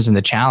limitations and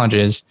the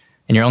challenges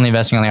and you're only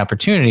investing on the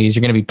opportunities,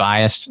 you're going to be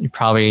biased. You're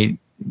probably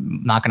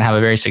not going to have a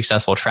very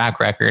successful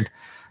track record.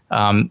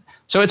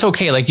 So it's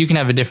okay. Like you can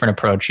have a different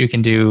approach. You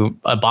can do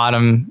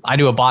I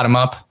do a bottom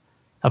up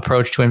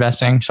approach to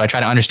investing. So I try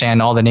to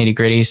understand all the nitty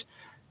gritties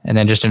and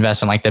then just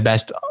invest in like the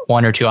best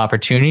 1 or 2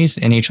 opportunities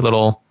in each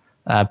little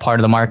part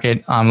of the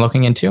market I'm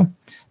looking into.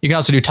 You can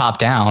also do top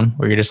down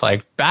where you're just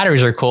like,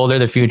 batteries are cool. They're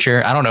the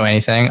future. I don't know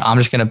anything. I'm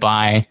just going to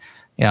buy,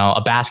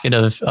 a basket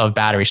of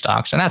battery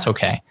stocks, and that's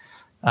okay.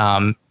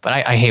 But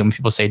I hate when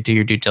people say do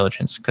your due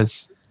diligence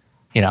because,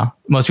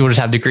 most people just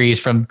have degrees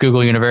from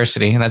Google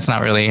University, and that's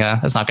not really,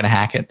 that's not going to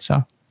hack it.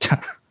 So.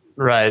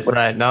 Right.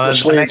 No,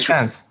 that makes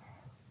sense.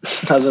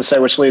 I was gonna say,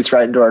 which leads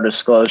right into our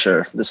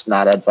disclosure. This is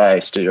not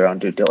advice. Do your own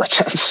due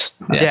diligence.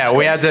 Yeah,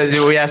 we have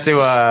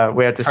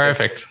to.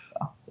 Perfect.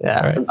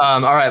 Yeah.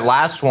 All right.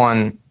 Last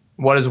one.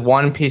 What is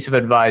one piece of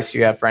advice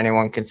you have for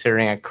anyone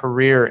considering a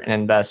career in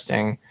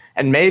investing?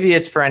 And maybe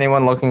it's for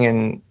anyone looking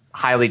in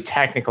highly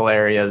technical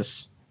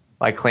areas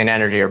like clean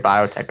energy or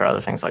biotech or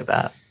other things like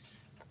that.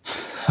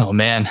 Oh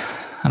man,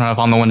 I don't know if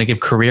I'm the one to give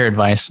career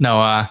advice. No,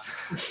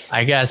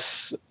 I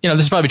guess, this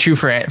is probably true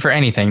for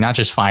anything, not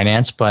just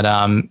finance, but,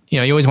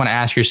 you always want to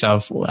ask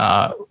yourself,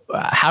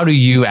 how do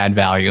you add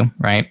value?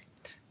 Right.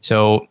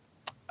 So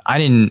I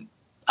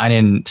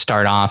didn't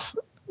start off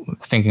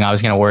thinking I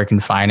was going to work in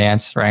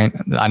finance. Right.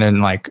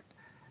 I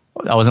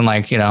wasn't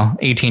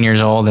 18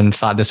 years old and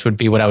thought this would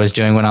be what I was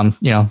doing when I'm,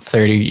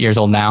 30 years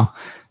old now.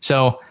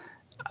 So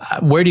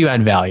where do you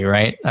add value,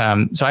 right?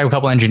 So I have a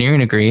couple engineering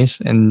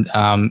degrees, and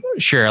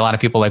sure, a lot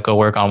of people go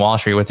work on Wall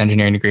Street with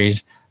engineering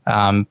degrees.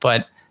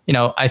 But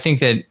I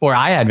think that where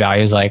I add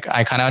value is I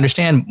kind of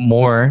understand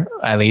more,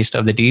 at least,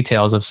 of the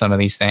details of some of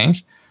these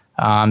things.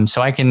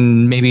 So I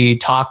can maybe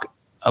talk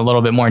a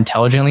little bit more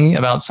intelligently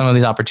about some of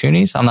these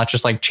opportunities. I'm not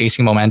just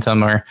chasing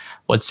momentum or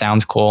what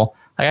sounds cool.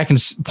 I can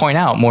point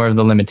out more of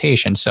the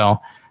limitations. So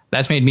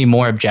that's made me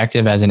more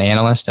objective as an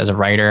analyst, as a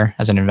writer,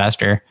 as an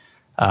investor.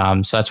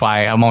 So that's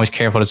why I'm always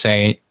careful to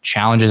say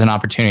challenges and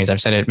opportunities. I've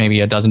said it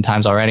maybe a dozen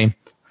times already.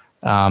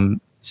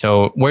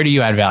 So where do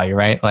you add value,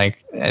 right?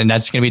 And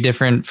that's going to be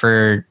different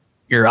for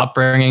your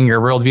upbringing,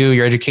 your worldview,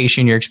 your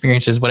education, your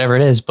experiences, whatever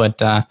it is. But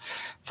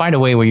find a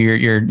way where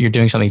you're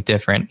doing something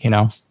different,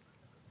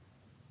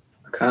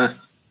 Okay.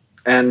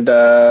 And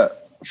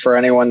for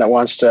anyone that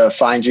wants to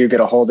find you,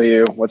 get a hold of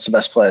you, what's the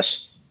best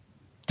place?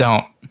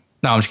 Don't.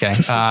 No, I'm just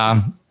kidding.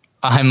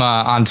 I'm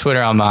on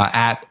Twitter. I'm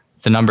at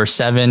the number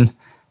 7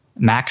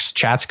 Max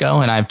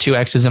Chatsko, and I have 2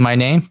 X's in my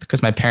name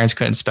because my parents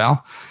couldn't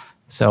spell.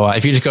 So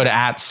if you just go to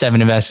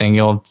 @7investing,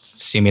 you'll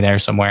see me there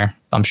somewhere,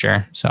 I'm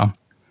sure. So. All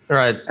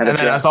right. And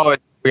then as always,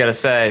 we got to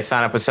say,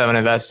 sign up with 7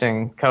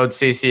 Investing, code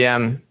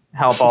CCM,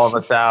 help all of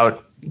us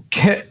out,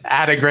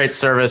 add a great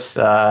service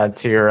to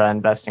your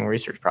investing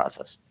research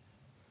process.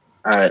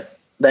 All right.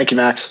 Thank you,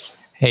 Max.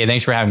 Hey,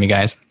 thanks for having me,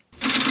 guys.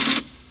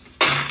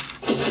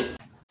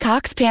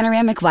 Cox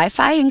Panoramic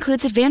Wi-Fi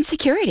includes advanced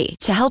security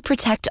to help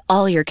protect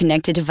all your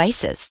connected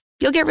devices.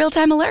 You'll get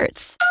real-time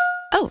alerts.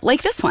 Oh,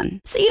 like this one,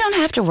 so you don't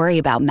have to worry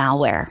about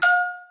malware.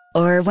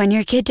 Or when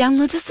your kid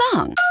downloads a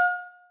song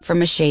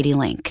from a shady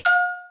link.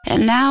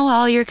 And now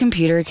all your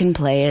computer can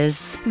play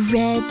is...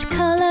 red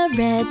color,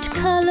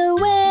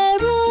 where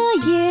are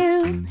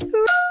you?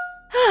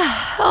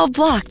 all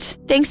blocked,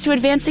 thanks to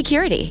advanced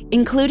security,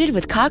 included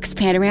with Cox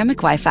Panoramic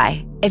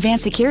Wi-Fi.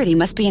 Advanced security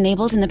must be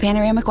enabled in the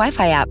Panoramic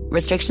Wi-Fi app.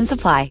 Restrictions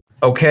apply.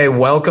 Okay,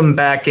 welcome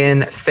back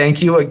in.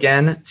 Thank you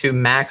again to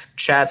Max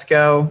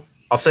Chatsko.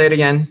 I'll say it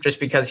again, just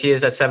because he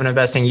is at 7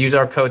 Investing. Use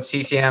our code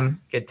CCM,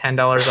 get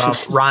 $10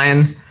 off.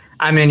 Ryan,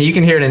 you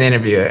can hear it in the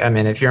interview.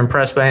 If you're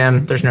impressed by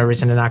him, there's no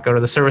reason to not go to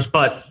the service.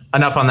 But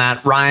enough on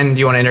that. Ryan, do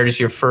you want to introduce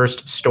your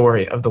first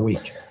story of the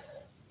week?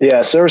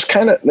 Yeah, so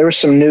there was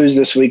some news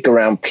this week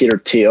around Peter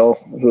Thiel,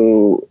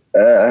 who,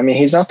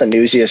 he's not the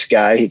newsiest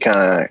guy. He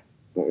kind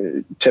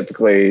of,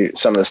 typically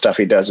some of the stuff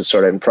he does is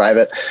sort of in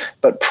private,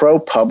 but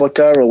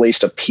ProPublica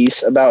released a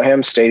piece about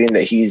him stating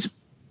that he's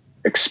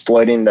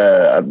exploiting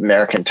the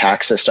American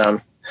tax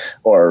system,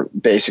 or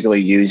basically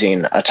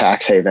using a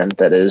tax haven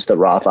that is the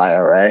Roth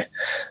IRA.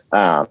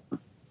 And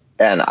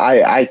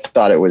I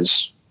thought it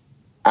was,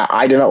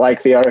 I didn't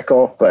like the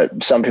article,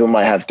 but some people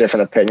might have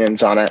different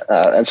opinions on it.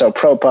 And so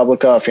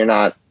ProPublica, if you're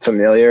not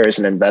familiar, is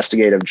an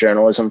investigative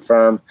journalism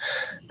firm.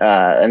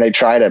 And they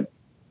try to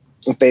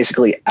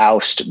basically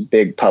oust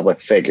big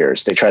public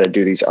figures. They try to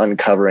do these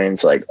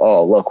uncoverings like,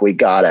 oh, look, we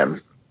got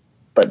him.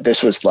 But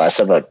this was less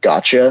of a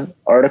gotcha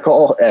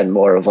article and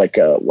more of like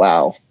a,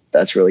 wow,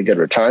 that's really good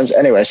returns.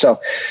 Anyway,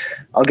 so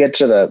I'll get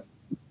to the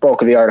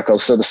bulk of the article.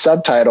 So the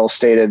subtitle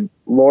stated,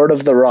 Lord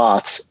of the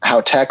Roths,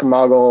 How Tech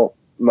Mogul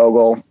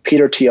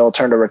Peter Thiel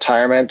turned a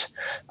retirement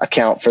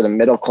account for the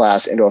middle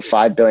class into a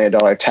 $5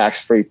 billion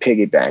tax-free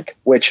piggy bank,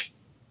 which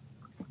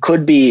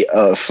could be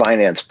a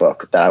finance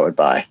book that I would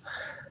buy.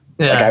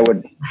 Yeah.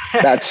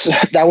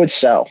 That would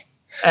sell.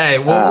 Hey,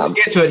 we'll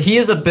get to it. He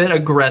is a bit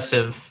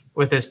aggressive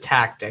with his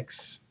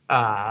tactics.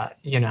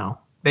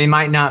 They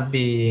might not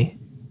be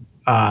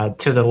to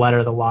the letter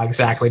of the law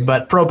exactly,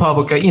 but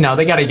ProPublica,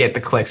 they got to get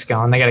the clicks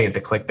going. They got to get the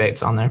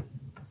clickbaits on there.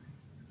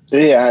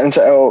 Yeah, and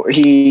so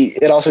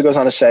it also goes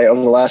on to say, over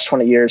the last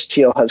 20 years,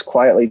 Thiel has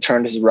quietly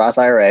turned his Roth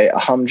IRA, a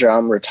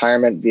humdrum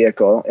retirement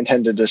vehicle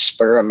intended to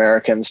spur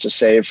Americans to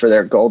save for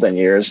their golden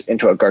years,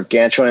 into a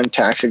gargantuan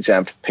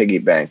tax-exempt piggy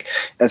bank.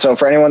 And so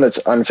for anyone that's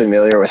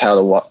unfamiliar with how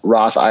the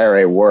Roth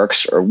IRA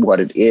works or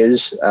what it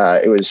is,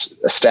 it was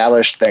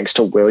established thanks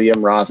to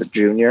William Roth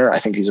Jr. I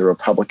think he's a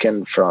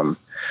Republican from,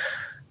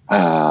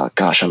 I'm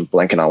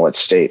blanking on what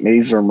state,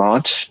 maybe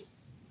Vermont,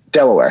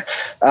 Delaware.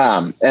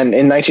 And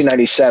in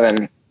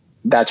 1997,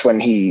 that's when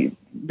he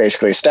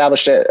basically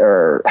established it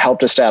or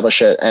helped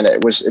establish it. And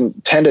it was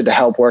intended to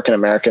help working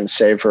Americans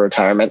save for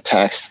retirement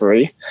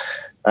tax-free.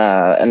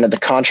 And the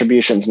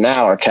contributions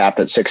now are capped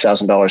at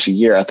 $6,000 a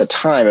year. At the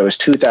time, it was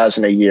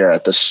 $2,000 a year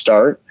at the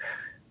start.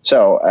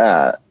 So,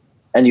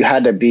 and you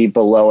had to be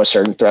below a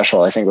certain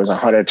threshold. I think it was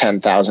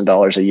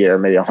 $110,000 a year,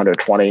 maybe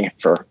 $120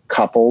 for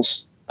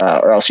couples,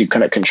 or else you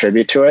couldn't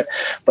contribute to it.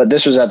 But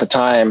this was at the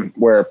time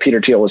where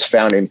Peter Thiel was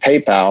founding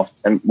PayPal,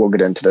 and we'll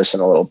get into this in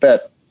a little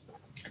bit.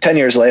 10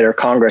 years later,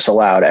 Congress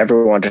allowed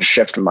everyone to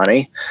shift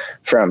money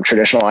from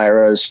traditional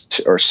IRAs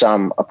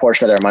a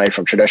portion of their money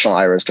from traditional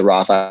IRAs to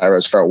Roth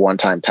IRAs for a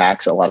one-time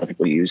tax. A lot of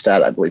people use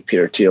that. I believe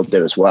Peter Thiel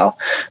did as well.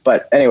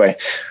 But anyway,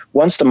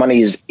 once the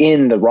money is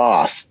in the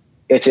Roth,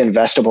 it's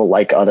investable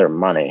like other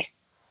money.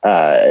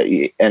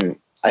 And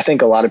I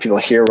think a lot of people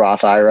hear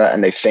Roth IRA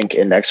and they think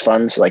index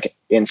funds like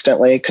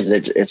instantly because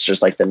it's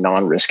just like the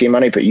non-risky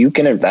money, but you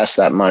can invest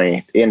that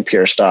money in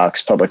pure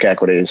stocks, public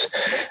equities.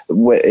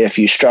 If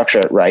you structure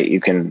it right, you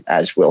can,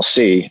 as we'll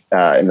see,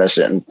 invest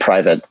it in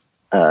private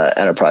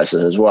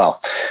enterprises as well.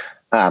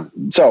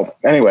 So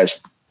anyways,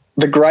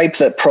 the gripe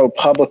that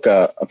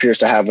ProPublica appears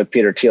to have with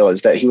Peter Thiel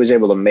is that he was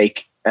able to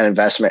make an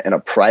investment in a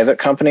private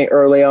company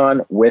early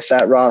on with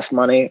that Roth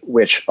money,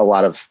 which a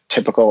lot of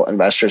typical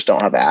investors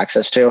don't have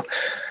access to.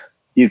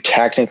 You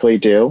technically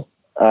do,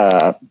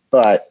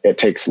 but it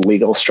takes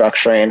legal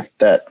structuring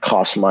that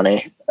costs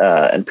money,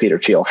 and Peter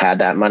Thiel had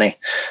that money.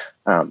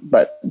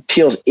 But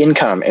Thiel's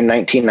income in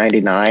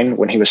 1999,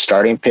 when he was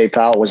starting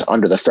PayPal, was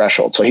under the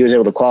threshold. So he was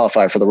able to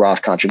qualify for the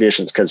Roth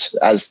contributions because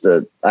I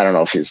don't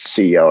know if he's the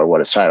CEO or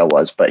what his title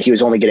was, but he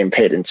was only getting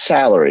paid in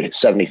salary,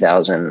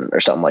 $70,000 or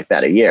something like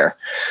that a year.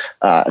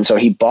 And so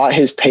he bought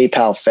his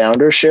PayPal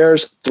founder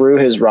shares through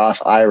his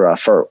Roth IRA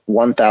for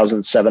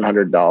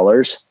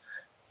 $1,700.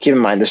 Keep in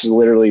mind, this is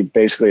literally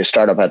basically a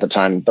startup at the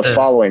time. The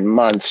following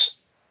months,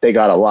 they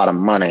got a lot of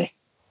money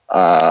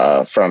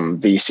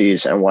from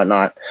VCs and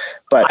whatnot.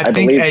 But I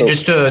think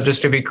just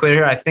to be clear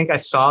here, I think I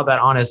saw that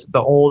on the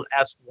old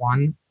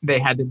S1, they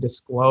had to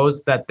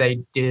disclose that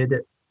they did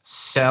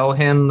sell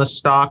him the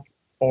stock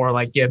or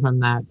like give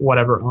him that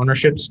whatever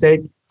ownership stake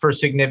for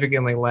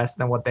significantly less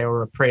than what they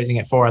were appraising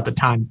it for at the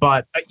time.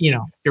 But you're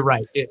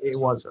right, it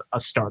was a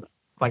startup,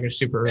 like a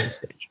super early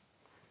stage.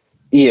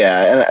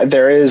 Yeah, and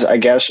there is, I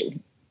guess,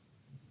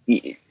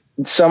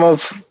 some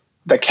of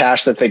the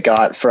cash that they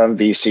got from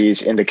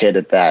VCs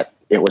indicated that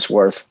it was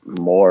worth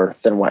more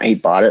than what he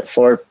bought it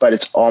for, but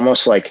it's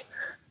almost like,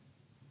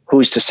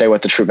 who's to say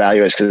what the true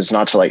value is? Because it's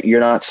not you're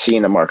not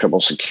seeing the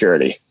marketable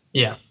security.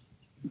 Yeah.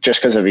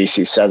 Just because a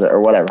VC says it or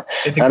whatever.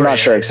 I'm not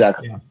sure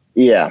exactly.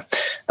 Yeah.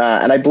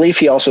 And I believe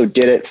he also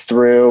did it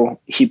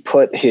he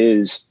put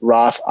his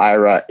Roth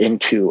IRA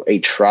into a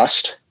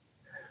trust,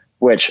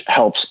 which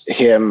helps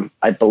him.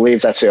 I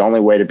believe that's the only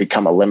way to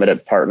become a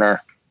limited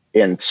partner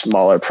in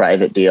smaller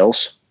private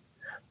deals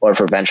or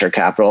for venture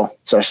capital,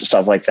 sorts of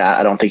stuff like that.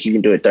 I don't think you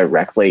can do it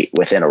directly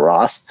within a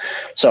Roth.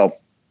 So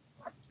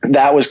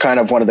that was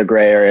kind of one of the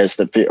gray areas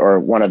or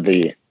one of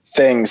the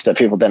things that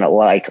people didn't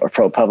like, or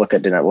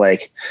ProPublica didn't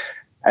like.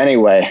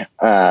 Anyway,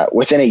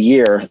 within a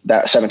year,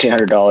 that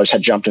 $1,700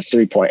 had jumped to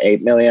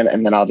 $3.8 million.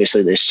 And then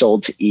obviously they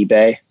sold to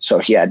eBay. So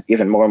he had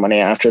even more money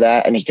after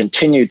that. And he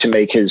continued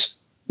to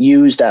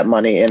use that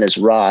money in his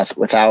Roth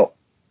without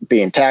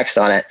being taxed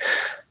on it,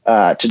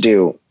 to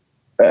do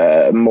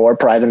more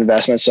private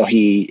investments. So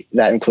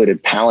that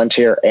included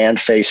Palantir and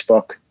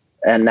Facebook.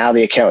 And now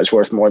the account is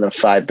worth more than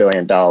 $5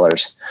 billion.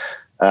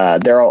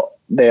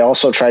 They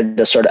also tried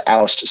to sort of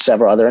oust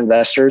several other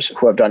investors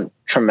who have done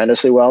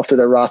tremendously well through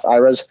their Roth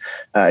IRAs,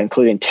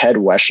 including Ted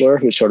Weschler,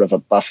 who's sort of a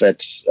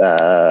Buffett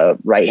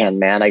right-hand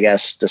man, I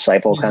guess,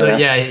 disciple kind of.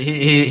 Yeah,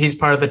 he's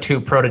part of the two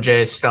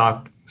protege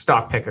stock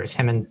pickers,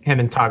 him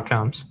and Todd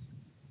Combs.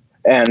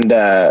 And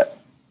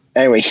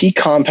anyway, he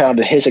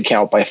compounded his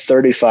account by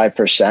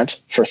 35%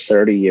 for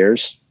 30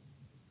 years,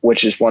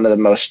 which is one of the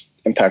most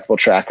impeccable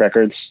track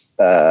records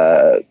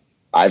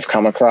I've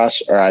come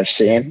across or I've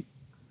seen.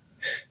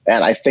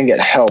 And I think it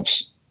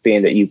helps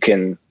being that you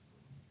can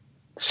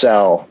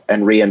sell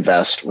and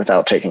reinvest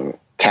without taking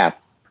cap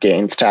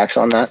gains tax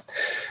on that,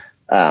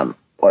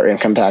 or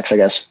income tax, I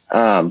guess.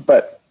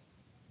 But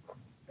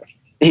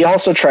they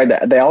also tried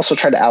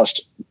to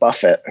oust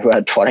Buffett, who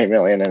had 20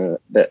 million in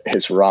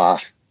his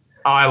Roth.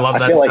 Oh, I love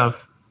that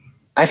stuff.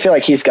 I feel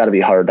like he's got to be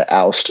hard to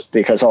oust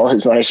because all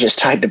his money is just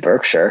tied to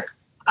Berkshire.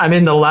 I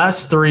mean, the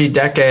last 3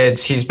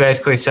 decades, he's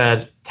basically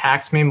said,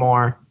 tax me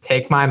more,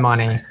 take my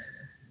money.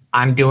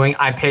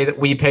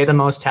 We pay the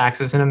most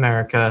taxes in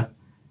America.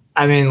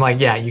 I mean, like,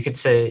 yeah, you could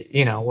say,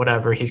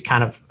 whatever. He's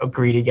kind of a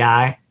greedy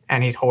guy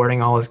and he's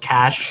hoarding all his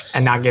cash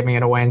and not giving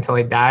it away until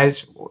he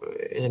dies,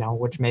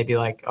 which may be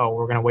like, oh,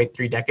 we're going to wait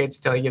 3 decades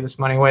till you give this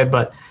money away.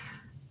 But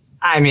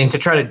I mean, to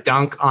try to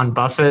dunk on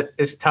Buffett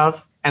is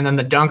tough. And then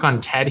the dunk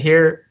on Ted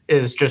here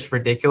is just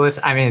ridiculous.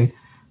 I mean,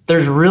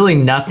 there's really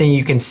nothing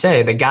you can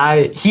say. The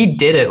guy, he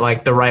did it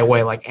like the right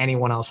way, like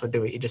anyone else would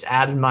do it. He just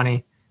added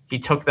money. He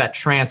took that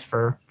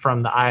transfer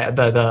from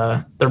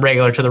the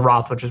regular to the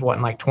Roth, which is what,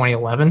 in like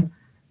 2011.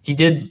 He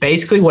did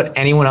basically what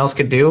anyone else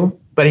could do,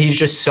 but he's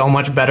just so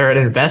much better at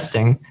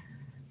investing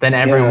than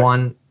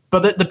everyone. Yeah.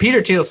 But the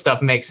Peter Thiel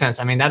stuff makes sense.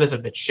 I mean, that is a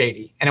bit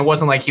shady. And it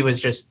wasn't like he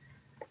was just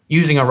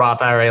using a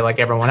Roth IRA like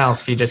everyone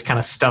else. He just kind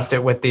of stuffed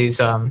it with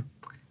these, I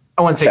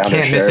wouldn't say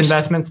can't miss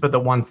investments, but the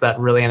ones that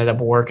really ended up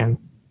working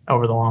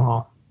over the long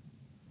haul.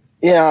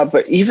 Yeah,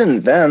 but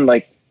even then,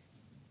 like,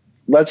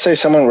 let's say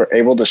someone were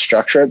able to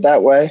structure it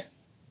that way.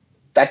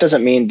 That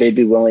doesn't mean they'd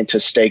be willing to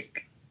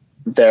stake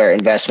their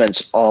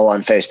investments all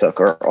on Facebook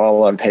or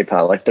all on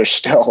PayPal. Like, there's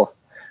still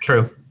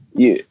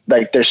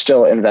there's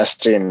still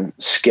investing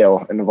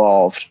skill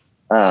involved.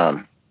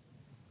 And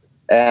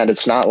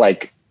it's not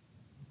like,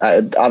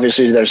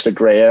 obviously there's the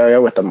gray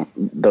area with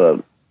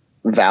the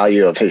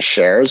value of his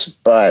shares,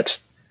 but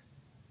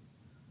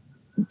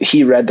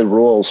he read the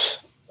rules.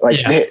 Like,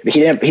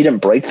 he didn't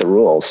break the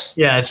rules.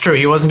 Yeah, it's true.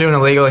 He wasn't doing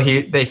illegal.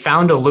 They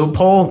found a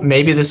loophole.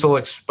 Maybe this will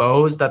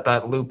expose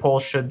that loophole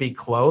should be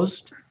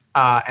closed.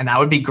 And that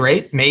would be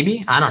great.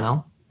 Maybe, I don't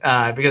know.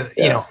 Because,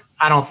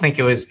 I don't think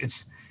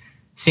it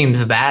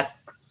seems that,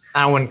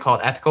 I wouldn't call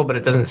it ethical, but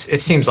it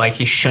seems like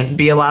he shouldn't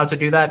be allowed to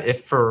do that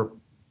if for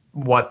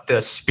what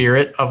the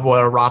spirit of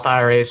what a Roth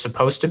IRA is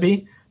supposed to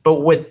be.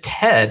 But with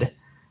Ted,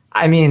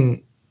 I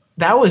mean,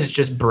 that was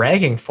just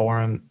bragging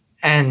for him.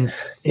 And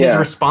his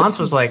response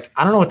was like,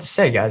 I don't know what to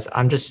say, guys.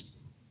 I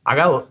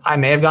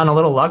may have gotten a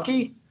little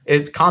lucky.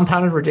 It's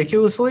compounded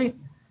ridiculously.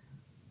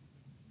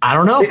 I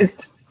don't know.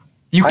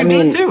 You can do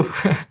it too.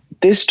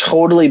 This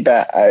totally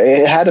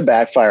it had to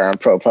backfire on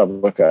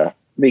ProPublica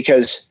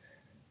because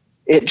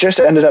it just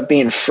ended up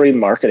being free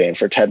marketing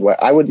for Ted.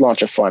 I would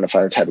launch a fund if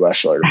I were Ted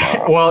Weschler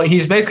tomorrow. Well,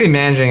 he's basically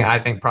managing, I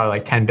think, probably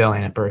like $10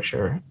 billion at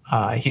Berkshire.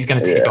 He's going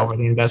to take over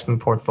the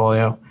investment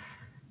portfolio.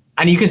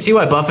 And you can see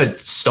why Buffett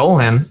stole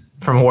him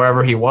from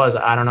wherever he was.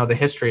 I don't know the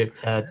history of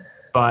Ted,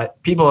 but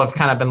people have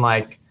kind of been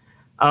like,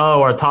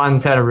 oh, are Todd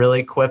and Ted really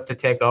equipped to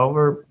take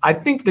over? I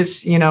think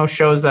this,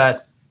 shows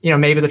that,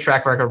 maybe the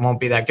track record won't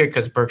be that good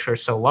because Berkshire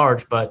is so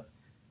large, but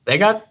they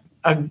got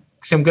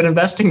some good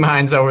investing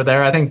minds over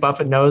there. I think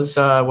Buffett knows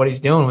what he's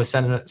doing with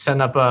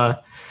setting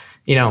up,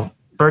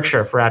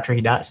 Berkshire for after he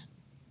dies.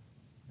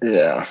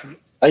 Yeah.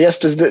 I guess,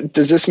 does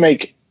this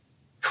make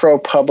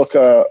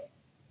ProPublica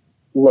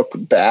look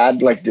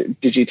bad? Like,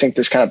 did you think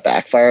this kind of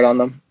backfired on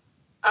them?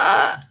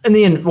 In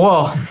the end,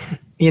 well,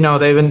 they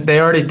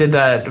already did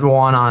that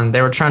one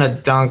they were trying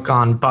to dunk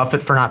on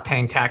Buffett for not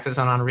paying taxes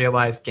on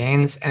unrealized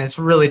gains. And it's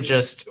really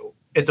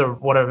it's a,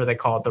 whatever they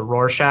call it, the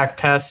Rorschach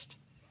test,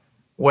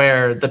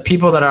 where the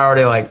people that are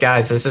already like,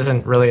 guys, this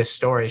isn't really a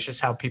story. It's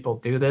just how people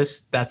do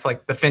this. That's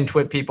like the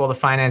FinTwit people, the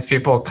finance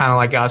people, kind of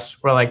like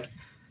us. We're like,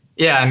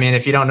 yeah, I mean,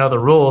 if you don't know the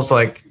rules,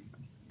 like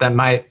that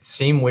might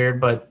seem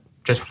weird, but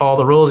just follow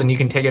the rules and you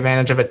can take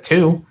advantage of it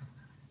too.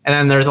 And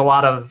then there's a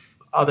lot of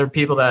other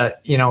people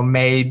that,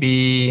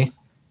 maybe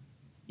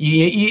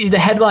the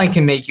headline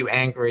can make you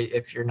angry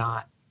if you're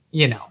not,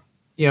 you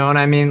know what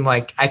I mean?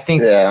 Like, I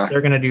think they're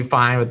going to do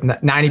fine with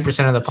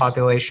 90% of the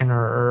population,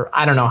 or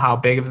I don't know how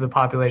big of the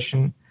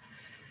population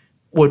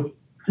would,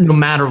 no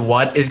matter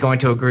what, is going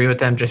to agree with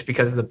them just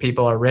because the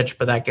people are rich.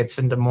 But that gets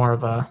into more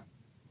of a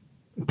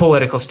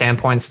political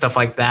standpoint, stuff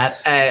like that.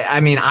 I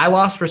mean, I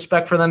lost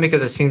respect for them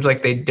because it seems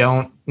like they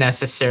don't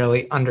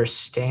necessarily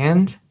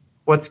understand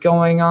what's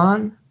going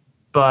on,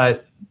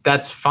 but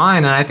that's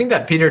fine. And I think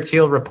that Peter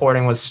Thiel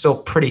reporting was still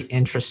pretty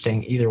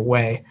interesting either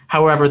way,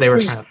 however they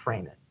were trying to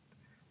frame it.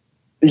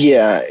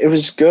 Yeah, it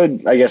was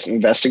good, I guess,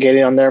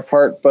 investigating on their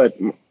part. But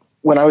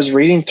when I was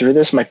reading through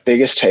this, my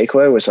biggest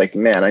takeaway was like,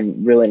 man, I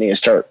really need to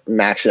start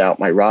maxing out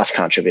my Roth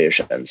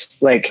contributions.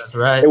 Like, that's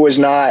right. It was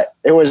not,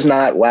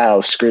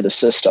 wow, screw the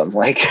system.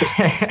 Like,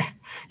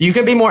 you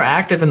could be more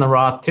active in the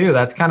Roth too.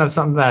 That's kind of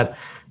something that,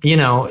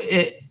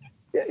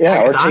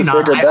 yeah, or take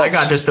bigger bets. I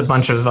got just a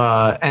bunch of,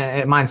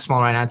 and mine's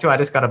small right now too. I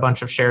just got a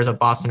bunch of shares of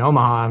Boston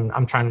Omaha.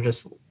 I'm trying to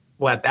just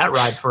let that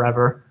ride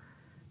forever.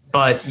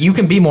 But you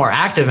can be more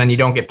active and you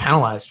don't get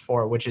penalized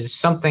for it, which is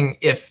something,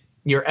 if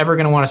you're ever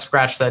going to want to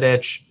scratch that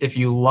itch, if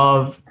you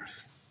love,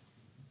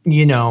 it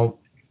may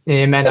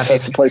not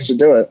that's the place to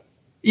do it.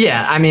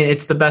 Yeah, I mean,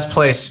 it's the best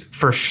place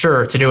for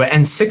sure to do it.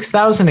 And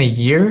 $6,000 a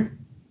year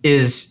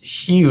is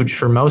huge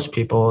for most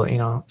people,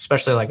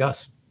 especially like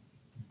us.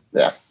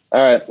 Yeah.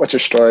 All right. What's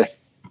your story?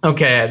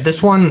 Okay,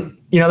 this one,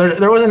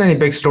 there wasn't any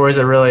big stories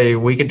that really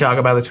we could talk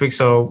about this week.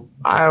 So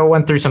I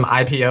went through some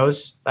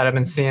IPOs that I've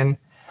been seeing,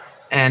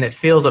 and it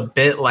feels a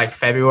bit like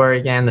February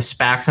again. The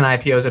SPACs and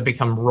IPOs have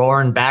become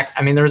roaring back.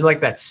 I mean, there was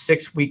like that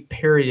 6-week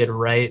period,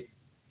 right,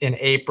 in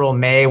April,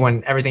 May,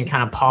 when everything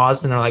kind of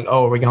paused and they're like,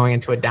 oh, are we going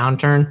into a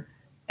downturn?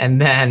 And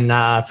then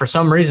for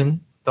some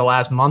reason, the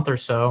last month or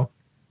so,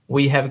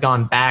 we have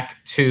gone back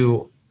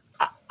to,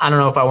 I don't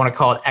know if I want to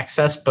call it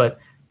excess, but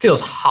feels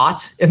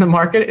hot in the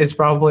market is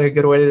probably a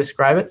good way to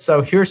describe it.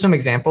 So here's some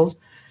examples.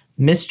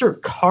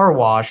 Mr. Car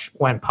Wash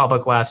went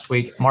public last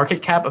week,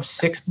 market cap of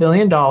 $6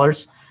 billion.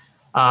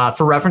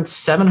 For reference,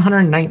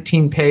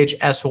 719-page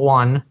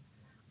S1.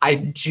 I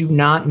do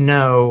not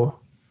know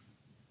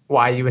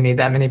why you would need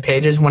that many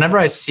pages. Whenever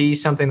I see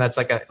something that's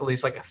like at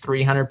least like a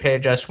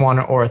 300-page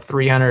S1 or a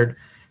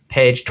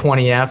 300-page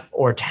 20F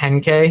or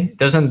 10K,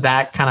 doesn't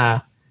that kind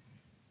of,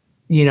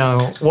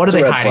 what are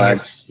they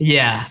hiding?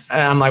 Yeah.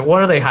 I'm like,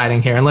 what are they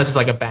hiding here? Unless it's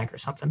like a bank or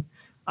something.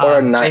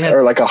 Or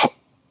or like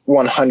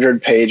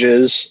 100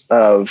 pages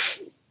of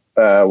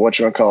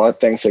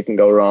things that can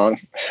go wrong.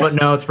 But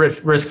no, it's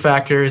risk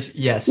factors.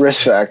 Yes.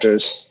 Risk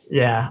factors.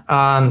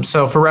 Yeah.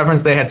 So for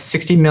reference, they had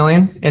 60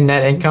 million in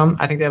net income.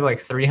 I think they have like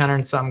 300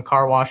 and some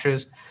car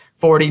washes,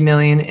 40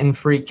 million in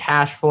free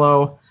cash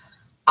flow.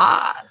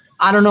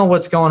 I don't know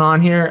what's going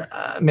on here.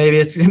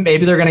 Maybe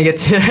they're going to get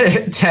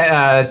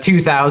to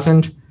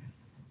 2,000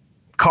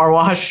 car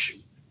washers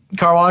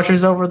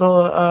over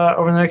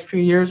the next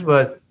few years.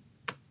 But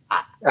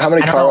how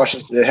many car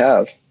washes do they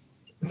have?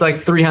 It's like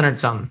 300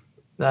 something.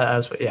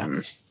 That's what.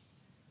 Yeah.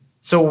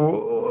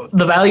 So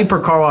the value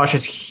per car wash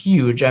is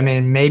huge. I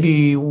mean,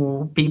 maybe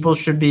people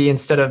should be,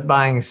 instead of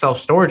buying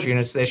self-storage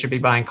units, they should be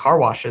buying car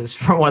washes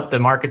for what the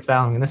market's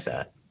valuing this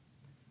at.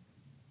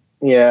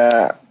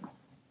 Yeah.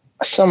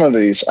 Some of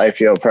these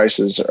IPO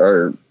prices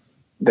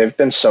they've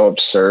been so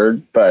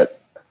absurd,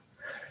 but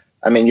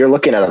I mean, you're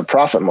looking at a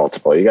profit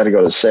multiple. You got to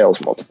go to sales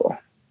multiple.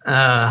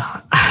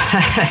 I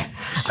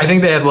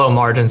think they had low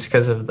margins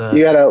because of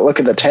you got to look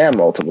at the TAM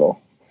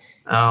multiple.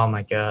 Oh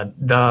my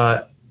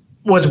God.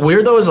 What's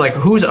weird though is like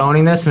who's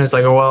owning this, and it's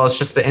like, oh well, it's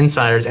just the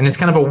insiders, and it's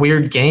kind of a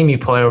weird game you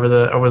play over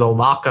the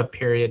lockup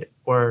period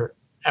where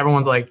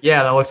everyone's like,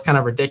 yeah, that looks kind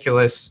of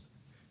ridiculous.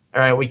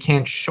 All right, we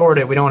can't short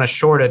it. We don't want to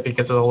short it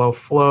because of the low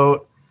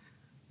float.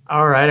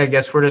 All right, I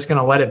guess we're just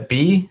gonna let it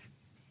be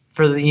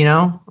for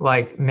the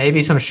like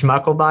maybe some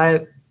schmuck will buy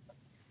it.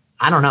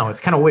 I don't know. It's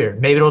kind of weird.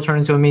 Maybe it'll turn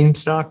into a meme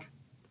stock.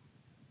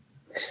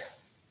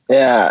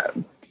 Yeah,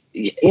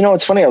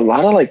 it's funny. A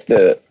lot of like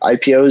the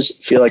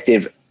IPOs feel like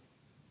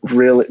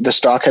the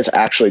stock has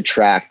actually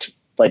tracked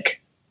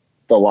like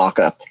the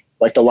lockup.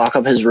 Like the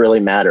lockup has really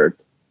mattered.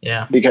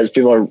 Yeah. Because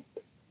people are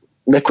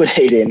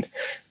liquidating,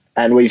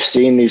 and we've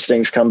seen these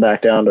things come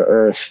back down to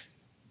earth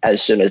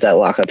as soon as that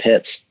lockup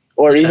hits.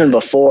 Or even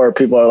before,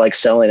 people are like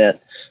selling it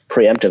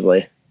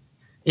preemptively.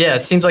 Yeah,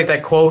 it seems like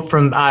that quote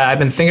from I've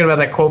been thinking about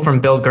that quote from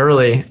Bill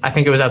Gurley. I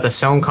think it was at the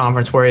Sohn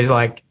conference where he's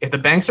like, if the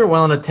banks are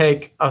willing to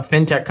take a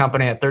fintech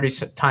company at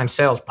 30 times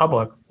sales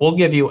public, we'll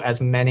give you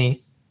as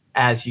many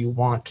as you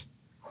want.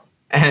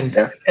 And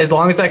as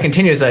long as that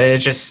continues,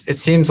 it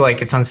seems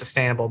like it's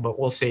unsustainable, but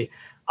we'll see.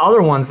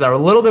 Other ones that are a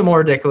little bit more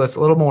ridiculous,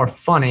 a little more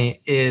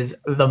funny is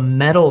the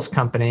metals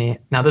company.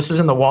 Now, this was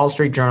in the Wall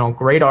Street Journal.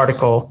 Great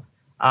article.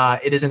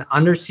 It is an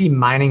undersea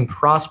mining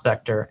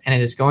prospector, and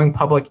it is going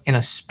public in a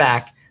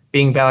SPAC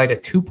being valued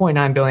at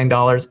 $2.9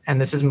 billion. And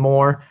this is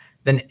more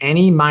than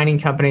any mining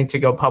company to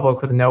go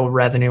public with no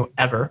revenue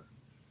ever.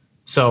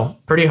 So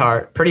pretty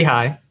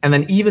high. And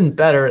then even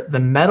better, the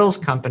metals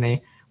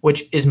company,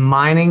 which is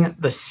mining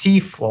the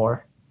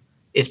seafloor,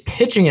 is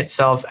pitching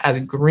itself as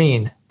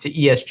green to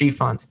ESG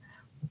funds.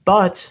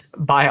 But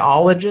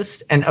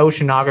biologists and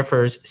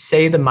oceanographers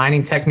say the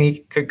mining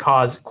technique could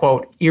cause,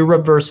 quote,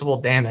 irreversible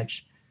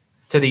damage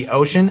to the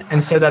ocean,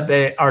 and so that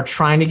they are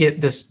trying to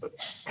get this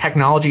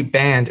technology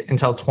banned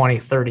until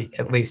 2030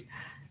 at least.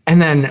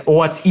 And then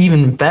what's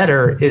even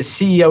better is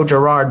CEO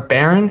Gerard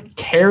Barron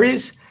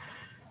carries,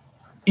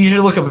 you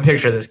should look up a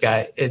picture of this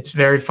guy. It's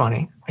very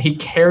funny. He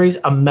carries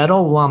a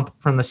metal lump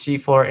from the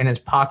seafloor in his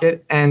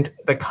pocket, and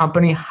the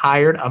company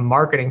hired a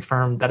marketing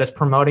firm that is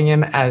promoting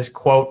him as,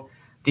 quote,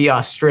 the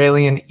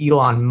Australian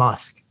Elon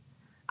Musk.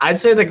 I'd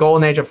say the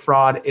golden age of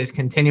fraud is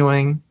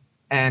continuing,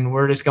 and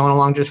we're just going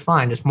along just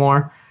fine. Just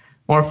more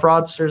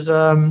fraudsters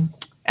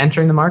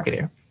entering the market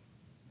here.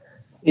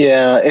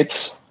 Yeah,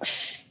 it's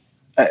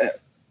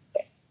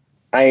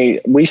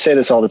we say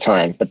this all the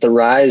time, but the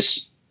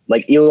rise,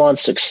 like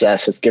Elon's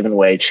success, has given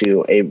way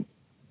to a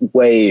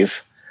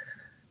wave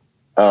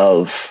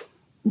of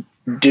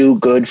do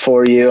good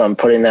for you. I'm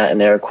putting that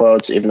in air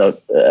quotes, even though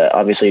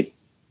obviously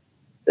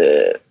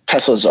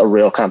Tesla's a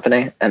real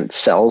company and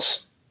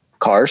sells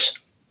cars,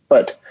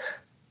 but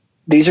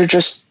these are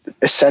just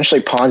essentially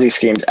Ponzi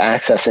schemes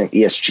accessing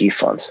ESG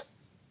funds.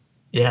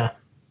 Yeah.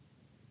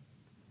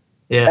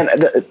 Yeah.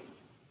 And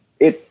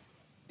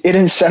it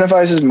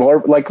incentivizes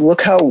more. Like,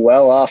 look how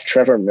well off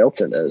Trevor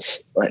Milton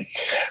is. Like,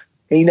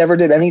 he never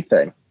did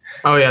anything.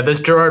 Oh yeah. This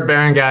Gerard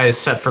Barron guy is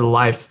set for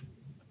life.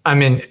 I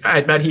mean,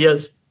 I bet he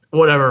has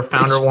whatever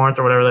founder warrants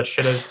or whatever that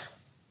shit is.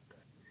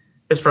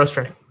 It's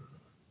frustrating.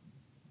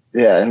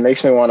 Yeah. It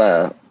makes me want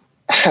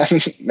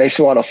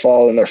to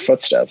follow in their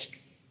footsteps.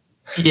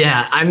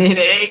 Yeah. I mean,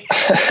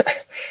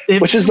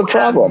 which is the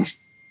problem.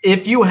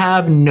 If you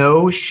have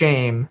no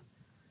shame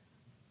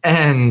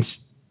and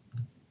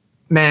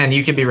man,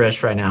 you could be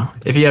rich right now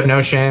if you have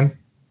no shame.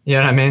 You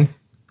know what I mean?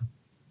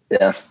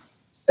 Yeah.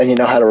 And you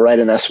know how to write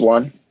an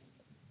S1?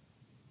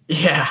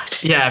 Yeah.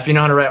 If you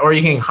know how to write, or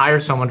you can hire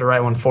someone to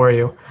write one for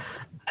you.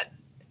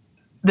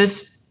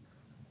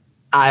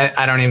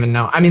 I don't even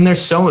know. I mean,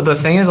 the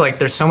thing is, like,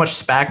 there's so much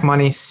SPAC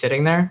money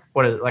sitting there.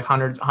 What is it, like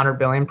 100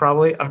 billion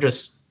probably, of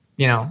just,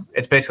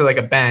 it's basically like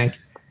a bank,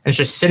 and it's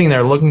just sitting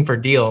there looking for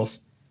deals.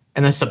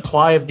 And the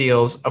supply of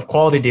deals, of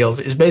quality deals,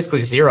 is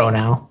basically zero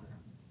now,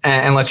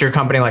 unless you're a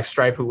company like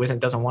Stripe who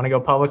doesn't want to go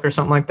public or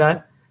something like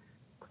that.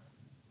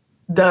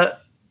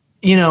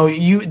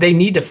 They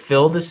need to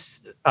fill this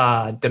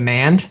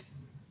demand.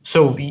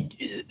 So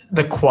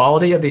the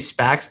quality of these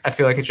SPACs, I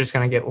feel like it's just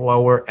going to get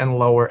lower and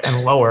lower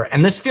and lower.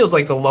 And this feels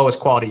like the lowest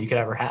quality you could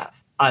ever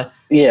have.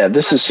 Yeah,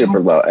 this is super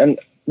low. And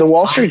the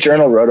Wall Street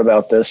Journal wrote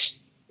about this.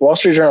 Where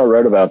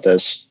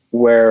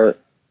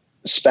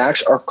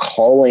SPACs are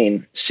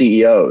calling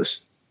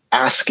CEOs,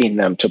 asking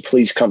them to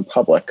please come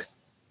public.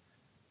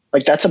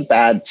 Like, that's a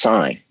bad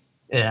sign.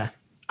 Yeah.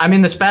 I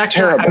mean, if the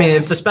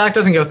SPAC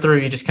doesn't go through,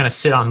 you just kind of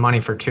sit on money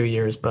for 2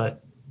 years.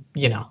 But,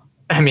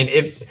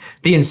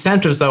 if the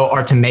incentives, though,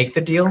 are to make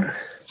the deal.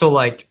 So,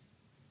 like,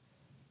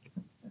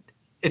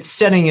 it's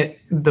setting it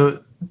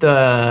the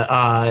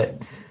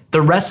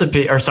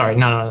recipe, or sorry,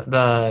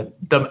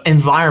 the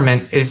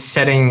environment is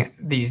setting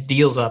these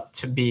deals up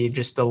to be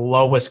just the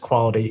lowest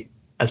quality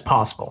as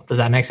possible. Does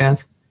that make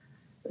sense?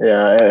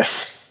 Yeah.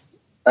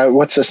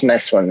 What's this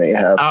next one that you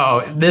have?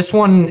 Oh, this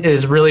one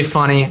is really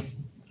funny.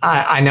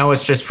 I know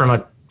it's just from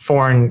a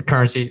foreign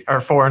currency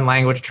or foreign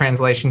language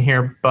translation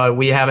here, but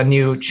we have a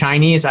new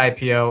Chinese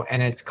IPO,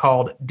 and it's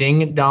called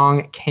Ding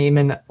Dong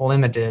Cayman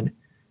Limited.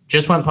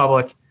 Just went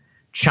public.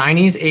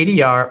 Chinese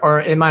ADR,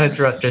 or it might have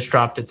just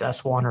dropped its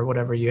S1 or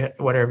whatever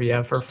you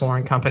have for a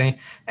foreign company,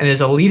 and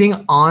is a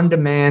leading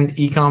on-demand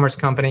e-commerce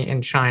company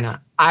in China.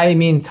 I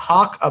mean,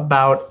 talk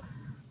about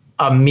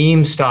a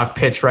meme stock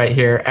pitch right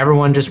here.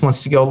 Everyone just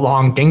wants to go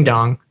long Ding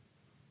Dong.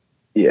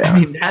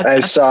 Yeah, I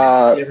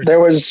saw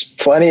there was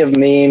plenty of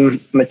meme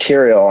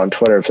material on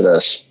Twitter for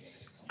this.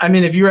 I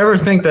mean, if you ever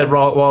think that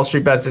Wall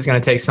Street Bets is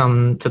going to take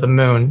some to the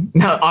moon,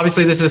 now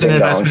obviously this isn't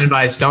investment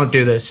advice. Don't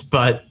do this,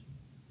 but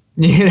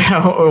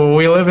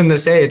we live in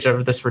this age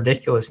of this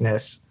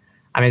ridiculousness.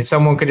 I mean,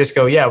 someone could just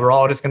go, yeah, we're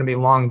all just going to be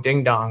long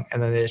Ding Dong, and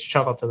then they just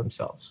chuckle to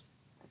themselves.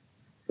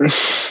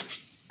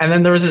 And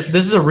then there was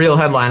this is a real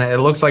headline. It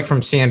looks like from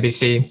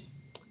CNBC.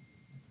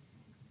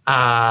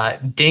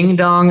 Ding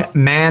Dong,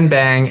 Man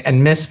Bang,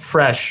 and Miss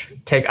Fresh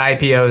take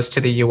IPOs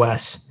to the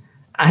U.S.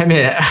 I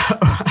mean,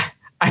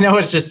 I know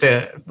it's just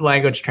a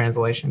language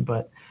translation,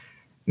 but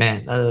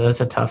man,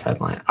 that's a tough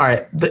headline. All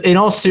right. In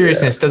all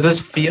seriousness, does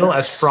this feel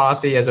as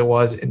frothy as it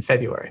was in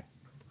February?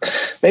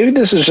 Maybe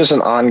this is just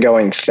an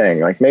ongoing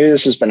thing. Like, maybe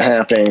this has been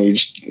happening.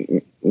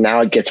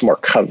 Now it gets more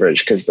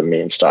coverage because the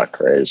meme stock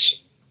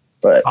craze.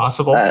 But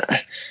possible.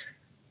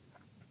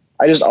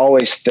 I just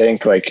always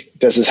think, like,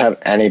 does this have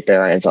any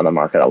bearings on the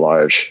market at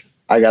large?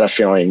 I got a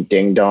feeling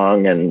Ding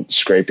Dong and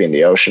scraping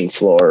the ocean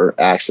floor,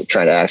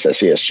 trying to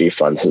access ESG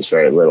funds has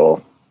very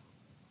little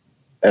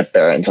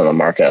bearings on the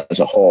market as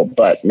a whole.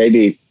 But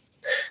maybe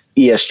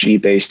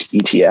ESG-based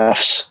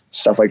ETFs,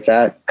 stuff like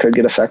that, could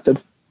get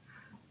affected.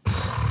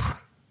 I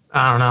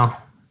don't know.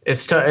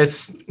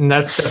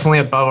 That's definitely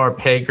above our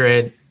pay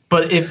grade.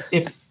 But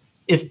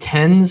if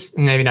tens,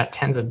 maybe not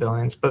tens of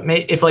billions, but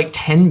if like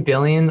 10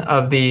 billion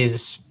of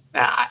these.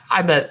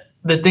 I bet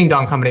this Ding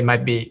Dong company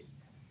might be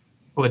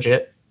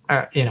legit.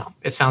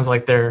 It sounds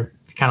like they're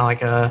kind of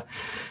like a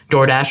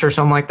DoorDash or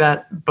something like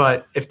that.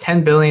 But if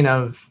 10 billion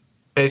of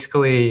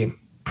basically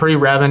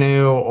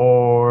pre-revenue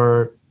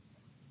or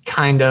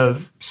kind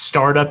of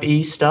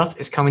startup-y stuff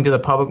is coming to the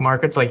public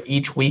markets like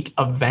each week,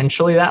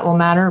 eventually that will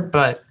matter.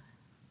 But,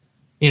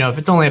 if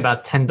it's only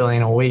about 10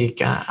 billion a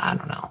week, I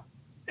don't know.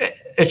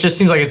 It just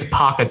seems like it's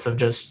pockets of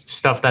just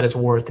stuff that is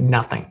worth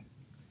nothing.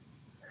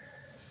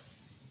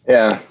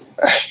 Yeah,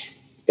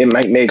 it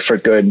might make for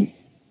good.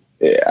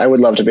 I would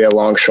love to be a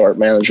long short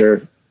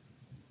manager.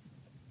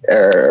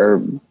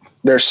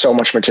 There's so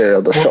much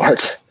material to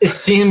short. It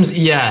seems,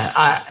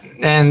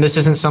 and this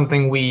isn't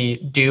something we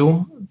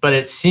do, but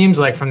it seems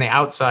like from the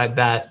outside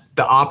that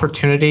the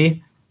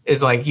opportunity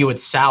is like you would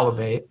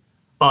salivate,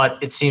 but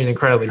it seems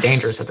incredibly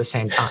dangerous at the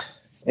same time.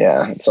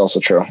 Yeah, it's also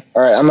true.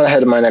 All right, I'm going to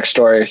head to my next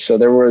story. So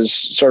there was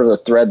sort of a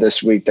thread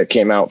this week that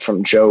came out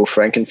from Joe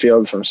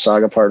Frankenfield from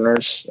Saga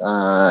Partners.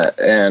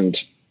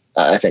 And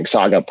I think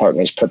Saga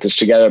Partners put this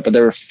together, but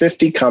there were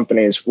 50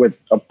 companies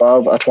with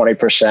above a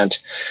 20%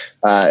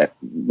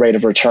 rate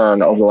of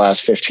return over the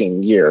last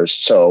 15 years.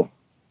 So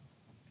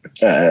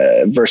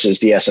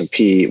versus the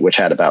S&P, which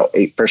had about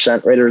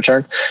 8% rate of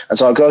return. And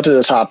so I'll go to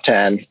the top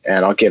 10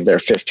 and I'll give their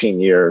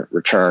 15-year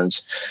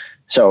returns.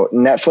 So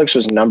Netflix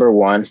was number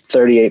one,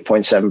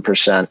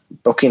 38.7%.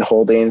 Booking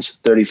Holdings,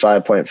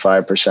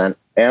 35.5%.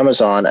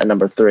 Amazon at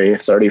number 3,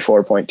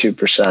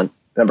 34.2%.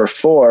 Number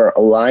 4,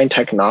 Align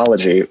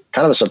Technology,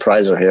 kind of a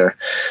surpriser here,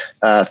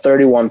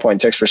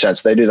 31.6%.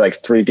 So they do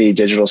like 3D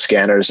digital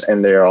scanners,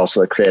 and they're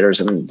also the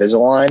creators of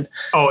Invisalign.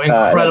 Oh,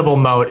 incredible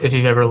moat if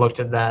you've ever looked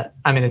at that.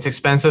 I mean, it's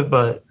expensive,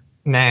 but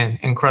man,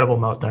 incredible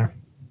moat there.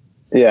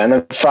 Yeah, and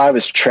then 5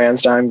 is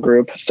TransDigm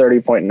Group,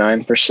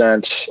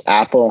 30.9%.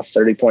 Apple,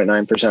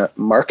 30.9%.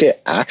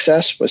 Market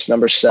Access was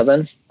number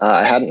 7.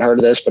 I hadn't heard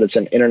of this, but it's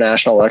an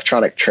international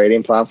electronic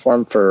trading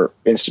platform for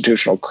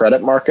institutional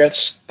credit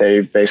markets.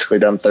 They've basically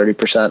done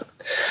 30%.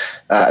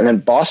 And then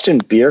Boston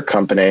Beer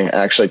Company,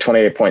 actually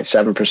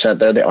 28.7%.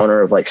 They're the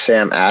owner of like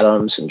Sam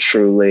Adams and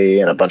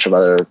Truly and a bunch of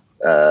other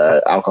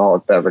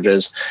alcoholic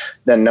beverages.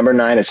 Then number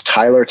 9 is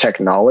Tyler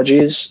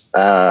Technologies,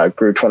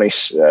 grew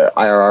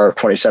IRR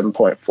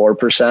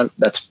 27.4%.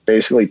 That's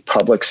basically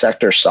public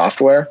sector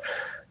software.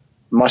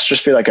 Must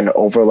just be like an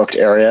overlooked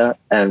area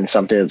and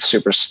something that's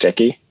super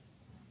sticky,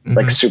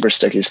 like super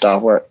sticky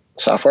software.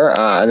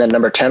 And then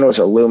number 10 was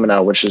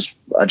Illumina, which is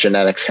a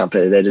genetics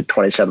company. They did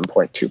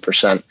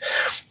 27.2%.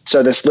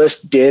 So this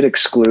list did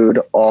exclude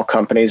all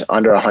companies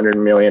under $100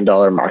 million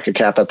market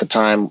cap at the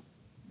time,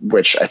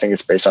 which I think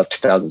is based off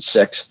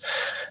 2006.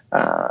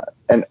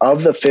 And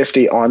of the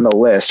 50 on the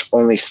list,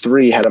 only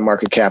 3 had a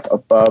market cap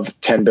above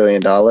 $10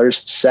 billion.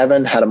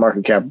 7 had a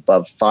market cap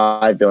above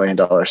 $5 billion.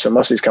 So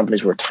most of these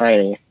companies were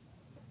tiny,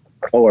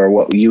 or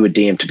what you would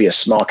deem to be a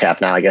small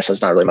cap now. I guess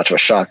that's not really much of a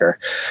shocker.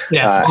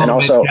 Yeah, small and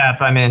also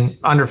mid-cap. I mean,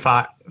 under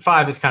 5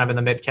 is kind of in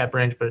the mid-cap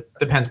range, but it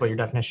depends what your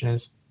definition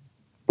is.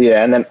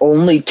 Yeah, and then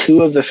only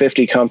 2 of the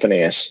 50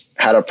 companies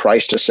had a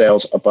price to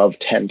sales above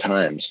 10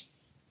 times.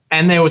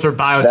 And those were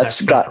biotech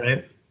stuff,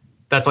 right?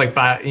 That's like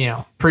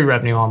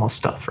pre-revenue almost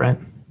stuff, right?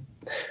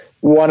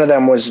 One of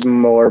them was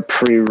more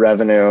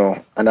pre-revenue.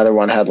 Another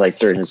one had like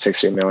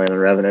 360 million in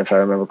revenue, if I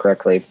remember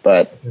correctly.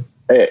 But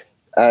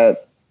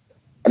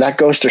that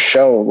goes to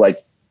show,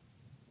 like,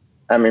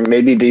 I mean,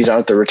 maybe these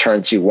aren't the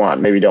returns you want.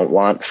 Maybe you don't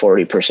want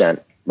 40%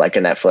 like a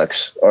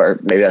Netflix, or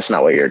maybe that's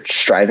not what you're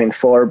striving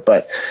for.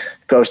 But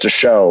it goes to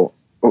show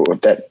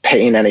that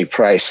paying any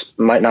price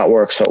might not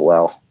work so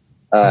well,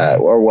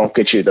 or won't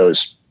get you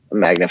those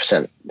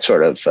magnificent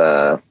sort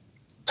of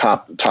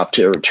top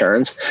tier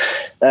returns.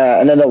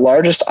 And then the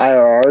largest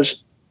IRRs,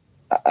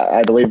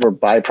 I believe, were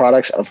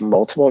byproducts of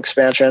multiple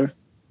expansion,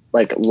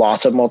 like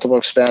lots of multiple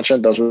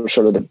expansion. Those were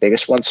sort of the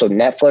biggest ones. So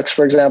Netflix,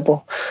 for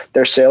example,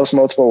 their sales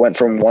multiple went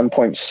from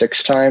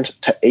 1.6 times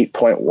to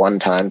 8.1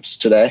 times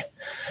today.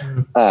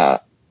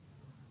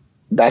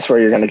 That's where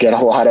you're going to get a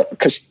lot of,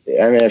 because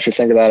I mean, if you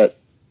think about it,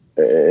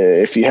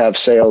 if you have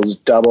sales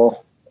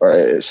double,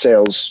 or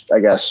sales, I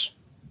guess,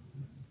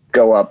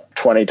 go up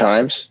 20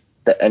 times,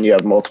 and you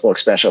have multiple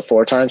expansion of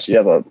 4 times, you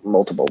have a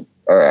multiple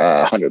or a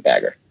 100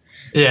 bagger.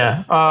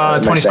 Yeah.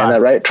 25. Am I saying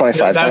that right?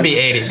 25 That'd be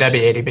 80. That'd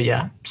be 80, but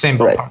yeah, same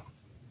ballpark.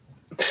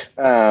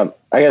 Right.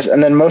 I guess,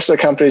 and then most of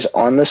the companies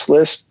on this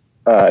list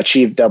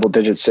achieved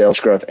double-digit sales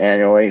growth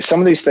annually.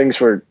 Some of these things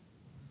were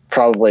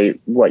probably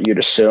what you'd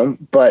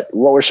assume, but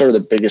what were sort of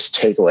the biggest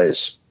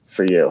takeaways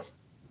for you?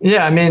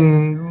 Yeah, I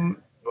mean,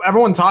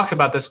 everyone talks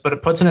about this, but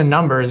it puts it in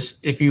numbers.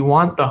 If you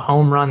want the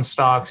home run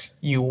stocks,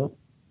 you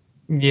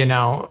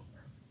know,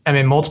 I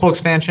mean, multiple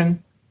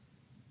expansion,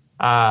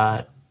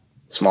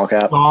 small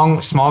cap,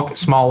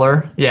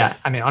 smaller. Yeah.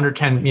 I mean, under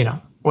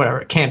 10,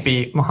 whatever. It can't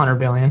be 100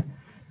 billion.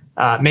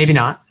 Maybe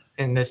not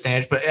in this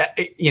stage, but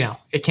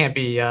it can't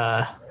be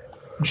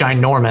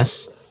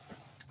ginormous.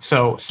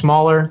 So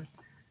smaller,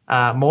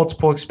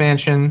 multiple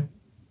expansion,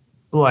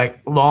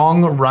 like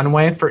long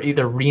runway for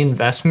either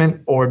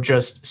reinvestment or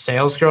just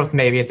sales growth.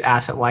 Maybe it's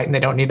asset light and they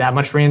don't need that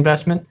much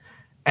reinvestment.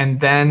 And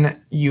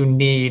then you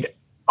need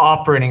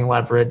operating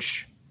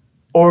leverage,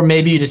 or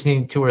maybe you just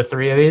need 2 or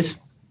 3 of these,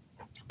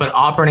 but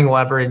operating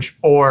leverage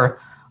or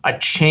a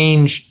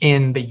change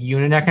in the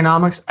unit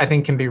economics, I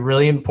think, can be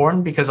really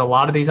important, because a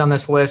lot of these on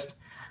this list,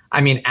 I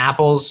mean,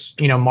 Apple's,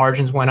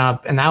 margins went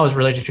up, and that was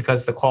really just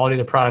because the quality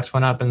of the products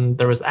went up and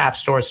there was app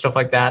stores, stuff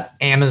like that.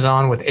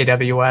 Amazon with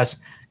AWS,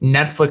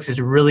 Netflix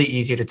is really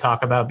easy to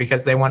talk about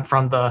because they went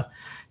from the,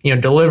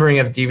 delivering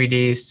of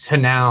DVDs to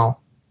now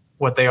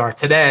what they are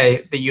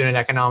today. The unit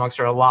economics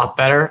are a lot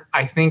better.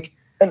 I think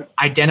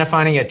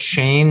identifying a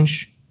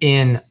change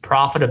in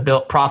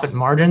profit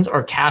margins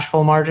or cash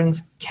flow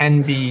margins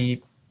can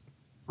be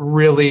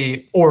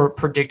really, or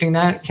predicting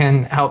that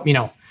can help,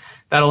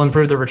 that'll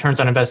improve the returns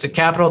on invested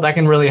capital. That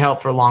can really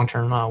help for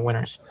long-term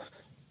winners.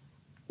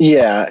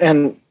 Yeah.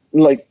 And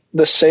like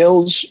the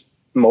sales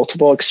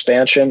multiple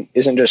expansion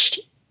isn't just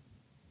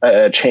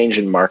a change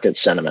in market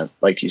sentiment.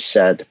 Like you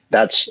said,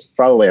 that's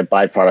probably a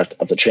byproduct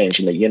of the change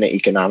in the unit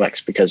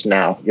economics, because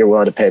now you're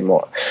willing to pay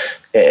more.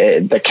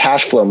 The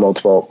cash flow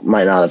multiple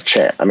might not have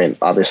changed. I mean,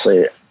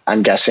 obviously,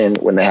 I'm guessing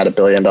when they had $1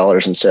 billion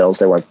in sales,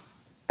 they weren't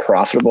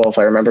profitable, if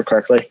I remember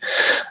correctly.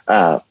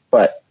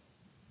 But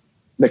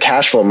the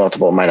cash flow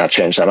multiple might not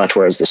change that much,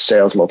 whereas the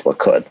sales multiple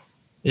could.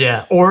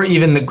 Yeah, or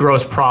even the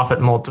gross profit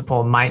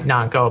multiple might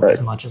not go up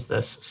as much as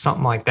this,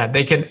 something like that.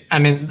 They could, I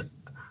mean,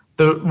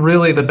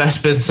 the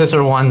best businesses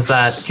are ones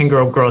that can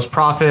grow gross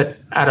profit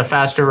at a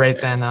faster rate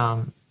than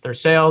their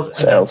sales.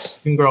 You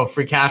can grow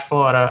free cash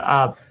flow at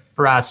a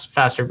perhaps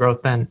faster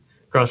growth than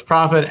gross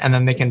profit, and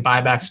then they can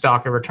buy back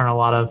stock and return a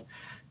lot of,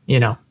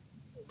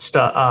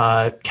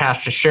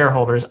 cash to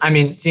shareholders. I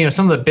mean,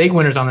 some of the big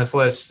winners on this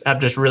list have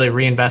just really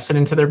reinvested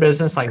into their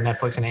business, like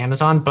Netflix and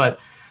Amazon. But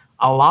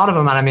a lot of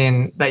them, I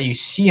mean, that you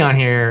see on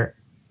here,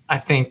 I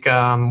think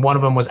one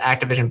of them was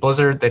Activision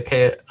Blizzard. They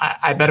pay,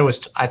 I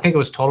think it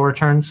was total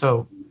return.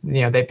 So,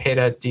 they paid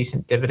a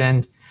decent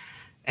dividend,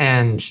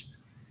 and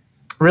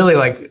really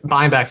like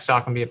buying back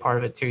stock can be a part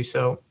of it too.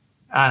 So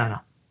I don't know.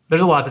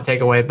 There's a lot to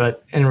take away,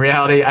 but in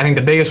reality, I think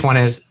the biggest one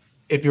is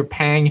if you're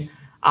paying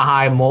a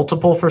high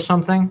multiple for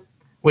something,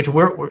 which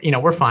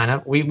we're fine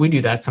at. We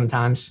do that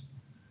sometimes.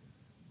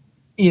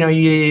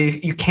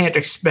 You can't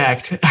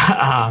expect 20%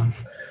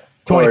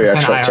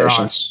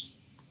 IRR.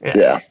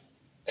 Yeah.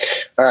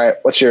 All right.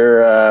 What's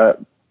your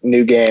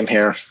new game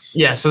here?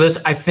 Yeah. So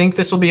I think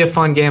this will be a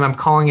fun game. I'm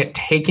calling it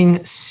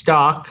Taking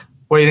Stock.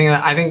 What do you think of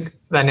that? I think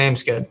that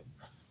name's good.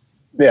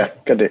 Yeah.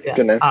 Good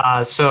name.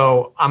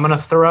 So I'm going to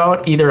throw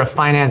out either a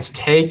finance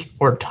take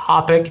or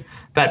topic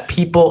that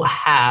people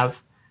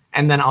have,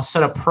 and then I'll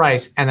set a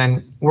price, and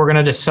then we're going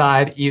to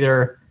decide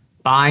either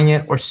buying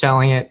it or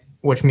selling it,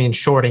 which means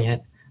shorting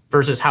it,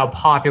 versus how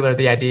popular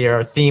the idea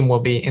or theme will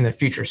be in the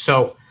future.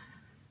 So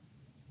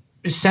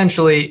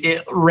essentially,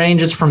 it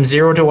ranges from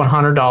 $0 to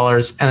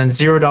 $100, and then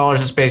 $0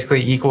 is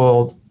basically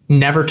equal,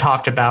 never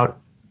talked about,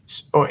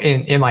 or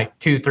in like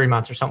 2-3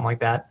 months or something like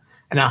that.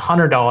 And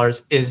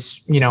 $100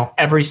 is,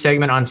 every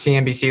segment on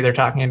CNBC, they're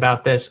talking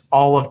about this,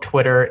 all of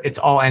Twitter, it's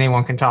all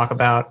anyone can talk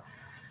about.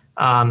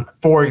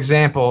 For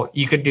example,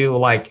 you could do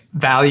like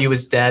value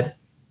is dead.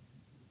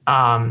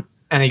 And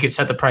you could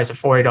set the price at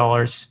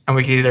 $40, and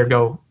we could either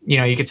go,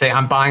 you could say,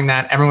 I'm buying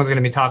that. Everyone's going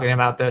to be talking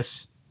about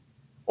this,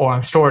 or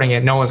I'm shorting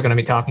it. No one's going to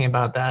be talking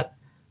about that.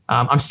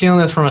 I'm stealing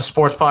this from a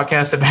sports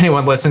podcast. If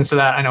anyone listens to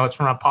that, I know it's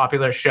from a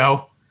popular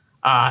show.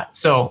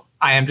 So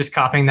I am just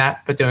copying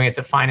that, but doing it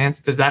to finance.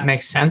 Does that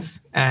make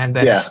sense? And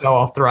then if so,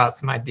 I'll throw out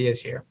some ideas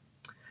here.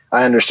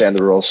 I understand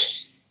the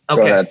rules.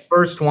 Okay. Go ahead.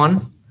 First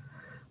one.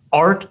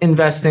 ARK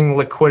investing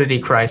liquidity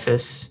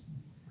crisis.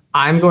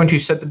 I'm going to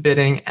set the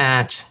bidding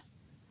at,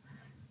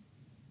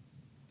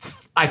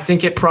 I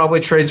think it probably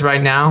trades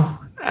right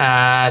now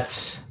at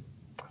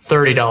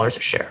 $30 a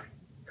share.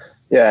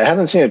 Yeah, I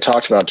haven't seen it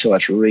talked about too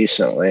much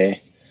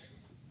recently.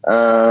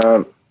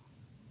 I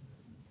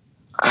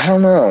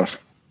don't know.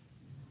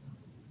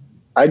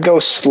 I'd go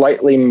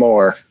slightly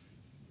more.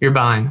 You're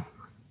buying?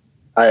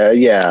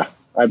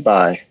 I'd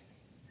buy.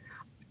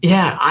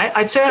 Yeah,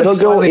 I'd say it'll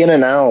go in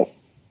and out.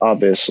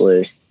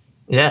 Obviously.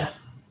 Yeah.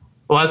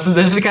 Well,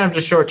 this is kind of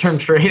just short-term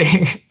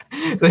trading.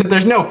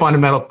 There's no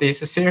fundamental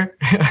thesis here.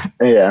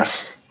 Yeah.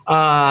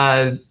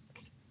 I'd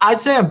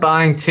say I'm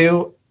buying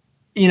too.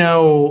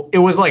 It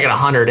was like at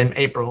 100 in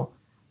April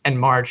and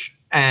March,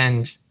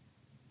 and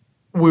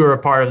we were a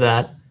part of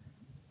that.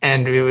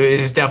 And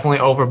it was definitely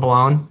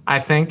overblown, I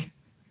think,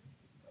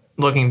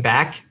 looking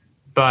back.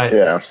 But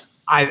yeah.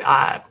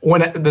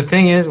 The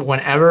thing is,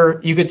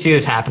 whenever you could see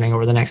this happening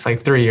over the next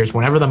 3 years,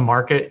 whenever the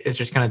market is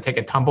just going to take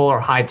a tumble or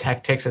high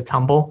tech takes a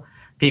tumble,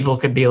 people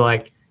could be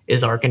like,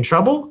 is ARK in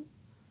trouble?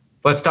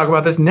 Let's talk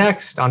about this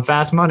next on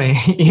Fast Money,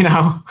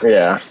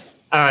 Yeah.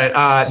 All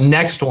right.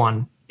 Next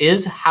one.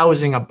 Is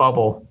housing a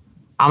bubble?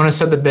 I'm going to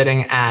set the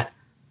bidding at,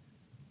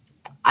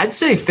 I'd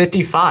say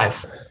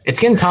 55. It's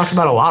getting talked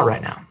about a lot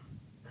right now.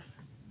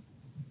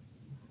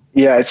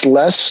 Yeah, it's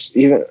less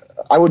even.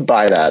 I would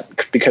buy that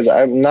because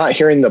I'm not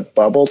hearing the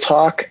bubble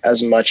talk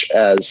as much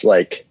as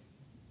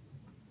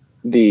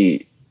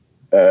the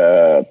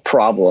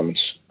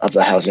problems of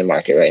the housing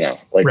market right now,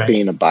 right.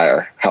 Being a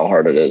buyer, how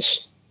hard it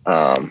is.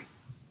 I'm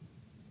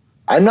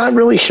not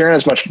really hearing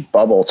as much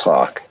bubble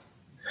talk,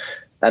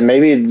 and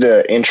maybe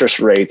the interest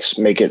rates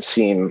make it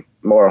seem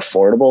more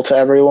affordable to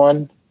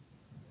everyone,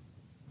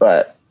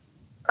 but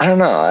I don't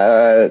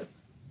know.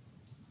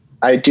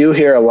 I do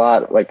hear a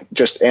lot,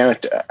 just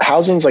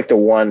housing's the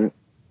one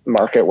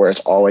market where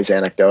it's always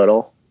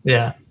anecdotal.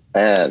 Yeah.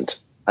 And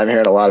I'm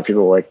hearing a lot of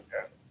people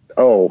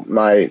oh,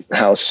 my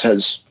house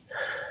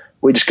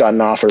we just got an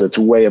offer that's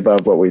way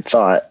above what we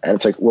thought. And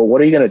it's well,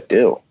 what are you going to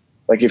do?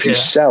 If you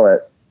sell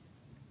it,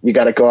 you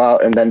got to go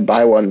out and then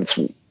buy one that's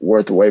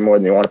worth way more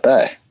than you want to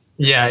pay.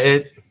 Yeah.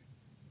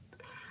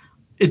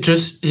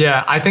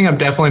 I think I'm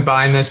definitely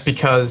buying this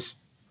because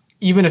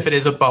even if it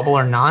is a bubble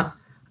or not,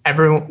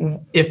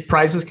 if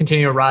prices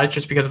continue to rise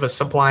just because of a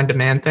supply and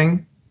demand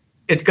thing,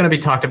 it's going to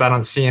be talked about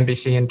on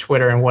CNBC and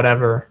Twitter and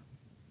whatever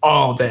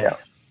all day. Yeah.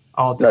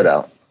 All day. No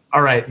doubt.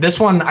 All right.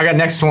 This one, I got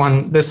next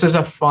one. This is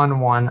a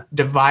fun one.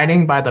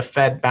 Dividing by the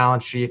Fed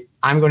balance sheet.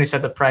 I'm going to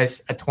set the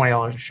price at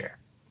 $20 a share.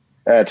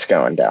 That's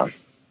going down.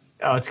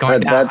 Oh, it's going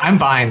down. I'm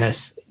buying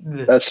this.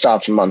 That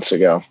stopped months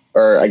ago.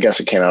 Or I guess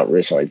it came out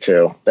recently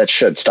too. That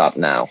should stop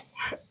now.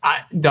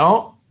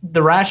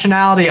 The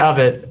rationality of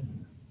it,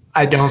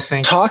 I don't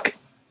think.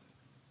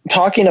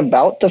 Talking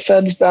about the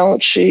Fed's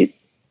balance sheet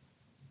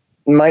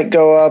might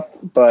go up,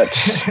 but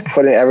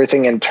putting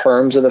everything in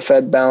terms of the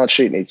Fed balance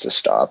sheet needs to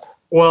stop.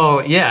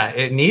 Well, yeah,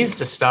 it needs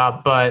to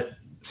stop, but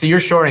So you're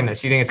shorting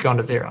this. You think it's going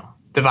to zero,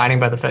 dividing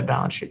by the Fed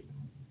balance sheet?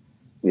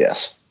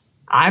 Yes.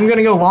 I'm going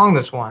to go long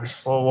this one.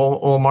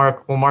 We'll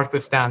mark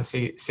this down.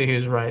 See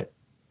who's right.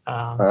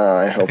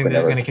 I think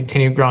this is going to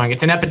continue growing.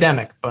 It's an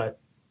epidemic, but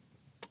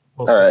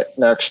we'll see. All right,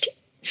 next.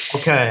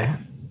 Okay.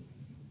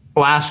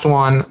 Last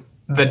one.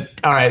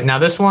 All right. Now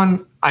this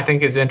one I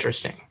think is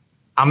interesting.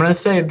 I'm going to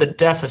say the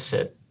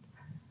deficit.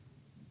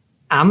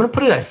 I'm going to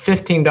put it at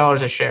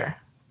 $15 a share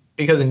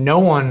because no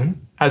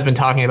one has been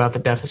talking about the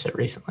deficit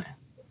recently.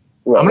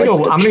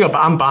 Well,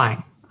 I'm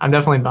buying. I'm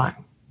definitely buying.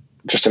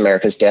 Just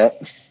America's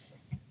debt.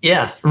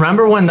 Yeah.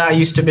 Remember when that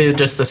used to be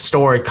just the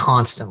story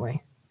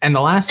constantly? And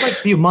the last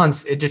few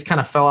months, it just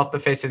kind of fell off the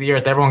face of the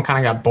earth. Everyone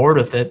kind of got bored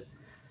with it.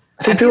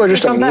 I think people are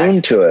just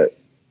immune to it.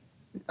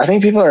 I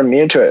think people are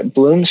immune to it.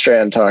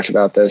 Bloomstrand talked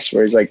about this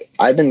where he's like,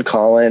 I've been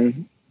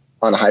calling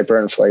on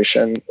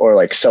hyperinflation or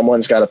like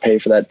someone's got to pay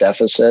for that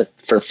deficit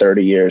for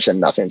 30 years and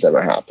nothing's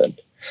ever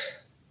happened.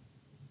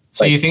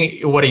 So you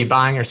think, what are you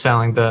buying or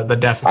selling the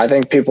deficit? I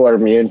think people are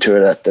immune to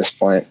it at this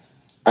point.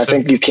 I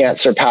think you can't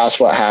surpass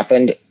what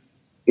happened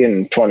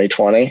in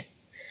 2020.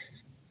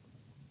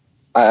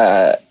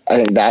 I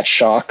think that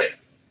shock,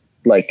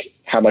 like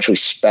how much we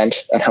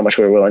spent and how much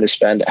we were willing to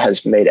spend,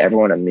 has made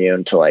everyone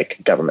immune to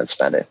like government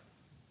spending.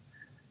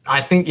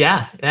 I think,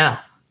 yeah.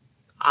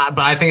 But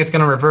I think it's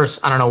going to reverse.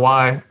 I don't know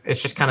why.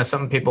 It's just kind of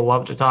something people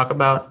love to talk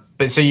about.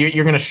 But so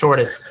you're going to short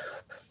it.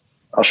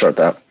 I'll short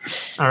that.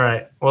 All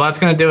right. Well, that's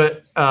going to do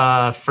it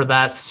for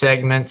that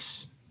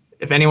segment.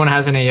 If anyone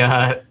has any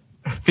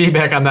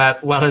feedback on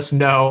that, let us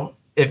know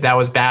if that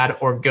was bad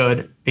or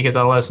good, because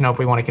that'll let us know if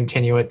we want to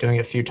continue it, doing it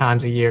a few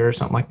times a year or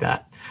something like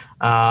that.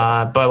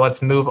 But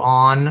let's move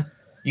on.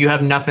 You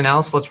have nothing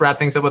else. Let's wrap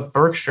things up with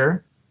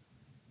Berkshire.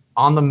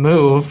 On the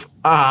move,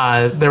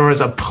 there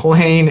was a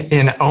plane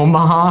in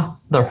Omaha,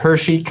 the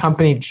Hershey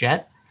Company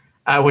jet,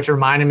 which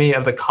reminded me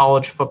of the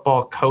college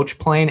football coach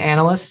plane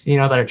analysts,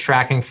 that are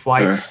tracking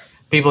flights.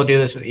 People do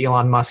this with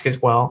Elon Musk as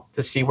well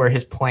to see where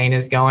his plane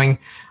is going,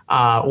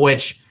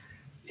 which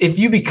if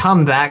you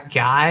become that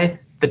guy,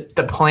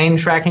 the plane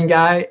tracking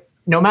guy,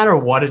 no matter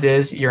what it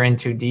is, you're in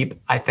too deep,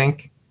 I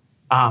think.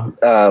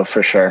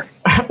 For sure.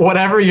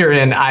 Whatever you're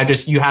in,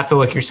 you have to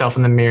look yourself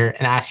in the mirror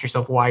and ask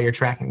yourself why you're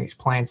tracking these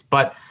planes.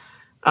 But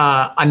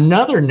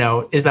another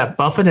note is that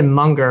Buffett and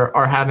Munger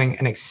are having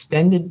an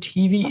extended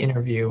TV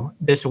interview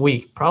this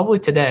week, probably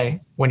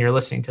today when you're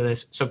listening to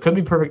this. So it could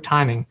be perfect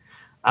timing.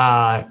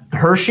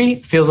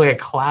 Hershey feels like a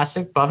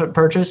classic Buffett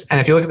purchase. And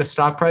if you look at the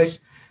stock price,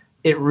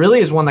 it really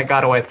is one that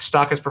got away. The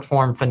stock has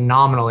performed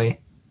phenomenally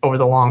over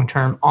the long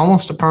term,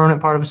 almost a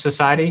permanent part of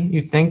society,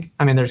 you'd think.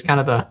 I mean, there's kind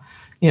of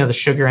the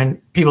sugar,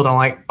 and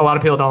a lot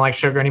of people don't like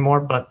sugar anymore,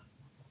 but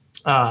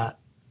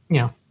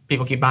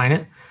people keep buying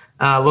it.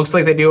 Looks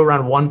like they do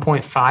around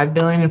 $1.5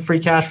 billion in free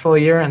cash flow a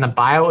year, and the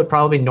buyout would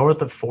probably be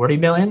north of $40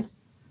 billion,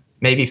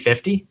 maybe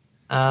 50.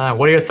 What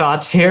are your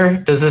thoughts here?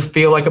 Does this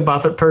feel like a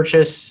Buffett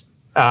purchase?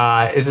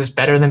 Is this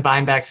better than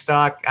buying back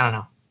stock? I don't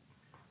know.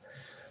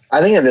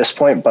 I think at this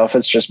point,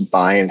 Buffett's just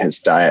buying his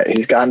diet.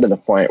 He's gotten to the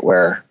point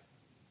where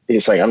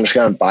he's like, I'm just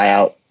going to buy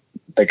out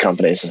the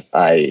companies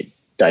I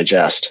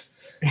digest.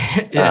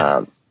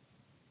 Yeah.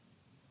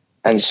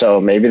 And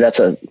so maybe that's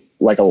a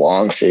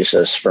long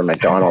thesis for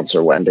McDonald's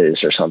or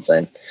Wendy's or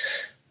something,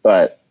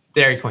 but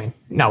Dairy Queen,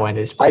 not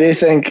Wendy's. I do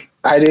think,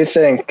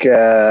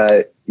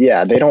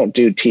 they don't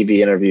do TV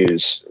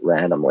interviews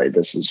randomly.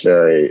 This is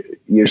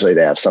usually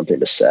they have something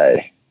to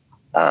say.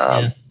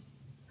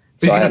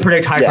 He's going to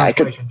predict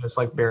hyperinflation just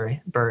like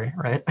Burry,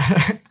 right?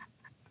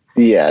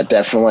 Yeah,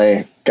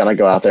 definitely going to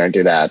go out there and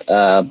do that.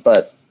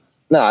 But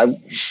no,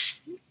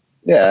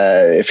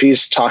 if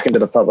he's talking to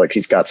the public,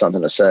 he's got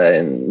something to say.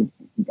 And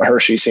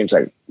Hershey seems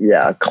like,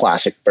 a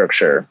classic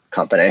Berkshire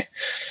company.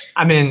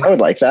 I mean, I would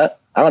like that.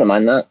 I wouldn't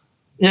mind that.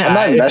 Yeah, I'm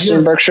not invested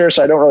in Berkshire,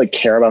 so I don't really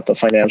care about the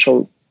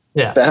financial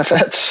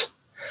benefits.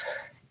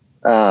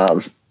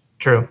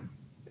 True.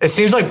 It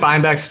seems like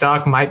buying back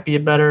stock might be a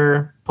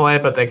better play,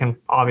 but they can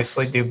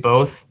obviously do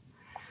both.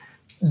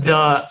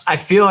 I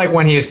feel like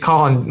when he's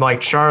calling like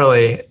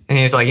Charlie and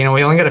he's like, we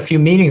only got a few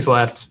meetings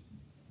left.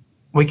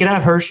 We could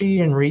have Hershey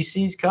and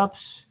Reese's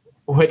cups,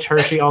 which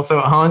Hershey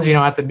also owns,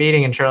 at the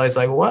meeting. And Charlie's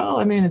like, well,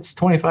 I mean, it's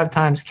 25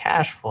 times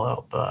cash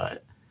flow,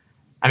 but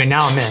I mean,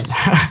 now I'm in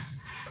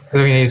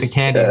because we need the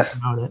candy to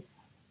promote it.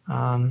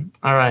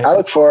 All right. I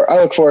look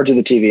forward to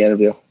the TV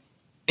interview.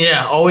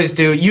 Yeah, always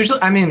do.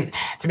 Usually, I mean,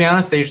 to be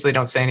honest, they usually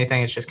don't say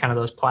anything. It's just kind of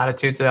those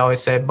platitudes they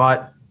always say,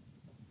 but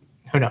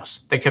who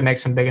knows? They could make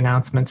some big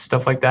announcements,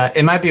 stuff like that.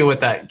 It might be with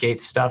that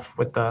Gates stuff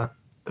with the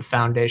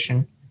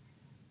foundation.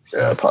 So,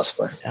 yeah,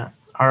 possibly. Yeah.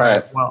 All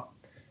right. Well,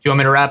 do you want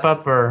me to wrap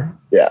up or?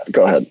 Yeah,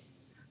 go ahead.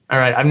 All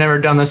right. I've never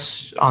done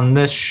this on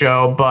this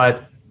show,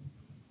 but.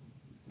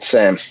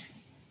 Same.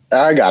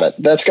 I got it.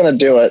 That's going to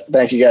do it.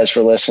 Thank you guys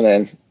for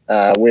listening.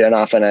 We are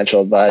not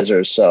financial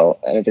advisors, so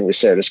anything we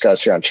say or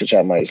discuss here on Chit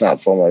Chat Money is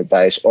not formal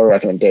advice or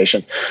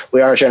recommendation.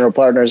 We are general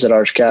partners at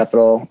Arch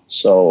Capital,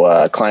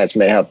 so clients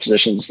may have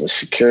positions in the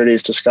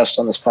securities discussed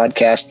on this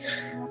podcast.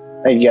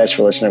 Thank you guys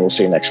for listening. We'll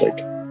see you next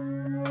week.